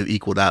 probably would have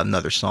equaled out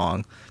another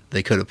song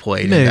they could have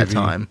played Maybe. at that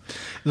time.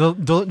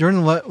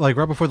 During like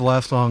right before the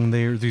last song,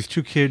 there's these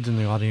two kids in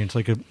the audience,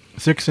 like a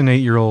 6 and 8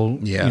 year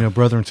old,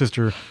 brother and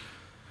sister.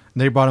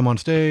 They brought him on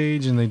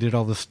stage and they did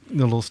all this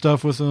little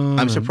stuff with them.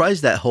 I'm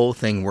surprised that whole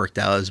thing worked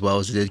out as well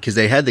as it did because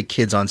they had the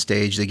kids on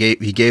stage. He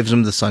gave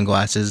them the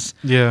sunglasses.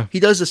 Yeah,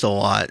 he does this a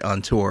lot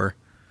on tour,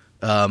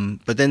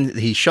 but then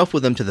he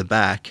shuffled them to the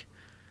back.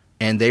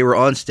 And they were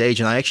on stage,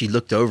 and I actually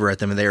looked over at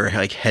them, and they were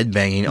like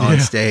headbanging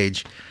on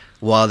stage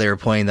while they were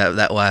playing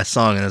that last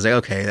song. And I was like,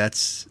 okay,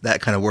 that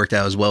kind of worked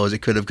out as well as it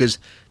could have, because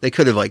they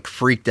could have like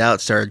freaked out,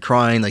 started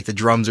crying, like the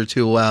drums are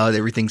too loud,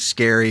 everything's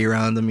scary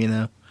around them, you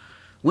know.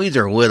 Weeds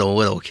are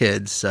little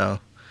kids, so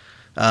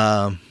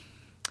I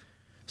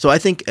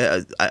think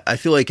I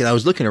feel like, and I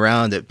was looking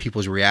around at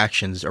people's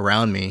reactions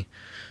around me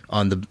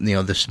on the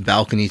this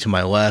balcony to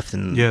my left,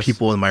 and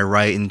people on my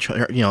right, and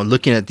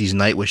looking at these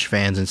Nightwish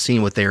fans and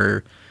seeing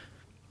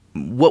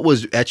what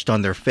was etched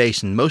on their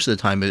face, and most of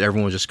the time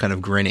everyone was just kind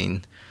of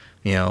grinning,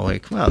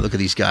 like, wow, look at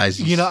these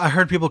guys. I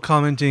heard people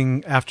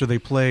commenting after they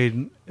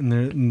played,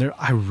 and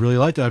I really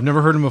liked it. I've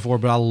never heard them before,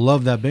 but I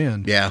love that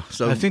band. Yeah,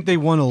 so I think they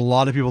won a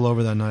lot of people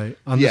over that night.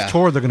 On this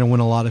tour, they're going to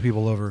win a lot of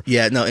people over.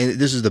 Yeah, no, and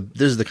this is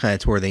the kind of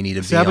tour they need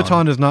to be on.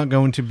 Sabaton is not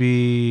going to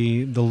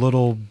be the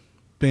little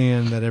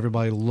band that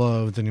everybody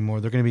loves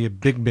anymore. They're going to be a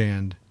big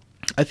band.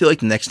 I feel like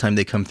the next time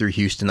they come through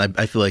Houston,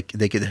 I feel like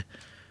they could.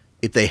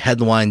 If they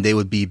headlined, they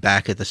would be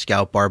back at the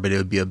Scout Bar, but it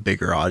would be a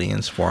bigger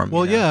audience for them.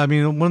 Well, yeah. I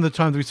mean, one of the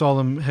times we saw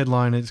them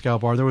headline at Scout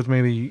Bar, there was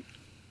maybe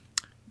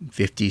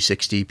 50,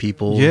 60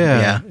 people.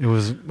 Yeah. It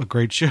was a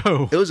great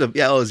show. It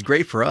was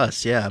great for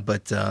us, yeah.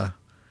 But, I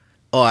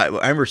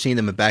remember seeing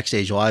them at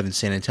Backstage Live in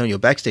San Antonio.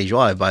 Backstage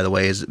Live, by the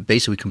way, is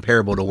basically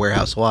comparable to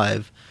Warehouse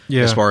Live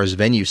as far as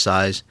venue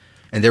size.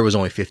 And there was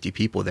only 50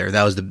 people there.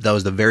 That was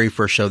the very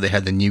first show they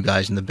had the new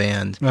guys in the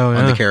band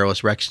on the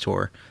Careless Rex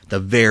tour. The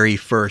very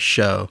first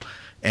show.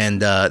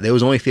 And there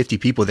was only 50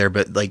 people there,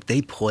 but like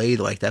they played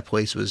like that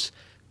place was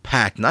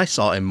packed. And I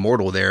saw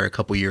Immortal there a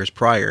couple years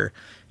prior,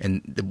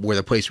 and where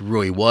the place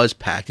really was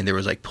packed, and there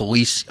was like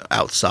police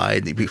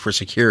outside for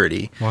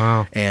security.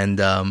 Wow! And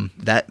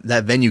that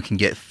venue can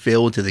get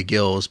filled to the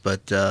gills.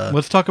 But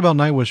let's talk about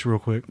Nightwish real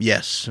quick.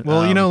 Yes.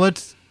 Well,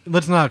 let's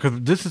not,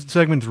 because this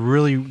segment's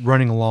really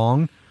running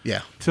long.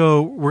 Yeah.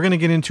 So we're gonna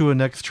get into a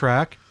next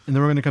track, and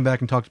then we're gonna come back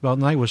and talk about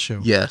Nightwish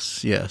show.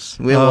 Yes.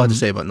 We have a lot to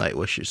say about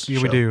Nightwish's show.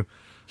 Yeah, we do.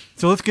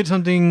 So let's get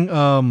something.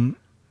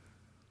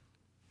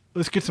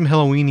 Let's get some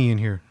Halloween-y in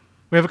here.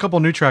 We have a couple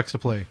new tracks to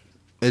play.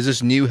 Is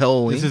this new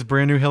Halloween? This is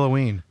brand new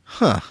Halloween.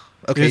 Huh.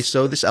 Okay,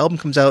 so this album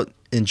comes out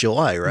in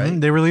July, right?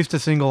 They released a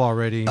single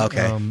already.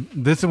 Okay.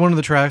 This is one of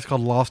the tracks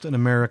called "Lost in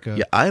America."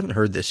 Yeah, I haven't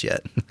heard this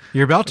yet.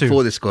 You're about to.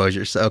 Full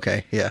disclosure. So,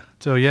 okay, yeah.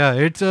 So yeah,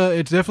 it's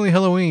definitely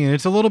Halloween.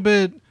 It's a little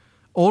bit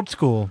old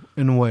school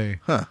in a way.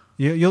 Huh.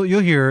 You'll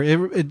hear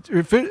it.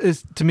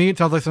 To me, it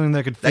sounds like something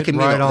that could fit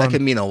right on. That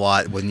could mean a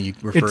lot when you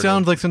refer. It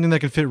sounds like something that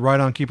could fit right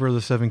on Keeper of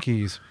the Seven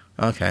Keys.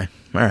 Okay,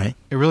 all right.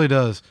 It really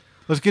does.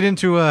 Let's get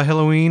into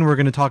Halloween. We're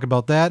going to talk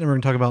about that, and we're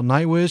going to talk about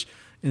Nightwish,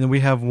 and then we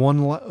have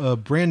one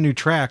brand new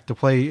track to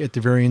play at the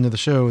very end of the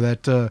show.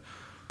 That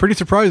pretty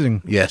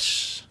surprising.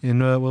 Yes. And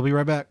we'll be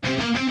right back.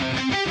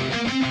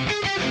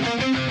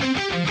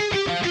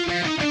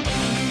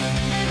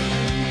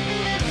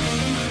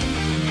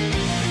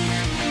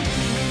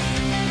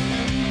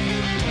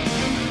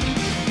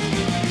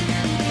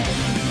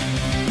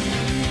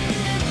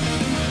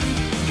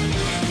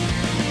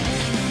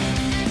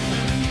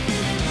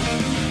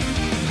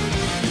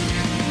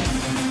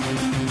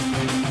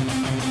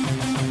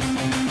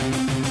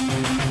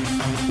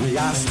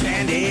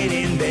 Stranded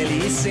in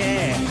Belize,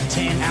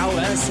 10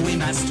 hours we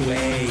must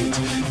wait.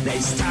 They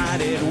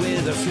started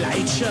with a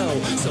flight show,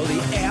 so the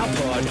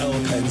airport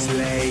opens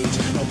late.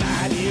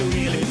 Nobody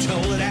really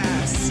told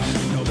us,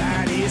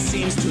 nobody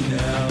seems to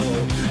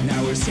know.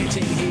 Now we're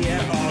sitting here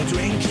all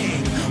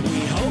drinking,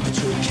 we hope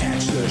to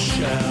catch the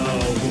show.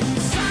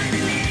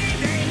 Finally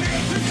they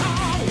make the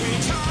call, we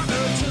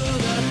travel to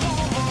the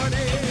board.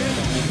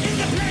 In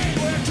the plane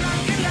we're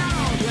drunk and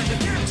loud, when the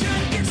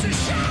captain gives the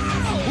show.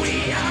 We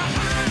are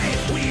high,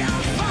 we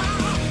are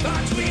far,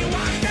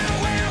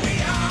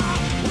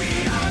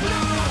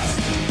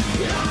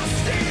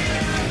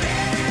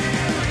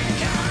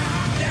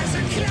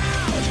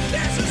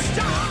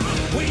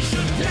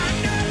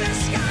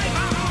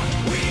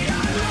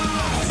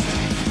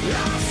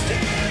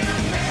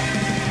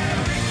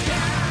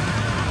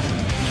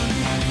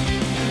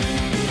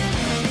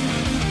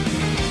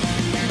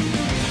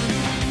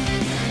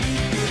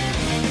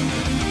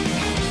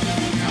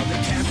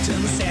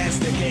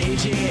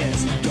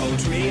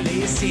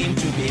 really seemed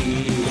to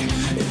be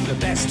in the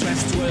best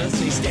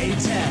trustworthy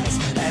status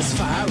as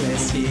far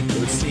as he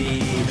could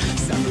see.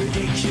 Some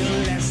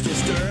ridiculous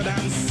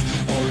disturbance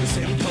or a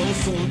simple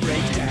full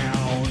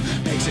breakdown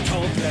makes it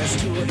hopeless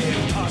to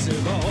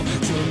impossible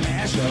to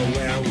measure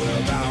where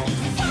we're bound.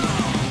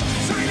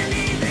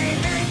 Finally they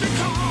made the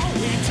call,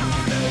 we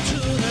turned to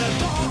the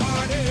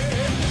border.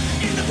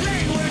 In the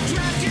plane we're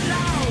drafted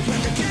loud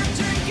when the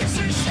captain gives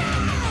a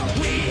shout.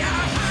 We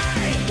are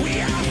high, we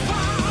are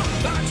far,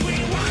 but we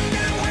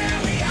wonder where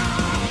we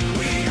are.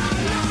 We are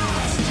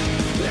lost,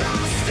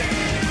 lost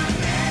in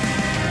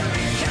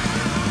America.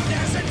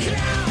 There's a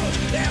cloud,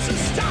 there's a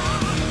star,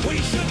 we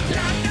should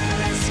plunder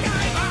the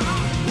sky bar.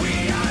 We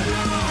are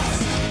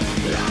lost,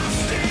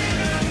 lost in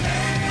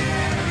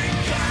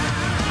America.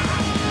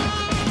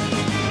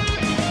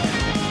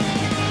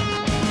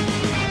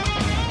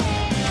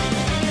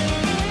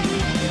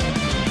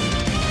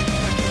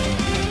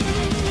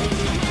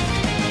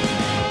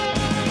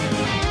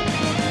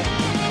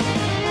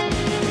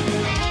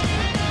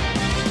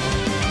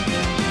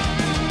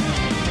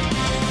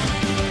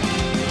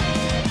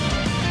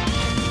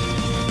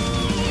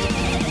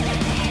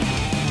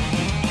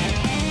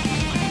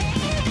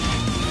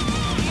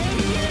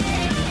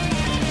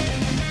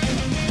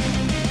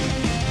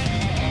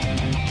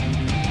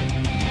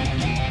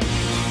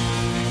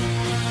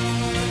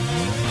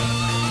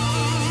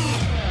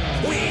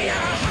 We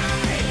are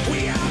high,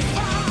 we are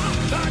far,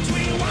 but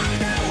we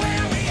wonder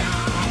where we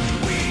are.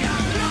 We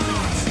are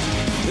lost,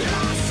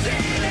 lost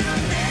in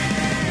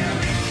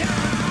America.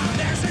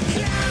 There's a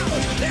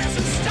cloud, there's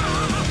a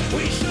star,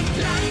 we should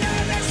plunder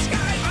the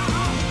sky.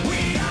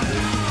 We are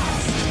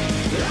lost,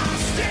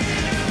 lost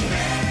in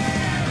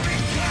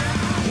America.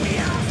 We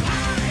are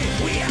high,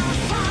 we are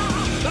far,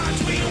 but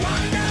we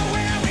wonder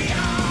where we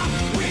are.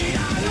 We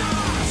are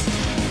lost,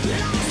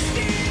 lost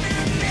in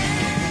America.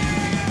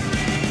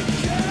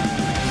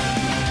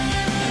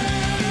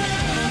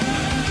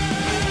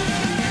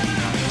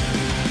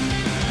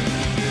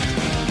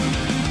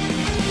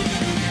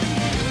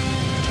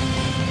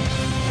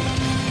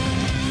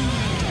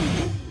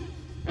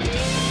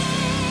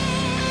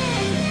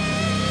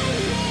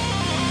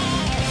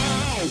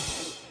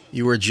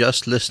 You were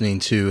just listening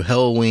to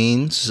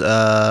Halloween's,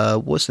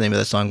 what's the name of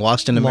that song?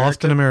 Lost in America?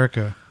 Lost in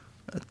America.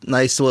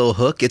 Nice little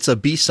hook. It's a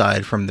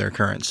B-side from their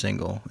current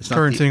single. It's not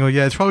Current single.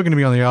 Yeah, it's probably going to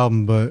be on the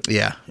album, but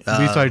Yeah.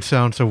 B-side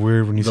sounds so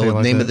weird when you say it The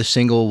like name that. of the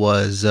single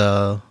was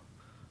The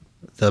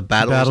Battle's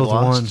Battle's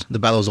Lost. Won. The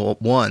Battle's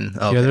Won.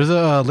 Okay. Yeah, there's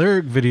a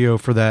lyric video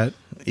for that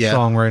Yeah.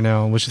 song right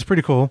now, which is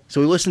pretty cool. So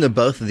we listened to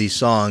both of these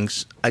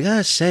songs. I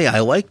gotta say,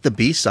 I like the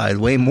B-side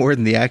way more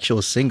than the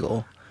actual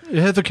single. It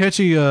has a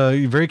catchy,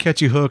 very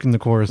catchy hook in the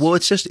chorus. Well,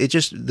 what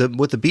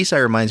the B-side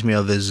reminds me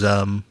of is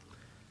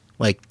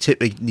like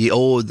the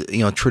old,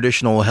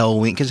 traditional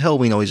Halloween, because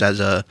Halloween always has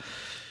a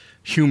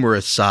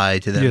humorous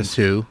side to them Yes.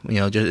 too.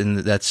 And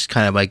that's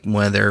kind of like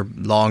one of their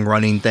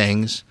long-running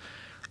things.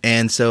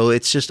 And so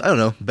it's just, I don't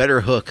know, better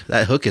hook.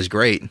 That hook is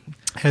great.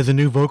 Has a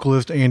new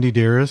vocalist, Andy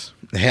Darris.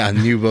 Yeah,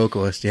 new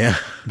vocalist. Yeah,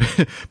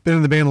 Been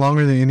in the band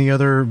longer than any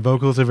other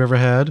vocalist I've ever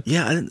had.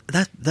 yeah.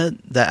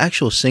 That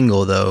actual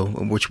single though,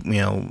 which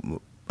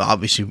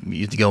obviously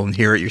you have to go and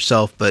hear it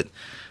yourself, but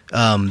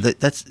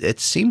it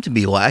seemed to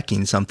be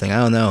lacking something. I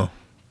don't know.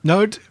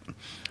 No,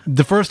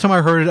 the first time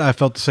I heard it, I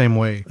felt the same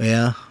way.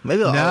 Yeah,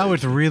 maybe Now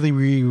it's really,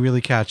 really,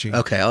 really catchy.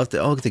 okay. I'll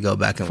have to go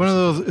back and It's one of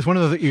those. It's one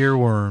of those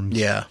earworms.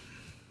 Yeah.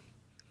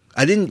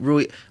 I didn't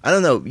really, I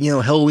don't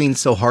know, Halloween's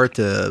so hard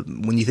to,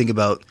 when you think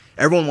about,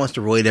 everyone wants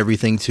to relate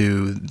everything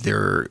to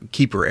their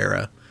Keeper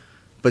era.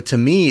 But to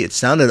me, it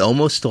sounded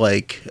almost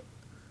like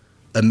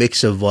a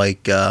mix of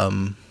like,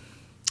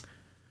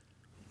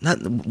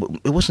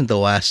 it wasn't the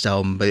last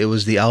album, but it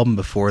was the album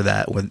before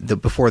that,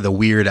 before the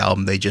Weird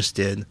album they just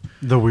did.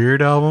 The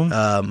Weird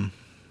album.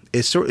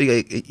 It's sort of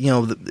like,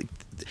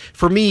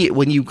 for me,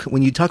 when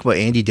you talk about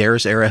Andy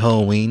Darris era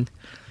Halloween,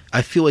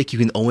 I feel like you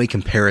can only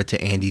compare it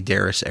to Andy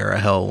Darris era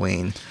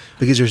Halloween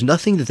because there's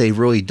nothing that they've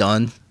really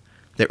done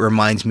that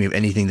reminds me of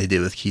anything they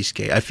did with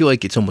Keyscape. I feel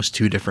like it's almost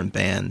two different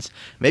bands.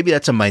 Maybe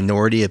that's a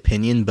minority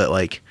opinion, but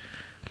like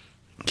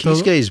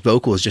Keyscape's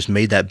vocals just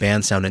made that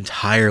band sound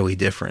entirely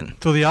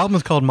different. So the album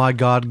is called My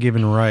God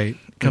Given Right.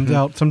 Comes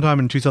out sometime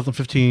in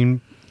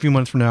 2015, a few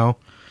months from now.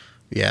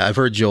 Yeah, I've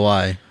heard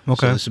July.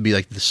 Okay. So this would be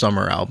like the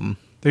summer album.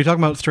 Are you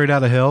talking about Straight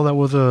Outta Hell? That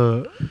was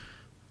a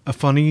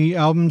funny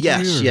album to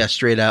Yes, you, or- yes,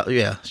 straight out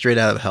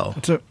of hell.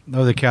 That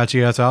was a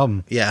catchy ass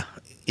album. Yeah,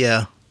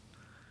 yeah.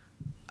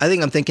 I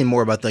think I'm thinking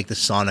more about like the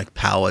sonic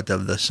palette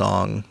of the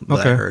song that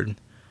I Okay. heard.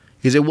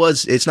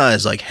 Because it's not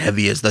as like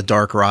heavy as The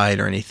Dark Ride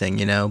or anything,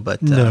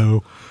 but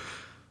No.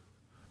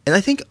 And I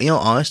think,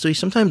 honestly,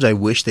 sometimes I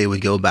wish they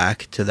would go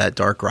back to that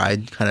Dark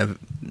Ride kind of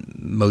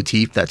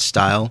motif, that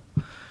style.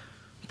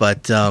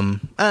 But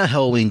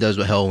Halloween does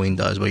what Halloween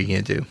does. What are you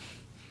going to do?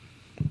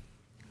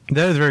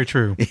 That is very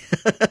true.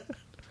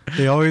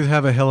 They always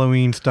have a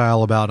Halloween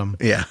style about them.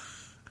 Yeah.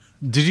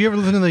 Did you ever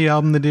listen to the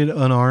album they did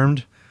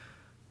Unarmed?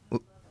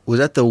 Was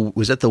that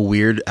the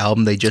weird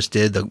album they just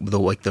did?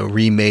 The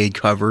remade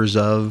covers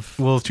of?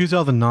 Well, it's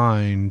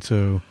 2009,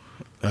 so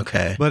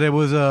Okay. but it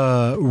was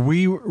a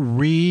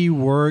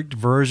reworked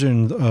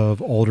version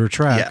of older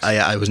tracks.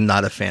 Yeah, I was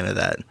not a fan of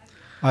that.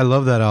 I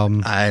love that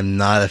album. I'm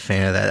not a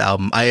fan of that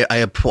album.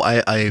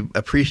 I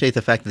appreciate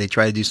the fact that they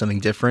try to do something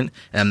different,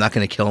 and I'm not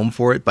going to kill them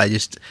for it. But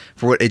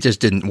it just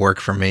didn't work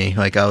for me.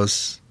 Like, I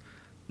was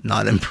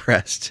not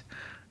impressed.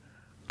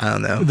 I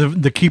don't know.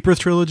 The Keepers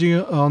trilogy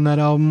on that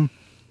album,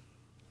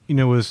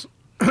 was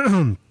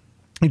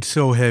it's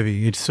so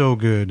heavy. It's so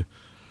good.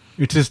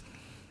 It's just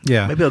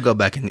Maybe I'll go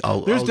back and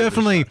There's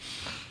definitely.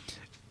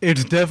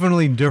 It's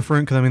definitely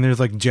different because there's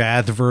like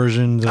jazz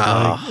versions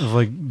of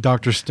like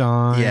Dr.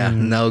 Stein. Yeah,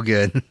 no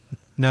good.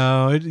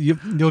 No,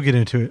 you'll get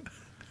into it.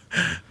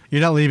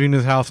 You're not leaving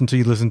this house until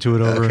you listen to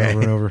it over and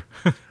over and over.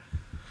 But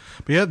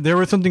yeah, there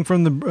was something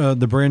from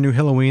the brand new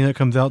Halloween that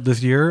comes out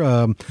this year.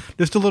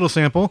 Just a little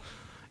sample,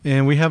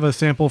 and we have a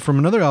sample from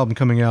another album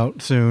coming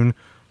out soon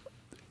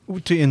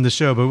to end the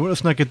show. But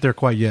let's not get there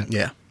quite yet.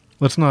 Yeah,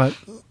 let's not.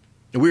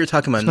 We were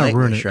talking about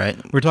Nightwish, right?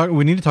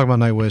 We need to talk about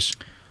Nightwish.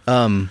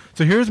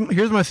 So here's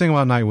my thing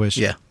about Nightwish.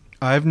 Yeah,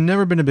 I've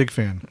never been a big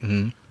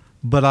fan,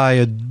 but I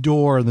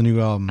adore the new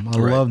album. I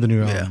love the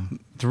new album. Yeah.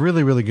 It's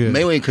really, really good.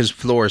 Mainly because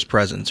Floor's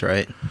presence,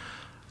 right?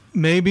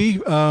 Maybe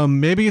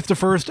it's the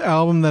first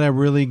album that I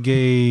really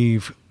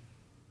gave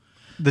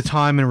the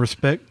time and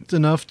respect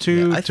enough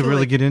to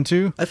really get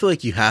into. I feel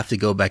like you have to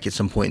go back at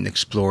some point and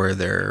explore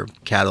their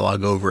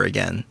catalog over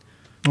again.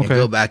 And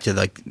go back to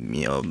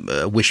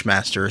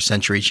Wishmaster,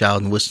 Century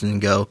Child, and listen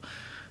and go.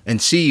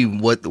 And see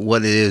what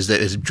it is that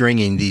is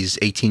bringing these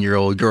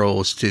 18-year-old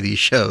girls to these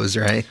shows,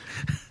 right?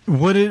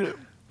 The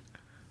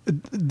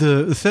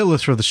set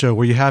list for the show,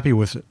 were you happy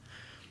with it?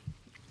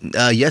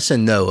 Yes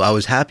and no. I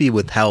was happy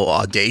with how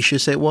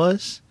audacious it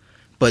was,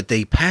 but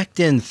they packed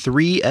in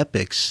 3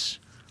 epics.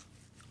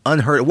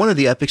 Unheard. One of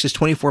the epics is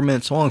 24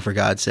 minutes long, for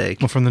God's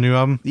sake. Well, from the new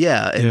album?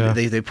 Yeah, and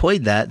they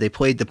played that. They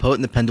played The Poet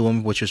and the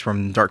Pendulum, which is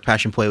from Dark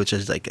Passion Play, which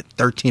is like a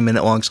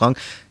 13-minute long song.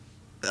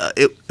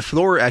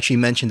 Floor actually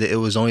mentioned that it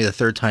was only the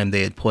 3rd time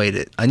they had played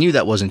it. I knew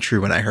that wasn't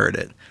true when I heard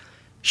it.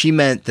 She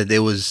meant that it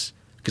was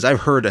because I've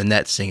heard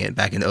Annette sing it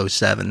back in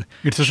 2007.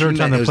 It's the 3rd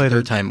time they played it.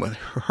 The 3rd time with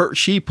her,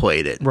 she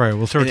played it. Right.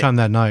 Well, 3rd time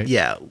that night.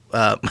 Yeah.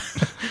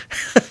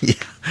 Yeah.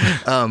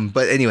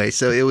 But anyway,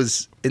 so it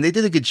was, and they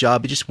did a good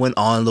job. It just went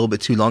on a little bit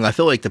too long. I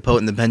feel like The Poet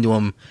and the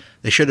Pendulum,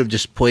 they should have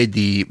just played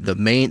the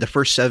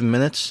first 7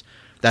 minutes.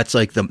 That's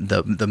like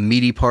the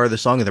meaty part of the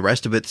song, and the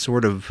rest of it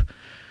sort of.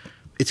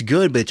 It's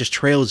good, but it just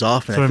trails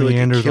off, and I feel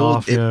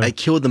like it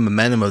killed the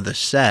momentum of the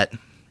set.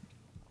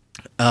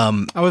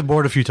 I was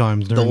bored a few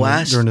times during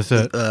the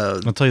set.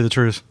 I'll tell you the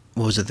truth.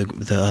 What was it?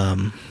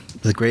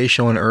 The Greatest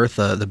Show on Earth,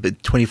 the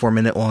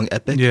 24-minute long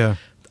epic. Yeah,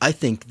 I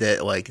think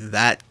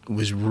that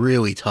was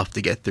really tough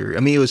to get through. I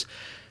mean,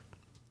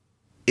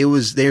 it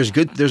was. There's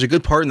a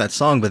good part in that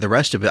song, but the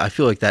rest of it, I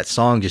feel like that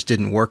song just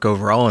didn't work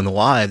overall in the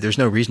live. There's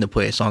no reason to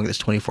play a song that's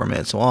 24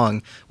 minutes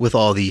long with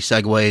all the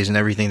segues and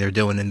everything they're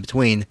doing in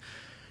between.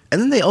 And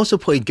then they also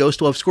played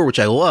Ghost Love Score, which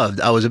I loved.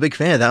 I was a big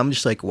fan of that. I'm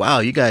just like, wow,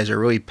 you guys are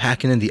really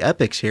packing in the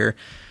epics here.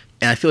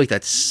 And I feel like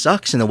that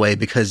sucks in a way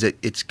because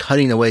it's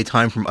cutting away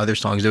time from other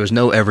songs. There was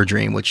no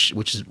Everdream, which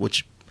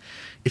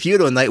if you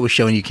go to a Nightwish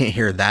show and you can't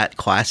hear that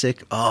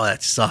classic, oh,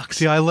 that sucks.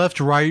 See, I left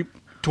right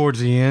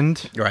towards the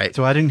end. Right.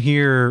 So I didn't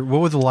hear,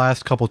 what was the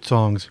last couple of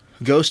songs?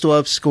 Ghost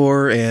Love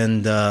Score,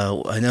 and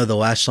I know the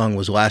last song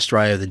was Last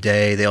Ride of the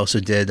Day. They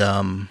also did...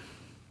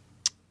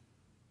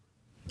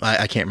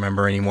 I can't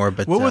remember anymore,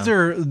 but what was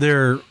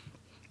their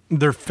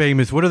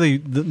famous? What are the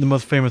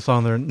most famous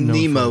song they're known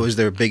Nemo for? is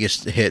their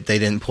biggest hit. They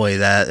didn't play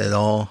that at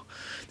all.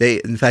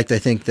 In fact, I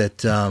think that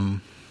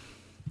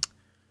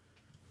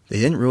they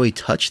didn't really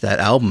touch that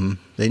album.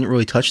 They didn't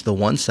really touch the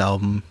Once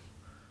album.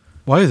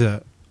 Why is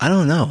that? I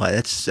don't know.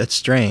 That's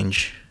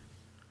strange.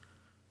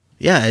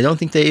 Yeah, I don't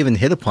think they even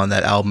hit upon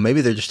that album.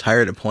 Maybe they're just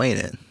tired of playing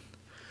it.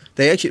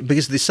 They actually,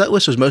 because the set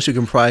list was mostly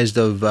comprised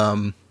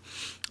of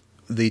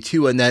the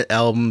 2 Annette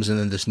albums and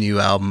then this new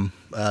album.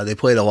 They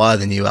played a lot of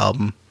the new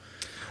album.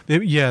 They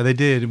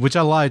did, which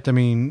I liked. I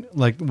mean,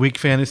 like Weak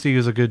Fantasy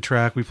is a good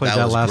track. We played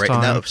that last great.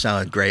 time. That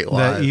sounded great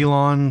live. That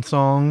Elon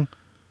song.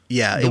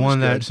 Yeah, the one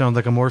that sounds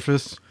like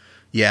Amorphous.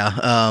 Yeah.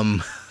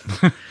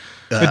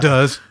 It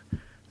does.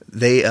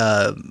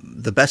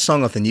 The best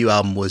song off the new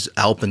album was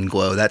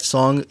Alpenglow. That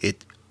song,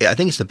 I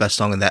think it's the best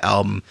song on that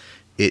album.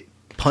 It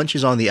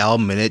punches on the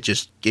album and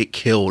it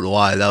killed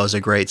live. That was a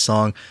great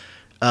song.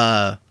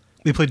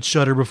 They played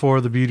Shudder before,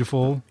 The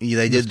Beautiful. Yeah,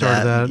 they did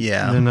that.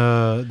 Yeah. And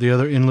then the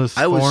other Endless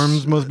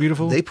Forms, Most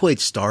Beautiful. They played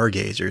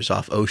Stargazers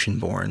off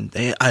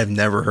Oceanborn. I've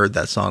never heard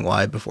that song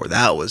live before.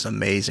 That was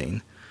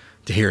amazing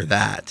to hear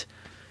that.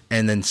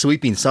 And then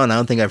Sweeping Sun, I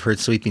don't think I've heard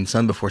Sweeping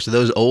Sun before. So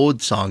those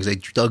old songs, they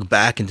dug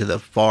back into the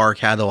far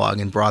catalog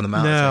and brought them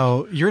out.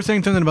 Now, you're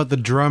saying something about the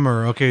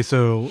drummer. Okay,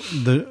 so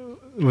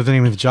what's the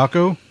name of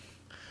Jocko?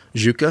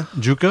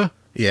 Juka?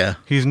 Yeah.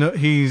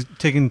 He's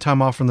taking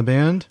time off from the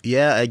band?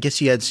 Yeah, I guess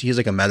he has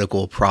like a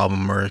medical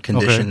problem or a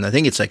condition. Okay. I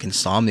think it's like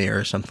insomnia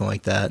or something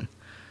like that.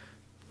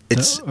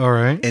 It's all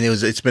right. and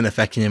it's been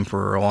affecting him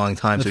for a long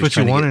time. That's so what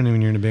you wanted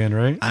when you're in a band,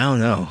 right? I don't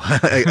know.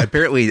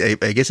 Apparently,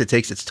 I guess it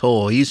takes its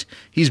toll. He's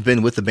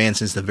been with the band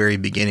since the very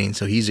beginning,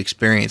 so he's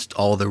experienced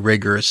all the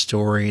rigorous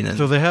touring. And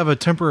So they have a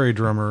temporary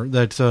drummer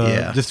that's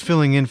just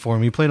filling in for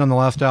him. He played on the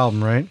last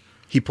album, right?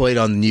 he played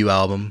on the new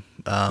album.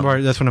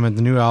 Right, that's what I meant,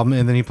 the new album,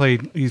 and then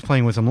he's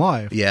playing with him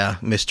live. Yeah,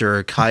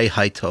 Mr. Kai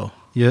Haito.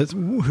 Yes,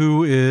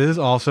 who is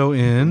also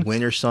in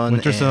Winter Sun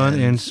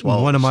and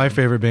Swallow one of the my Sun.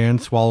 favorite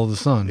bands, Swallow the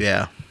Sun.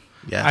 Yeah.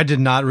 Yeah. I did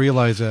not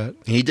realize that.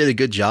 He did a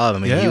good job. I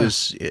mean, Yeah. he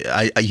was.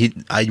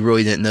 I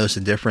really didn't notice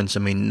the difference.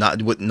 I mean, not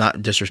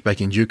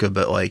disrespecting Juka,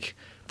 but like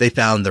they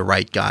found the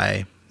right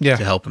guy Yeah.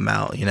 to help him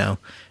out. You know,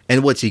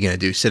 and what's he gonna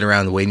do? Sit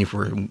around waiting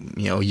for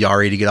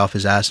Yari to get off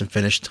his ass and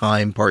finish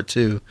Time Part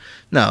 2?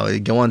 No,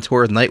 go on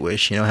tour with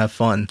Nightwish. Have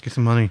fun, Get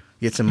some money.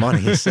 get some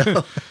money.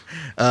 So,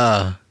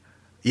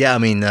 yeah. I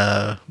mean,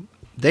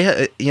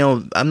 they.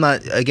 I'm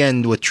not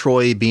again with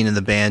Troy being in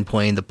the band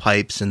playing the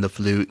pipes and the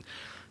flute.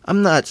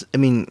 I'm not. I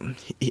mean,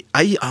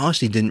 I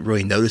honestly didn't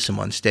really notice him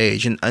on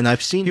stage, and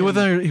I've seen He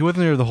wasn't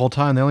there the whole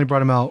time. They only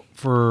brought him out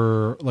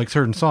for like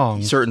certain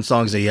songs. certain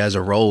songs that he has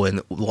a role in.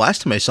 The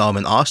last time I saw him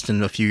in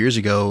Austin a few years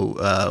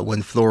ago,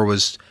 when Flora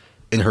was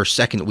in her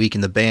second week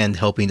in the band,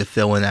 helping to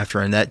fill in after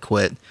Annette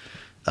quit,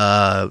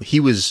 he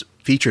was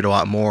featured a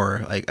lot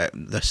more. Like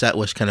the set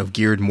was kind of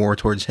geared more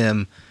towards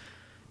him,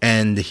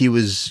 and he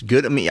was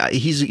good. I mean,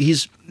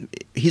 he's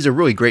a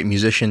really great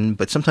musician,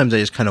 but sometimes I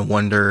just kind of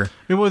wonder.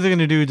 I mean, what was he going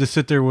to do? Just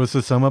sit there with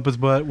his thumb up his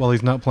butt while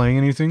he's not playing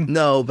anything?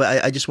 No,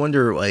 but I just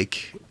wonder,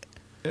 like,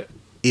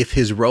 if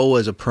his role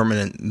as a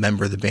permanent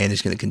member of the band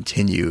is going to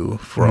continue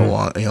for a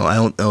long. I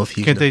don't know if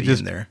he's going Can't to they be just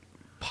in there.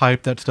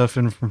 pipe that stuff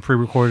in from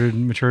pre-recorded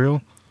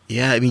material?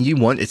 Yeah, I mean,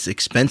 it's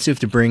expensive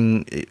to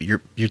bring.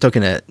 You're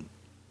talking at,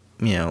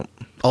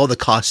 all the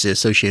costs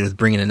associated with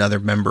bringing another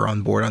member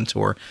on board on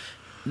tour.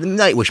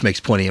 Nightwish makes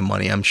plenty of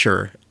money, I'm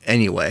sure.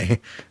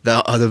 Anyway,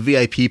 the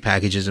VIP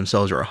packages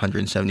themselves are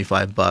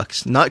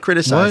 $175. Not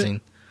criticizing.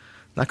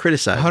 Not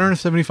criticizing.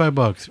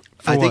 $175.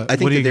 For I what?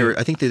 think What do you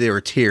that get? they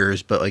were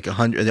tiers, but like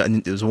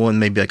 100. There was one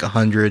maybe like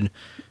 100,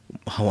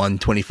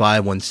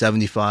 125,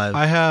 175.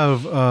 I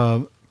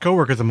have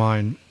coworkers of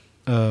mine.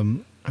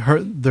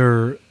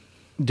 They're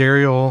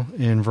Daryl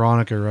and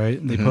Veronica,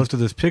 right? They Mm-hmm. posted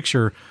this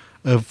picture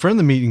of from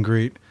the meet and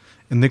greet,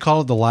 and they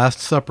call it the Last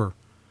Supper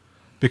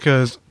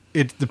because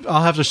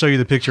I'll have to show you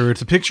the picture.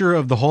 It's a picture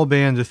of the whole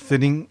band just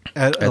sitting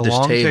at a this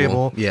long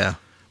table. Yeah.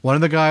 One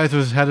of the guys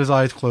had his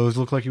eyes closed,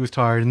 looked like he was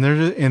tired, and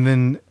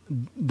then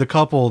the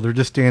couple they're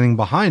just standing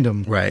behind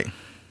him, Right.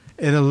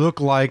 and it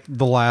looked like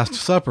the Last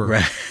Supper.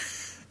 Right.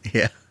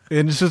 Yeah.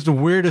 And it's just the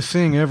weirdest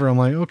thing ever. I'm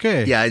like,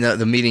 okay, Yeah, I know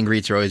the meet and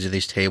greets are always at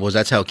these tables.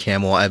 That's how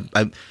Camel.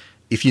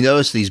 If you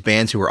notice these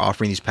bands who are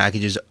offering these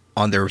packages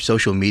on their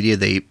social media,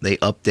 they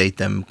update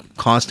them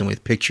constantly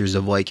with pictures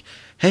of like,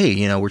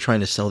 hey, we're trying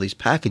to sell these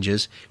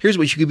packages. Here's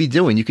what you could be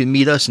doing. You can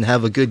meet us and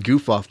have a good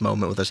goof off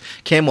moment with us.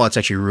 Camelot's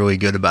actually really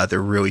good about it.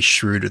 They're really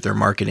shrewd at their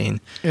marketing.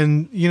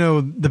 And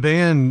the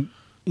band,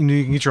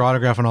 you can get your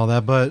autograph and all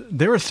that, but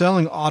they were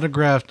selling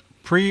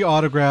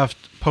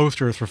pre-autographed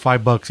posters for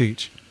 $5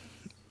 each.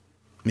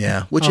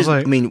 Yeah, which I was is,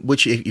 like- I mean,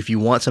 if you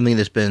want something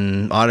that's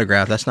been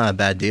autographed, that's not a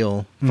bad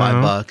deal.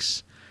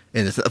 $5,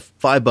 and it's a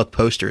 $5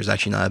 poster is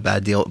actually not a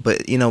bad deal.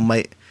 But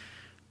it's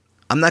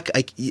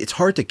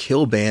hard to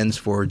kill bands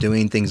for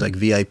doing things like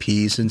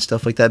VIPs and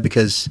stuff like that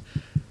because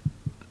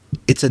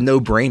it's a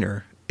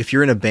no-brainer. If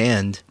you're in a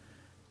band,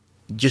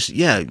 just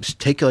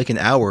take like an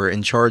hour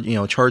and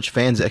charge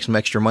fans some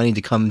extra money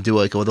to come do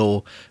like a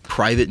little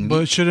private meet.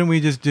 But shouldn't we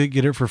just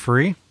get it for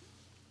free?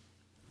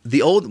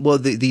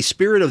 The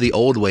spirit of the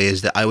old way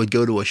is that I would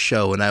go to a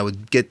show and I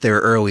would get there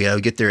early. I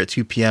would get there at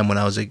 2 p.m. when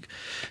I was like,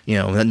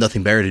 had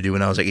nothing better to do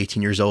when I was like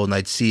 18 years old, and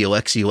I'd see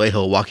Alexi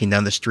Alejo walking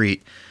down the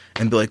street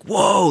and be like,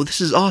 "Whoa, this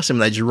is awesome!"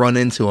 And I just run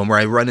into him. Or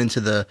I run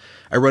into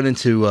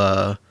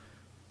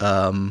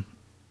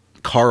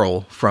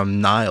Carl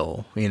from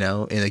Nile, in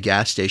a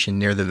gas station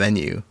near the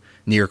venue,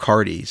 near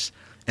Cardi's,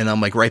 and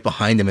I'm like right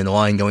behind him in the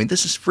line, going,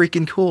 "This is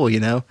freaking cool,"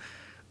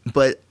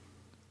 But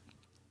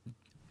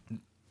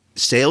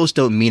sales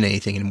don't mean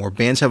anything anymore.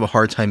 Bands have a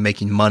hard time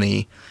making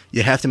money.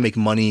 You have to make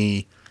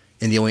money,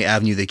 and the only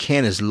avenue they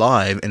can is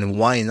live. And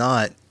why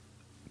not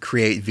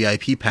create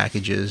VIP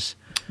packages?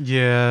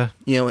 Yeah.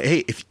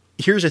 Hey,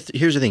 here's the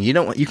thing. You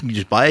can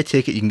just buy a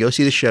ticket. You can go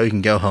see the show. You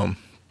can go home.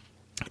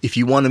 If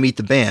you want to meet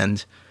the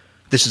band,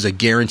 this is a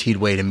guaranteed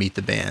way to meet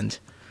the band.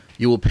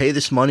 You will pay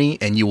this money,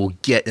 and you will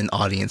get an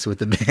audience with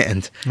the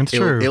band. That's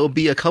true. It'll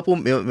be a couple,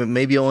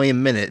 maybe only a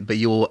minute, but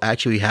you will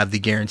actually have the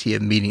guarantee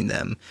of meeting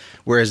them.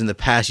 Whereas in the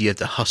past, you have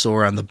to hustle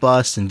around the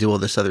bus and do all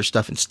this other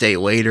stuff and stay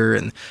later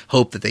and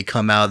hope that they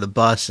come out of the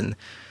bus. And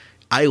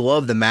I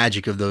love the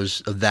magic of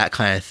that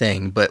kind of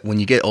thing. But when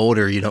you get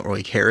older, you don't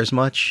really care as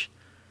much.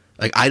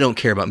 Like, I don't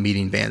care about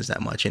meeting bands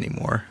that much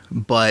anymore.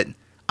 But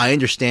I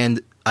understand.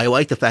 I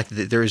like the fact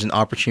that there is an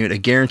opportunity, a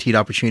guaranteed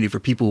opportunity for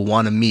people who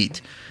want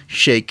to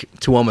shake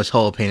Tuomas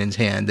Holopainen's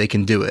hand. They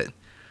can do it,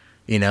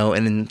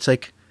 and it's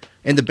like,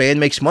 And the band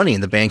makes money,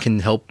 and the band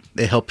can help.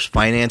 It helps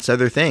finance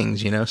other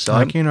things, you know. So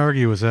I can't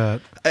argue with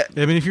that.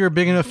 I mean, if you're a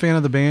big enough fan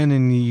of the band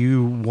and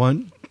you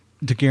want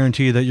to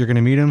guarantee that you're going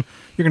to meet them,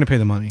 you're going to pay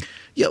the money.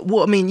 Yeah,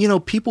 well, I mean, you know,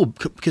 people,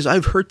 because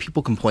I've heard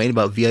people complain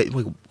about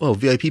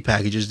VIP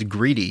packages, the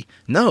greedy.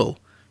 No,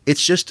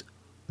 it's just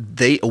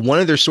one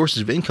of their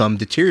sources of income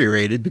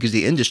deteriorated because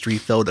the industry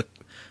fell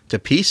to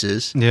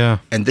pieces. Yeah.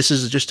 And this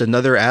is just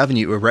another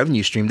avenue, a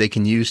revenue stream they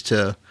can use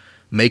to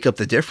make up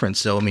the difference.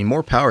 So, I mean,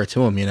 more power to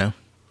them, you know.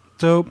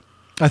 So,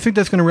 I think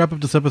that's going to wrap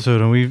up this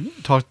episode, and we've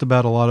talked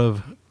about a lot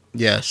of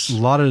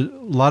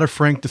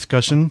Frank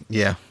discussion.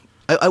 Yeah,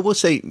 I will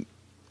say,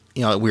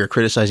 you know, we were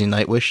criticizing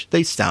Nightwish.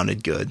 They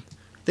sounded good.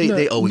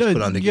 They always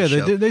put on the good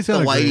show. They the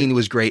lighting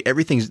was great.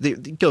 Everything's.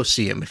 Go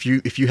see them if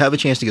you have a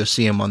chance to go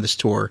see them on this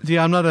tour.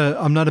 Yeah, I'm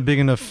not a big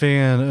enough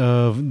fan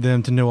of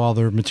them to know all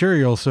their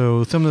material.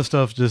 So some of the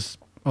stuff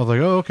I was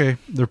like, oh, okay,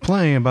 they're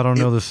playing, but I don't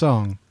know the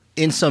song.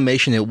 In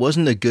summation, it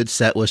wasn't a good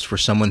set list for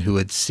someone who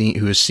has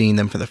seen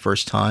them for the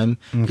first time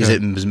because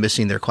it was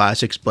missing their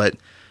classics. But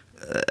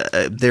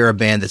they're a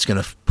band that's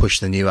going to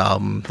push the new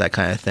album, that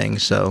kind of thing.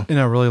 So, and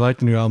I really like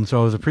the new album, so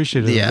I was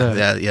appreciative of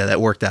that. Yeah,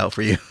 that worked out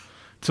for you.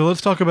 So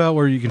let's talk about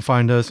where you can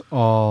find us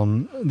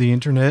on the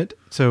internet.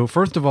 So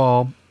first of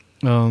all,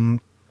 you can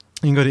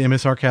go to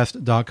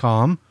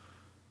msrcast.com.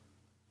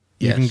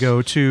 You can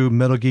go to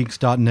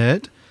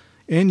metalgeeks.net,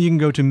 and you can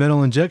go to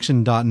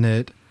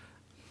metalinjection.net.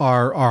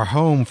 Our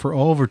home for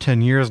over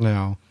 10 years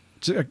now.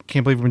 I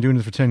can't believe we've been doing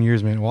this for 10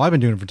 years, man. Well, I've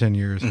been doing it for 10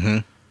 years. Mm-hmm.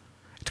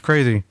 It's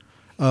crazy.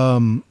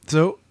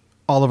 So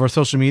all of our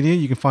social media,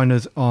 you can find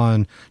us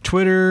on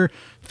Twitter,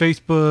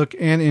 Facebook,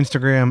 and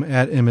Instagram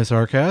at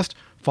MSRcast.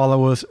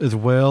 Follow us as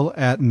well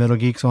at Metal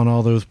Geeks on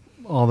all those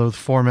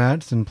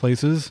formats and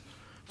places.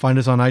 Find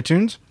us on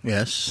iTunes.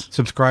 Yes.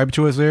 Subscribe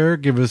to us there.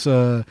 Give us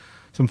some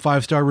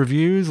 5-star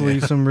reviews.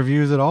 Leave some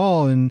reviews at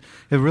all, and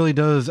it really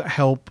does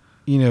help,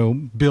 you know,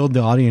 build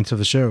the audience of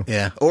the show.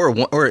 Yeah.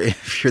 Or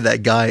if you're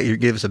that guy, you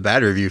give us a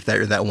bad review. If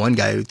you're that one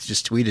guy who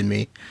just tweeted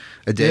me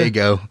a day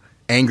ago,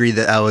 angry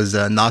that I was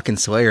knocking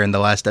Slayer in the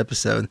last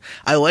episode.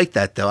 I like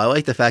that, though. I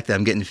like the fact that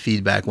I'm getting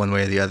feedback one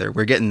way or the other.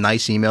 We're getting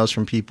nice emails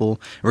from people.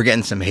 We're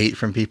getting some hate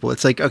from people.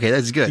 It's like, okay,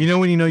 that's good. You know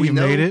when you know you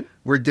made it?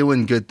 We're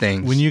doing good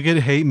things. When you get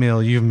hate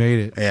mail, you've made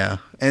it. Yeah.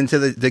 And to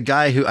the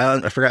guy who,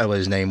 I forgot what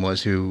his name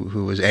was,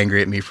 who was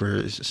angry at me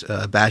for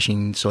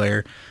bashing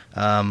Slayer.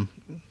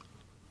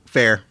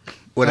 Fair.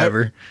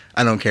 Whatever.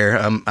 I don't care.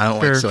 I don't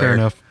like Slayer. Fair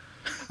enough.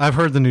 I've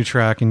heard the new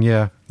track, and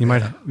you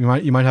might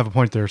have a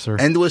point there, sir.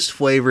 Endless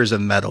flavors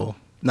of metal.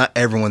 Not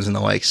everyone's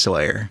gonna like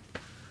Slayer.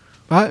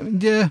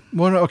 Yeah.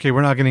 Well, okay,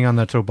 we're not getting on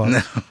that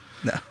soapbox.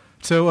 No.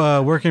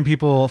 So, where can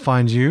people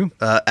find you?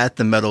 At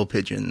the Metal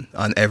Pigeon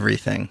on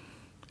everything.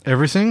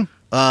 Everything?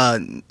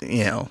 You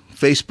know,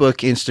 Facebook,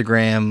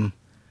 Instagram,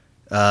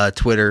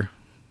 Twitter.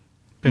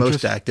 Pinterest?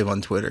 Most active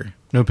on Twitter.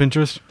 No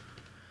Pinterest?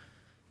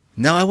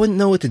 No, I wouldn't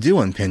know what to do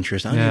on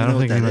Pinterest. I don't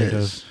think what that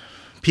is.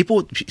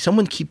 Does.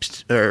 Someone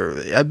keeps.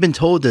 I've been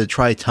told to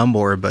try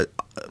Tumblr, but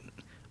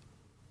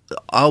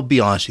I'll be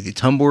honest with you.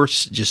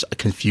 Tumblr just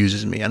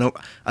confuses me. I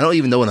don't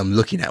even know what I'm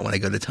looking at when I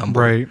go to Tumblr.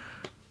 Right.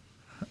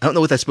 I don't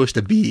know what that's supposed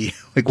to be.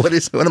 Like, what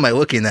am I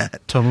looking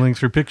at? Tumbling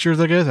through pictures,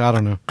 I guess. I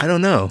don't know. I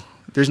don't know.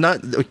 There's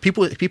not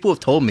people have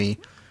told me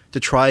to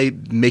try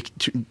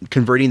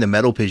converting the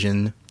Metal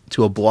Pigeon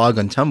to a blog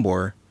on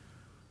Tumblr.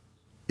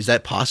 Is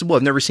that possible?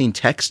 I've never seen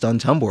text on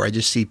Tumblr. I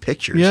just see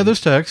pictures. Yeah,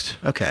 there's text.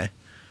 Okay.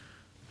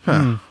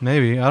 Huh.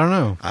 Maybe. I don't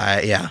know.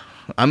 Yeah.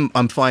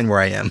 I'm fine where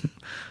I am.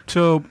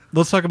 So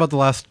let's talk about the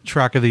last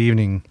track of the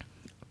evening.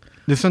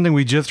 This is something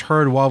we just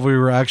heard while we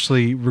were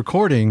actually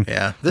recording.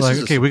 Yeah. This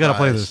is okay, we got to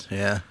play this.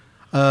 Yeah.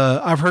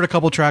 I've heard a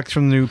couple tracks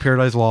from the new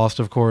Paradise Lost,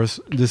 of course.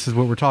 This is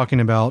what we're talking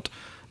about.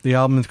 The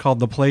album is called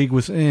The Plague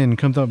Within.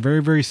 Comes out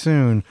very, very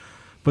soon.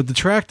 But the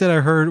track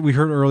that we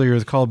heard earlier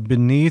is called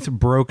Beneath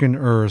Broken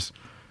Earth.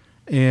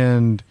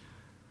 And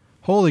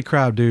holy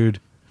crap, dude.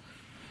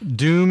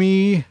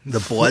 Doomy. The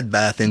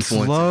bloodbath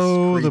influence.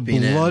 Slow, the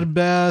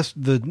bloodbath,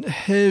 the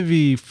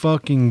heavy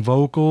fucking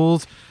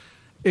vocals.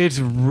 It's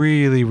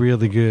really,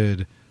 really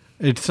good.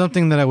 It's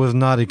something that I was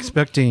not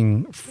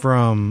expecting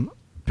from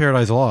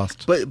Paradise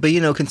Lost. But you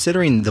know,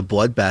 considering the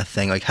bloodbath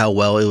thing, like how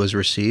well it was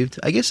received,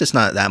 I guess it's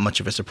not that much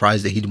of a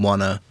surprise that he'd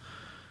want to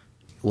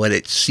let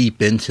it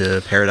seep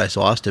into Paradise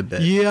Lost a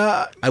bit.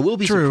 Yeah, I will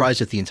be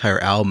surprised if the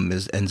entire album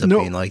ends up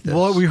being like this.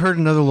 Well, we heard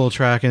another little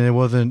track, and it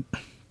wasn't.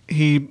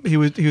 He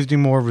was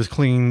doing more of his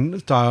clean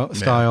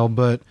style,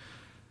 but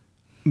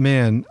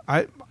man,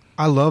 I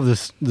love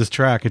this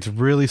track. It's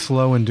really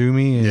slow and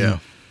doomy,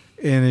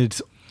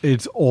 and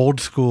it's old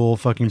school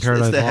fucking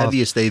Paradise Lost. It's the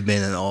heaviest they've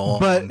been in all.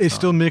 But it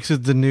still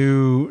mixes the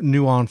new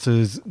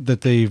nuances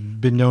that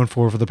they've been known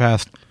for the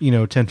past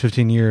 10,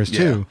 15 years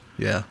too.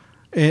 Yeah.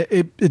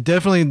 It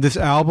definitely, this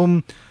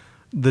album,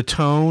 the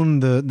tone,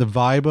 the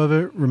vibe of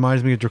it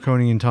reminds me of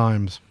Draconian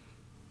Times.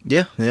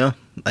 Yeah,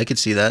 I could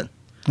see that.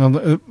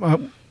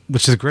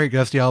 Which is great.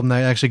 That's the album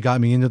that actually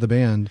got me into the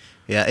band.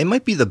 Yeah, it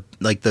might be the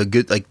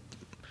good,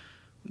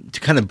 to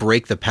kind of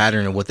break the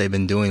pattern of what they've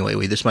been doing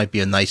lately. This might be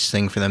a nice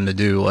thing for them to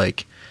do.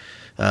 Like,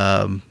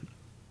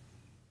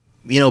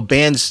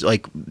 bands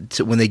like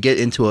when they get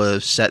into a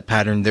set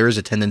pattern, there is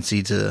a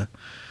tendency to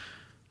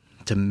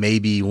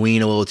maybe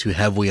lean a little too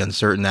heavily on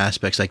certain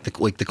aspects, like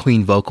the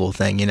clean vocal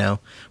thing,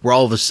 where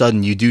all of a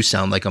sudden you do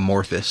sound like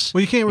Amorphous. Well,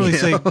 you can't really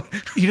say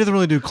he doesn't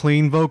really do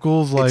clean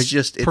vocals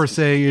per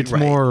se. It's right.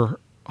 more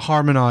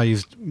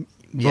harmonized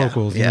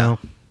vocals, you know.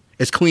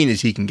 As clean as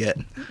he can get.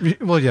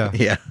 Well, yeah.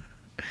 Yeah.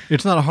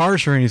 It's not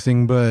harsh or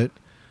anything, but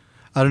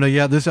I don't know.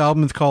 Yeah, this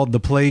album is called The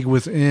Plague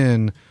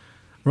Within. I'm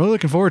really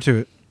looking forward to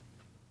it.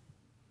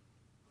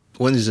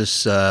 When's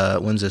this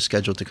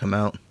scheduled to come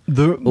out?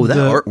 That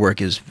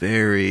artwork is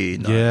very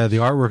nice. Yeah, the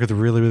artwork is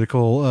really, really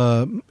cool.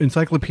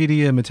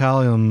 Encyclopedia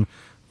Metallum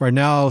right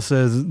now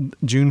says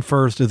June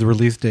 1st is the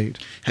release date.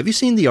 Have you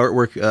seen the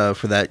artwork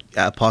for that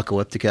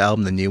Apocalyptica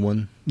album, the new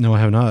one? No, I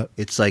have not.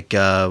 It's like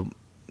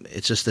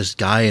it's just this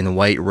guy in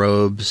white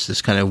robes,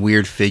 this kind of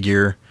weird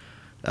figure.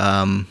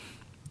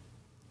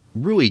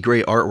 Really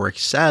great artwork.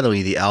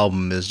 Sadly, the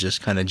album is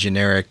just kind of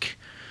generic.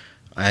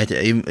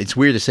 It's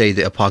weird to say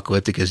the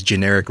Apocalyptica is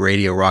generic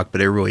radio rock, but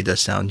it really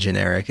does sound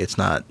generic. It's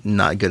not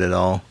good at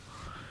all.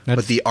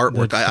 But the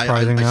artwork, I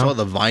saw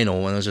the vinyl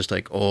and I was just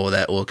like, oh,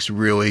 that looks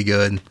really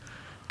good.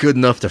 Good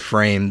enough to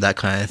frame, that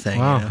kind of thing.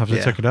 Wow, I'll have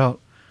to check it out.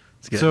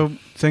 So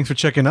thanks for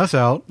checking us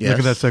out. Yes.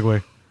 Look at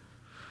that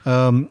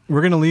segue.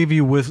 We're going to leave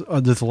you with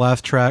this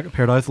last track,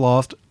 Paradise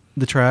Lost.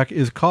 The track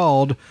is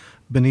called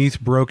Beneath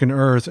Broken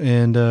Earth,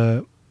 and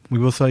we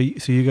will see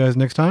you guys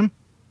next time.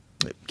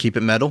 Keep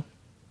it metal.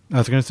 I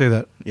was going to say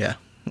that. Yeah,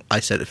 I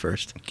said it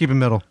first. Keep it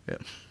metal. Yeah.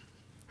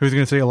 Who's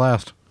going to say it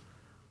last?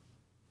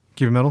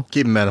 Keep it metal?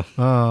 Keep it metal.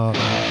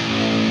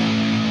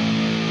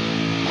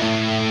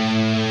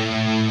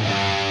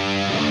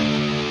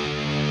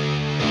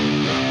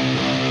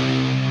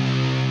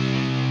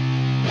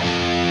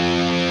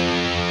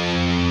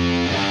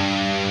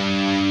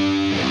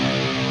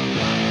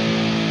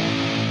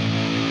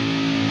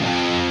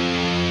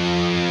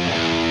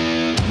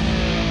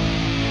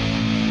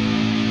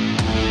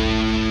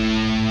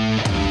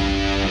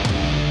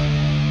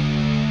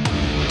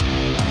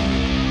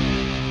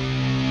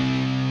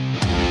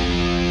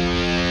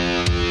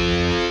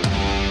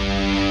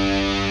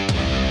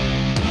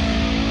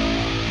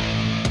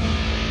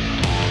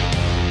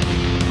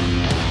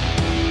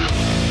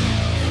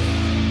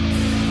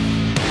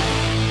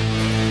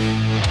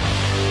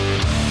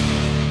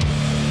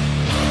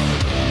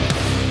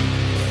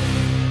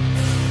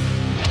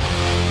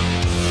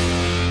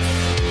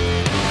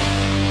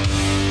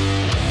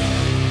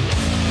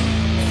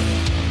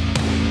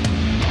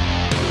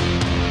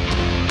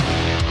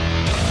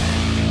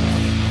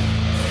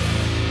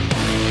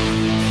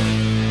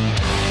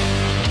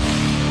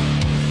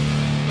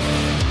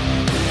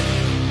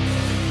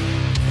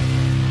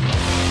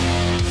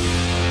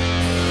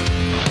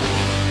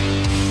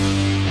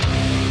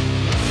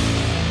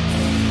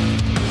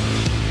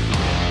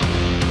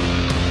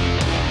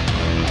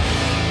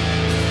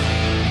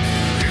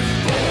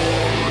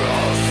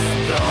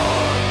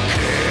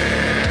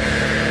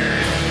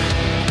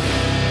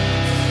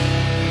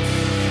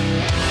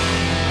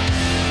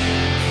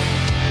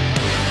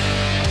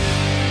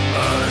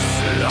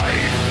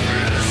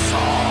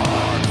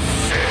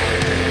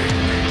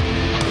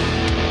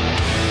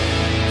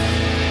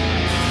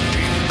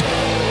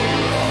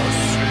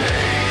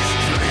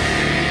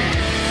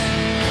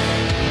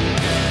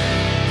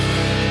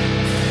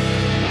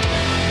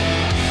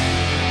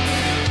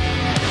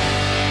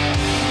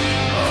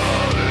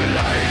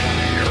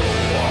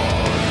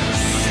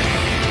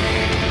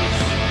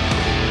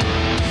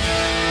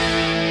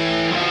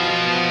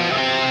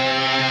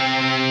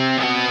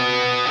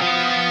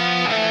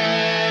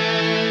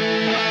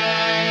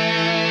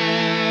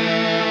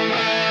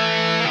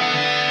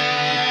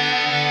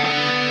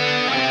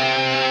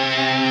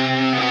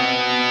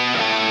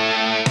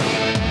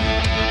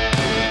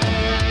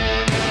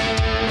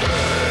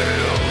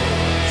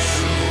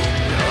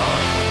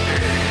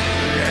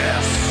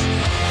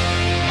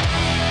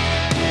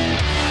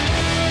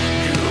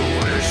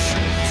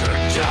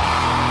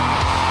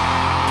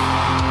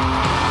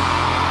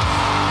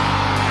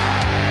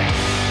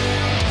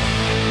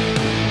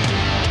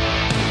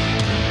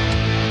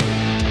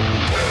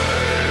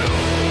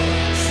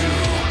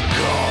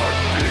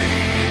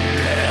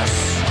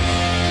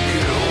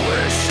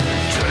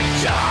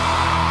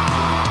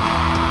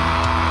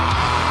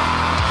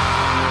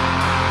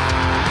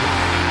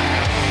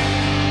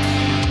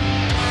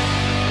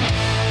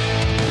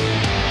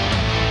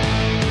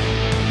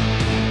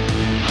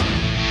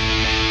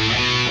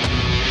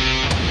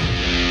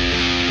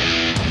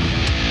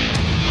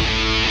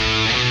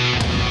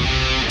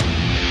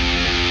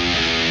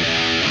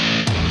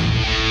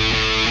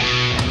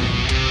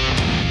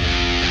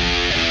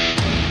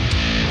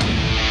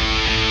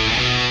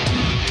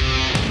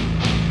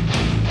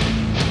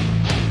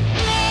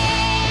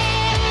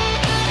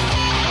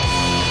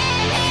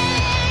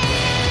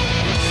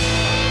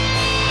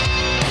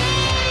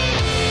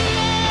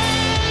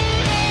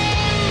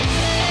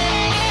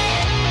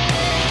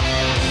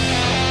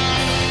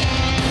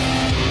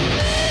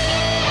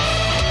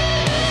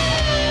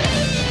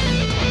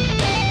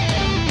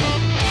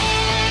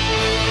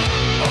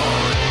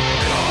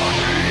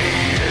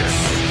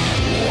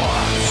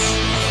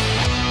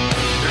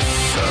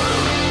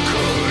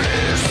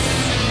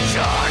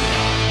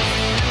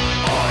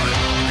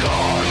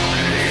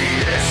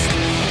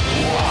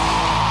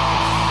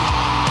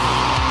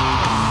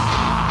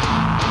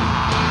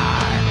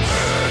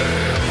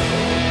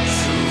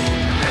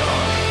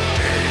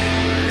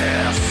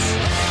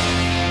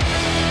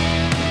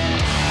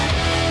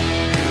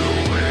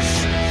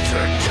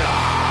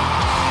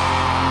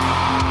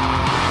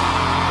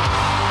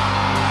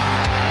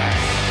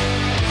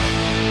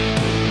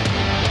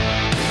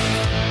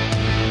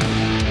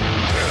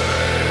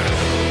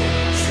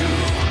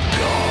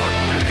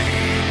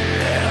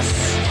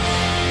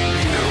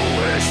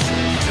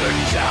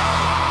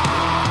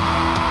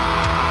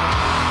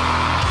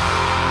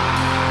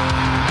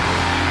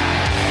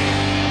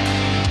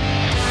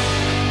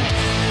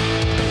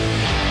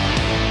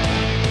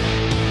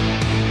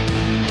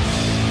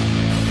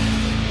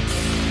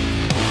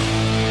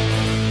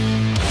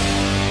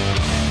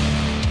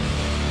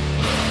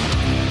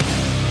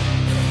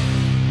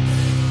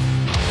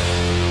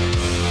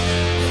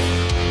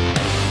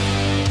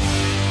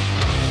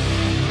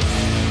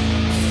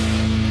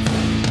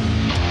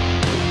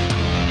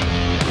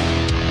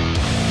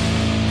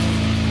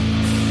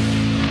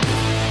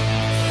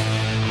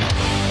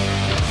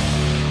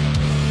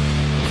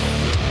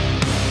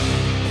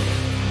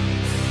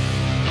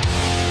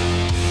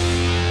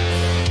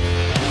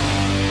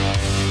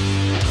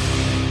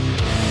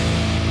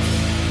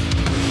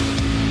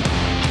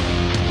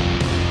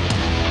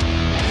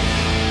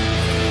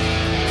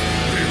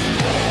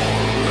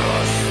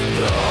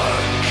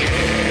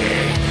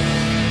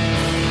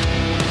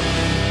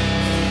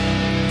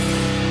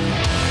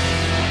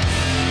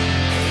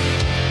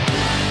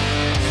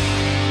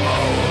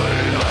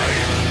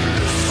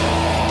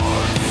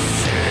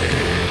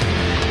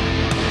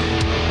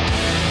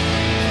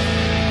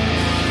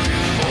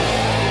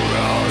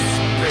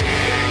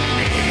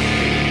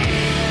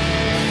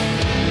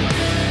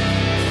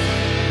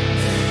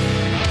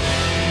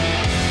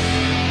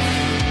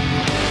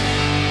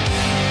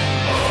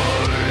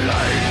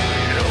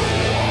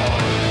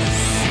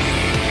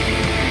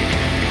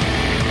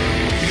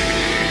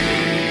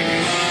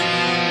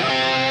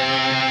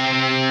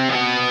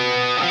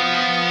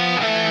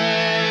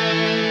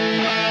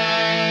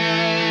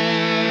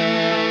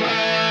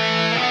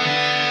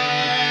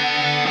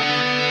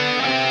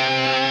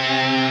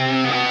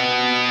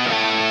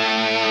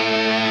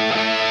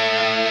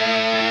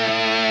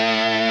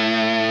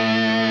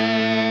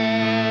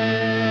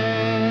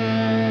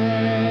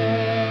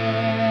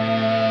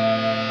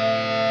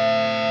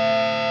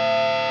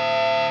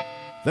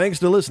 Thanks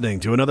to listening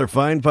to another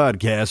fine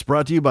podcast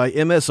brought to you by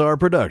MSR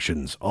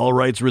Productions. All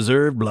rights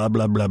reserved, blah,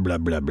 blah, blah, blah,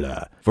 blah,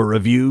 blah. For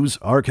reviews,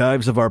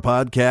 archives of our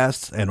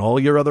podcasts, and all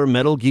your other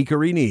metal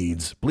geekery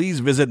needs, please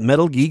visit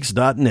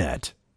metalgeeks.net.